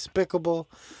fucking despicable.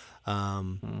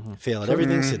 Fail at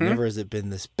everything. Said never has it been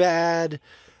this bad.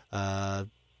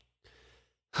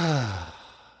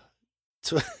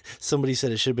 So somebody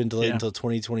said it should have been delayed until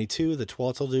 2022. The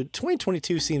Twalto dude,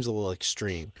 2022 seems a little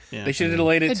extreme. Yeah. They should have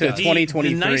delayed it to does.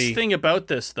 2023. The nice thing about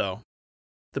this, though,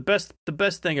 the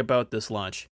best thing about this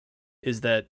launch is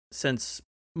that since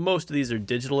most of these are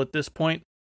digital at this point,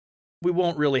 we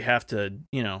won't really have to,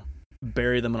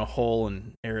 bury them in a hole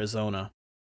in Arizona.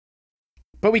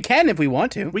 But we can if we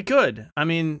want to. We could. I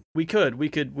mean, we could.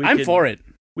 I'm for it.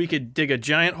 We could dig a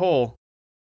giant hole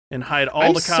and hide all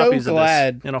I'm the so copies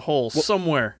glad- of this in a hole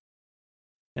somewhere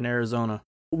in Arizona.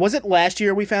 Was it last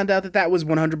year we found out that was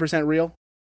 100% real?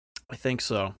 I think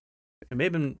so. It may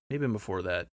have been before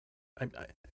that. I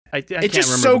It's can't just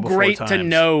remember so the before great to times.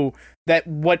 know that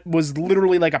what was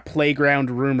literally like a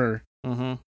playground rumor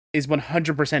Mm-hmm. is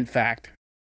 100% fact.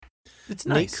 It's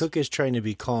Nate nice. Cook is trying to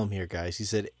be calm here, guys. He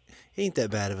said, ain't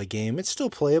that bad of a game. It's still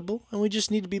playable, and we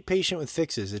just need to be patient with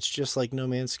fixes. It's just like No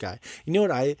Man's Sky. You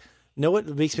know what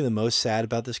makes me the most sad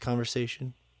about this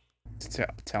conversation?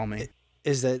 Tell me.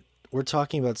 Is that we're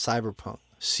talking about Cyberpunk,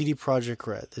 CD Projekt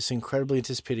Red, this incredibly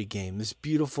anticipated game, this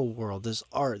beautiful world, this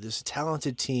art, this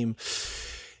talented team,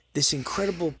 this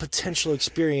incredible potential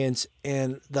experience,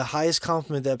 and the highest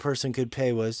compliment that person could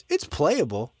pay was, it's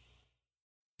playable.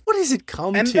 What does it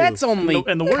come And to? that's only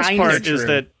And the worst kinda part is true.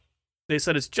 that they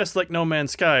said it's just like No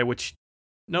Man's Sky, which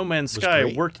No Man's Was Sky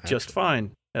great, worked just actually.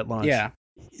 fine at launch. Yeah,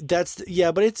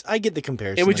 But it's I get the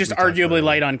comparison. it was like just we talked arguably about.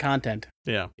 light on content.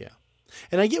 Yeah.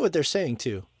 And I get what they're saying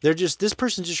too. They're just this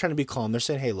person's just trying to be calm. They're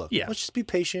saying, "Hey, look, Yeah. let's just be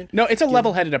patient." No, it's a Give-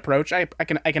 level-headed approach. I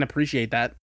can appreciate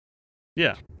that.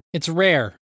 Yeah. It's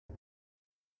rare.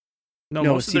 No,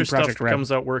 No, most of their CD Projekt stuff Red.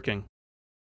 comes out working.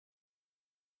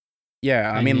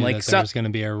 Yeah, I mean, knew like that there some was going to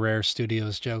be a Rare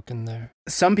Studios joke in there.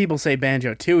 people say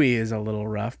Banjo-Tooie is a little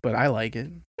rough, but I like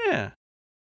it. Yeah.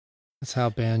 That's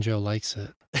how Banjo likes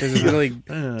it. There's a really,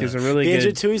 there's a really Banjo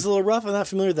good, Tooie's a little rough. I'm not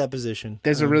familiar with that position.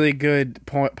 there's a really good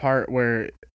part where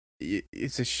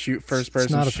it's a first-person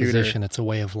It's not a shooter. position, it's a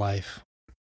way of life.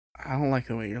 I don't like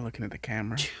the way you're looking at the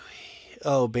camera.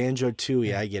 Oh, Banjo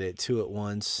Tooie. I get it. Two at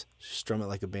once. Strum it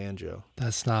like a banjo.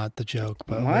 That's not the joke,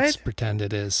 but What? let's pretend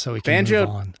it is so we can move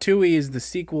on. Banjo-Tooie is the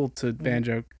sequel to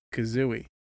Banjo-Kazooie.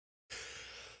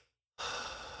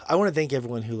 I want to thank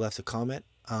everyone who left a comment.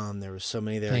 There were so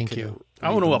many there. Thank couldn't you. I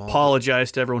read want to them all.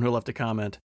 apologize to everyone who left a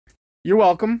comment. You're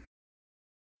welcome.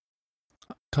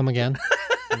 Come again?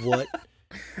 What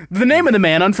The name of the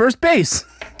man on first base.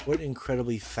 What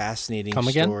incredibly fascinating Come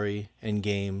again? story and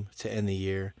game to end the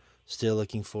year. Still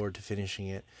looking forward to finishing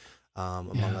it,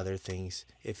 among Yeah. other things.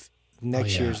 If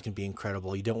next yeah. year is going to be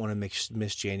incredible, you don't want to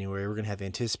miss January. We're going to have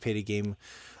anticipated game,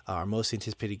 our most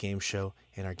anticipated game show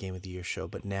and our Game of the Year show.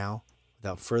 But now,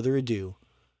 without further ado,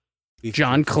 we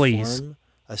John Cleese. perform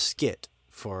a skit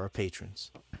for our patrons.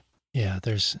 Yeah,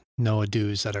 there's no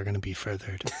ados that are going to be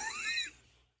furthered.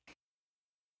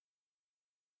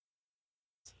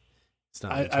 It's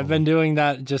not I've been doing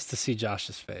that just to see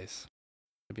Josh's face.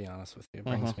 To be honest with you, it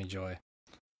brings me joy.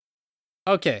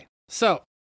 Okay, so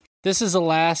this is the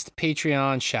last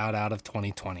Patreon shout out of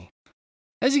 2020.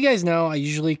 As you guys know, I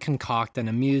usually concoct an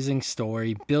amusing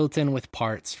story built in with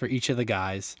parts for each of the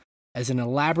guys as an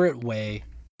elaborate way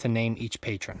to name each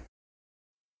patron.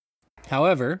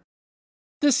 However,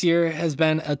 this year has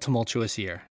been a tumultuous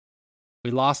year.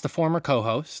 We lost a former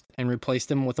co-host and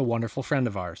replaced him with a wonderful friend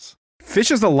of ours.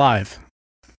 Fish is alive.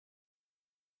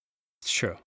 It's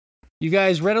true. You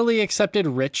guys readily accepted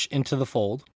Rich into the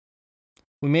fold.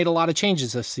 We made a lot of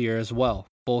changes this year as well,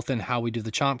 both in how we do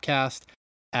the Chompcast,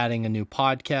 adding a new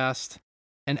podcast,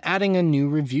 and adding a new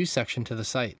review section to the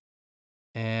site.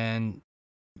 And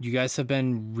you guys have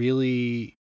been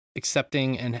really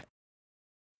accepting and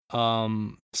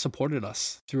supported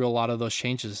us through a lot of those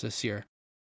changes this year.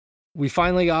 We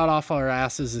finally got off our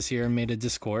asses this year and made a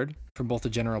Discord for both the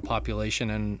general population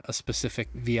and a specific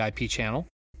VIP channel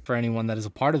for anyone that is a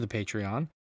part of the Patreon.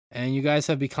 And you guys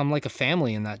have become like a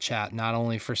family in that chat, not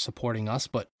only for supporting us,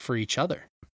 but for each other.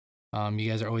 You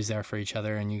guys are always there for each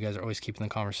other, and you guys are always keeping the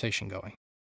conversation going.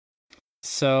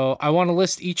 So I want to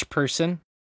list each person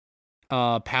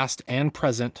past and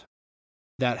present,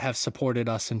 that have supported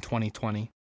us in 2020.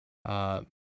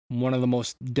 One of the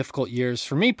most difficult years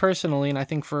for me personally, and I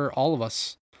think for all of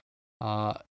us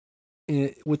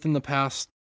within the past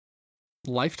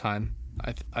lifetime,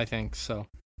 I think. So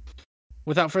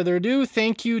without further ado,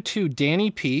 thank you to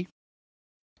Danny P,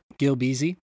 Gil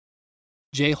Beasy,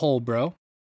 Jay Holbro,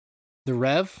 The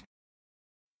Rev,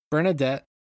 Bernadette,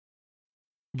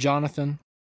 Jonathan,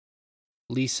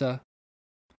 Lisa,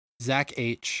 Zach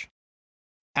H,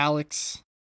 Alex,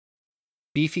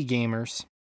 Beefy Gamers,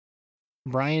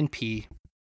 Brian P,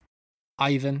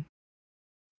 Ivan,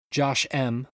 Josh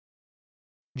M,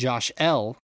 Josh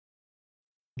L,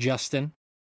 Justin,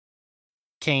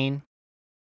 Kane,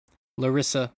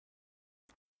 Larissa,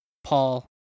 Paul,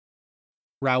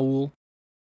 Raul,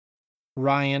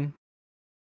 Ryan,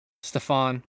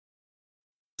 Stefan,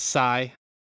 Sai,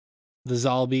 The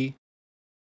Zalby,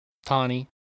 Tawny,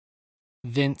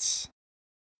 Vince,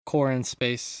 Corin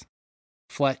Space,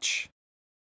 Fletch,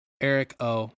 Eric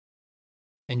O,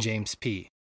 and James P.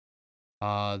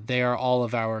 They are all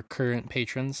of our current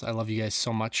patrons. I love you guys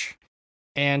so much.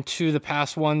 And to the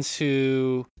past ones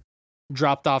who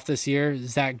dropped off this year,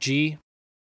 Zach G,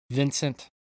 Vincent,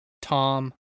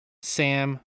 Tom,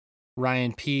 Sam,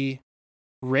 Ryan P,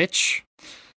 Rich,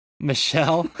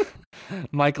 Michelle,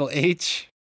 Michael H,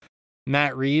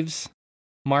 Matt Reeves,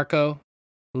 Marco,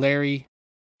 Larry,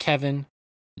 Kevin,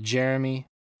 Jeremy,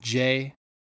 Jay,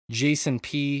 Jason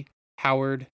P,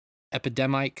 Howard,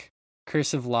 Epidemic,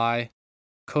 Cursive Lie,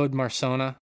 Code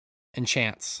Marsona, and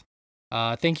Chance.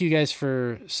 Thank you guys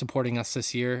for supporting us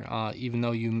this year. Even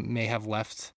though you may have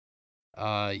left,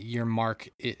 your mark,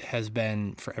 it has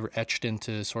been forever etched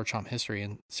into Sword Chomp history.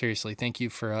 And seriously, thank you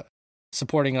for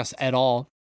supporting us at all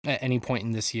at any point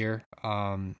in this year.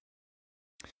 Yeah.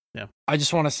 I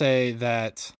just want to say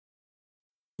that,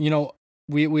 we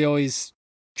always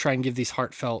try and give these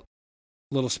heartfelt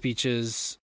little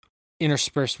speeches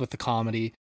interspersed with the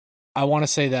comedy. I want to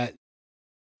say that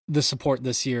the support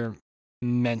this year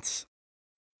meant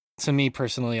to me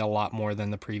personally a lot more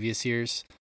than the previous years.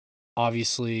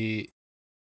 Obviously,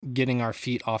 getting our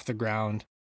feet off the ground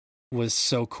was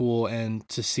so cool, and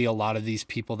to see a lot of these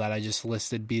people that I just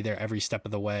listed be there every step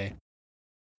of the way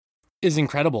is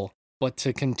incredible. But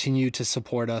to continue to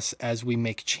support us as we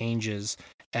make changes,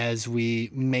 as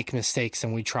we make mistakes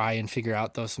and we try and figure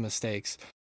out those mistakes.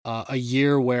 A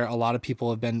year where a lot of people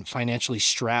have been financially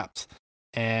strapped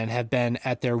and have been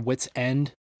at their wits'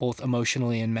 end, both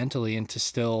emotionally and mentally, and to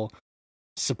still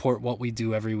support what we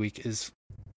do every week is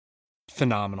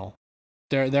phenomenal.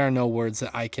 There are no words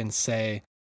that I can say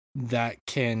that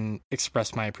can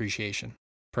express my appreciation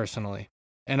personally.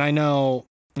 And I know,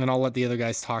 and I'll let the other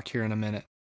guys talk here in a minute,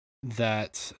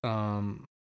 that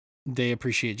they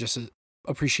appreciate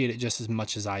it just as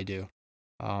much as I do.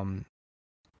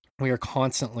 We are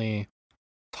constantly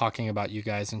talking about you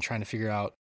guys and trying to figure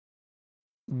out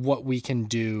what we can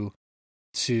do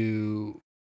to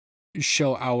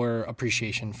show our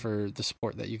appreciation for the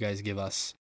support that you guys give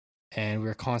us. And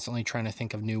we're constantly trying to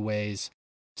think of new ways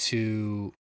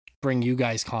to bring you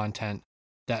guys content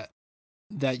that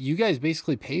you guys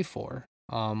basically pay for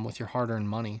with your hard-earned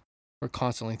money. We're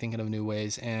constantly thinking of new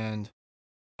ways, and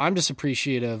I'm just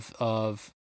appreciative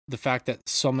of the fact that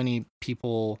so many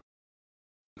people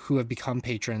who have become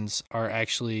patrons are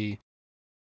actually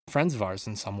friends of ours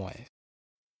in some way.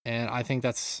 And I think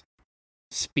that's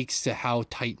speaks to how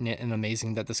tight-knit and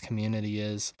amazing that this community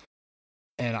is.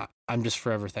 And I'm just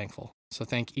forever thankful. So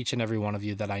thank each and every one of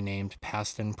you that I named,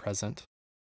 past and present.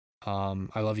 I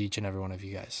love each and every one of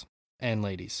you guys and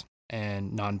ladies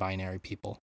and non-binary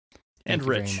people. And Thank you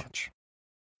Rich. very much.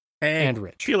 Hey, And I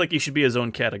Rich. feel like he should be his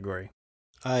own category.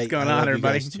 What's going on,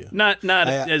 everybody? Not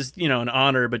I, as, an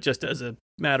honor, but just as a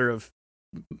matter of,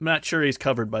 I'm not sure he's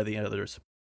covered by the others.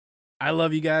 I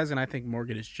love you guys, and I think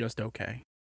Morgan is just okay.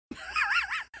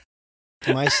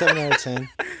 My 7 out of 10.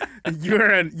 You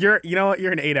know what?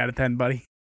 You're an 8 out of 10, buddy.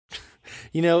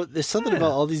 There's something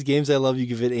about all these games I love. You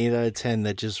give it 8 out of 10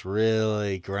 that just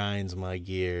really grinds my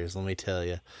gears. Let me tell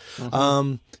you.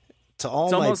 Mhm. To all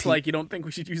It's my almost like you don't think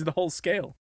we should use the whole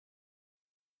scale.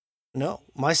 no,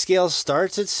 my scale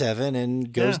starts at 7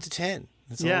 and goes Yeah. to 10.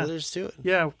 That's Yeah. all there is to it.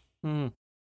 Yeah. Mm.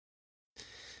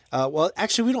 Well,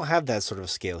 actually, we don't have that sort of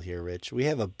scale here, Rich. We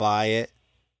have a buy it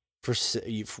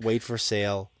you wait for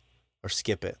sale or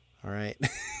skip it. All right.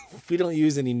 We don't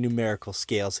use any numerical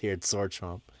scales here at Sword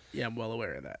Chomp. Yeah, I'm well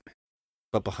aware of that.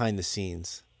 But behind the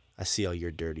scenes, I see all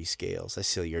your dirty scales. I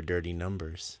see all your dirty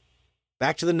numbers.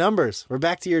 Back to the numbers. We're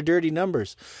back to your dirty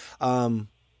numbers.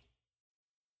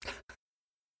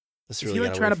 Let's That's Is really he like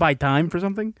gotta trying wait to buy time for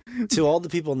something? to all the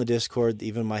people in the Discord,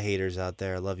 even my haters out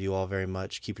there. I love you all very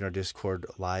much, keeping our Discord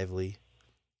lively.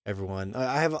 Everyone,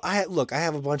 I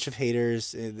have a bunch of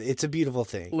haters. It's a beautiful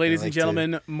thing. Ladies I like and to-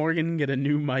 gentlemen, Morgan can get a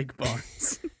new mic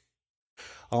box.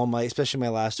 especially my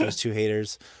last of those 2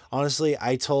 haters. Honestly,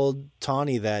 I told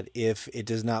Tawny that if it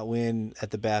does not win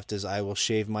at the BAFTAs, I will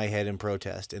shave my head in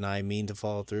protest, and I mean to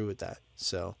follow through with that.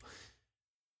 So,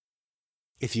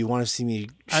 if you want to see me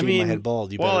shave my head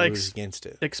bald, you better lose against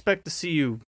it. Expect to see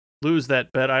you lose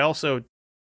that bet. I also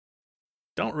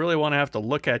don't really want to have to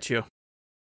look at you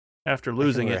after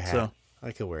losing wear a it. hat. So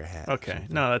I could wear a hat. or okay,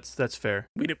 something. no, that's fair.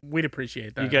 We'd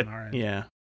appreciate that. You get on our end. yeah.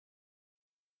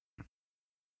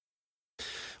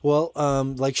 Well,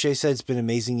 like Shay said, it's been an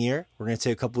amazing year. We're going to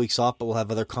take a couple weeks off, but we'll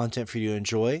have other content for you to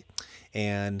enjoy.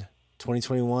 And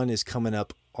 2021 is coming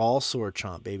up all Sword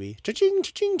Chomp, baby. Cha-ching,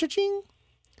 cha-ching, cha-ching.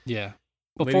 Yeah.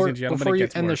 Ladies and gentlemen, Before it you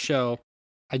gets end the worse. show,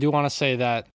 I do want to say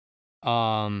that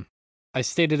I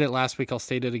stated it last week. I'll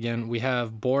state it again. We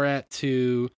have Borat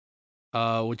 2,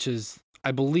 which is,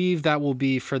 I believe that will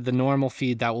be for the normal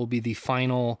feed. That will be the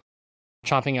final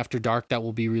Chomping After Dark that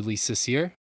will be released this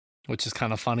year, which is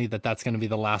kind of funny that that's going to be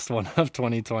the last one of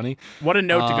 2020. What a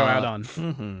note to go out on.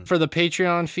 Mm-hmm. For the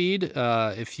Patreon feed,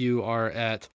 if you are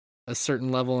at a certain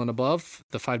level and above,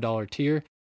 the $5 tier,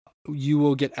 you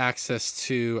will get access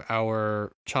to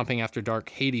our Chomping After Dark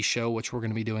Hades show, which we're going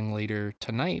to be doing later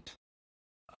tonight.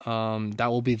 That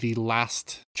will be the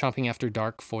last Chomping After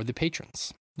Dark for the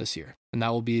patrons this year, and that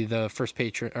will be the first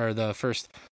the first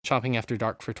Chomping After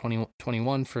Dark for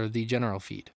 2021 for the general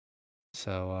feed.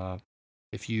 So,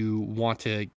 if you want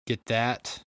to get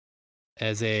that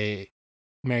as a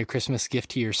Merry Christmas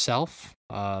gift to yourself,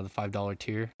 the $5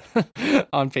 tier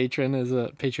on Patreon is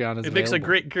It makes a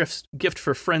great gift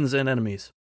for friends and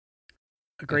enemies.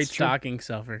 A great That's true. stocking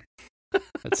stuffer.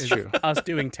 That's true. Us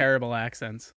doing terrible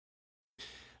accents.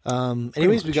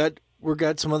 Anyways, we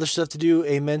got some other stuff to do.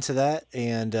 Amen to that.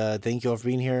 And thank you all for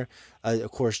being here.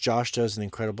 Of course, Josh does an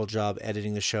incredible job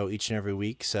editing the show each and every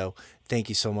week. So thank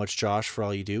you so much, Josh, for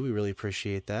all you do. We really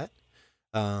appreciate that.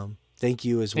 Thank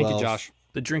you as well. Thank you, Josh.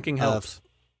 The drinking helps.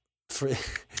 For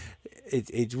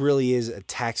it really is a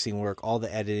taxing work, all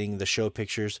the editing, the show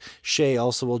pictures. Shay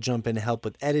also will jump in to help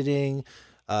with editing,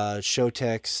 show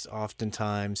text,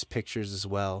 oftentimes pictures as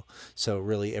well. So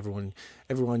really everyone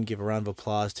give a round of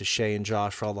applause to Shay and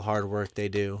Josh for all the hard work they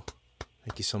do.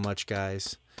 Thank you so much,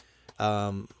 guys.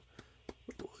 Rich,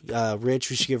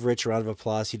 we should give Rich a round of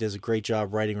applause. He does a great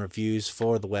job writing reviews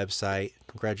for the website.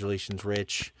 Congratulations,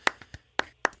 Rich.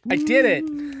 I did it.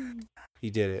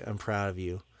 You did it. I'm proud of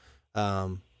you.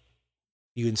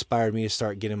 You inspired me to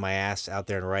start getting my ass out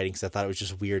there and writing, because I thought it was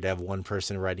just weird to have one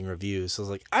person writing reviews. So I was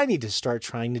like, I need to start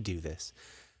trying to do this.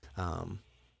 And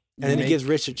then it gives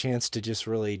Rich a chance to just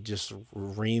really just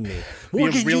ream me. Be a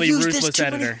Morgan, really you used ruthless this too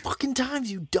editor. many fucking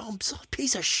times, you dumb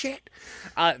piece of shit.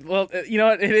 Well, you know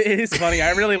what? It is funny.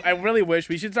 I really wish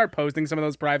we should start posting some of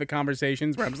those private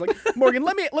conversations where I'm just like, Morgan,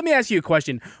 let me ask you a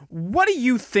question. What do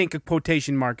you think a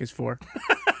quotation mark is for?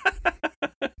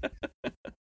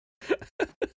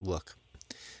 Look,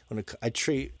 I'm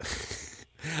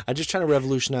just trying to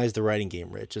revolutionize the writing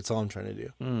game, Rich. That's all I'm trying to do.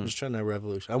 I'm just trying to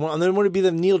revolutionize. I want to be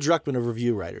the Neil Druckmann of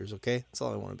review writers. Okay, that's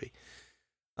all I want to be.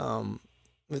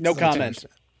 No comment.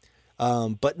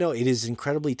 But no, it is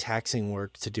incredibly taxing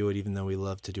work to do it, even though we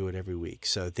love to do it every week.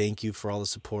 So thank you for all the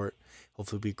support.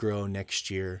 Hopefully we grow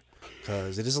next year,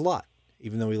 because it is a lot.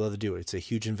 Even though we love to do it, it's a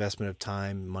huge investment of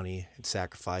time, money, and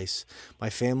sacrifice.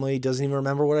 My family doesn't even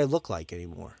remember what I look like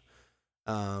anymore.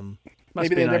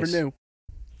 Maybe they never knew.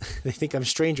 They think I'm a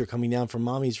stranger coming down from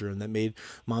mommy's room that made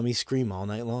mommy scream all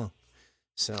night long.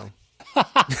 So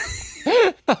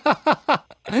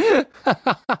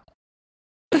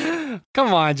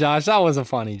Come on, Josh. That was a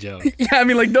funny joke. Yeah, I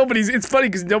mean, like it's funny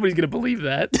because nobody's gonna believe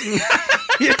that.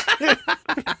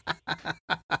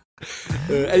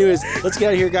 Anyways, let's get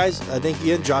out of here, guys. Thank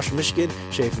you again, Josh from Michigan,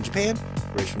 Shay from Japan,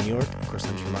 Rich from New York, of course,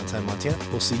 I'm from Montana, Montana.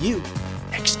 We'll see you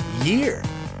next year.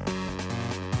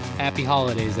 Happy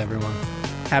holidays, everyone.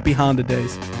 Happy Honda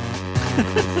days.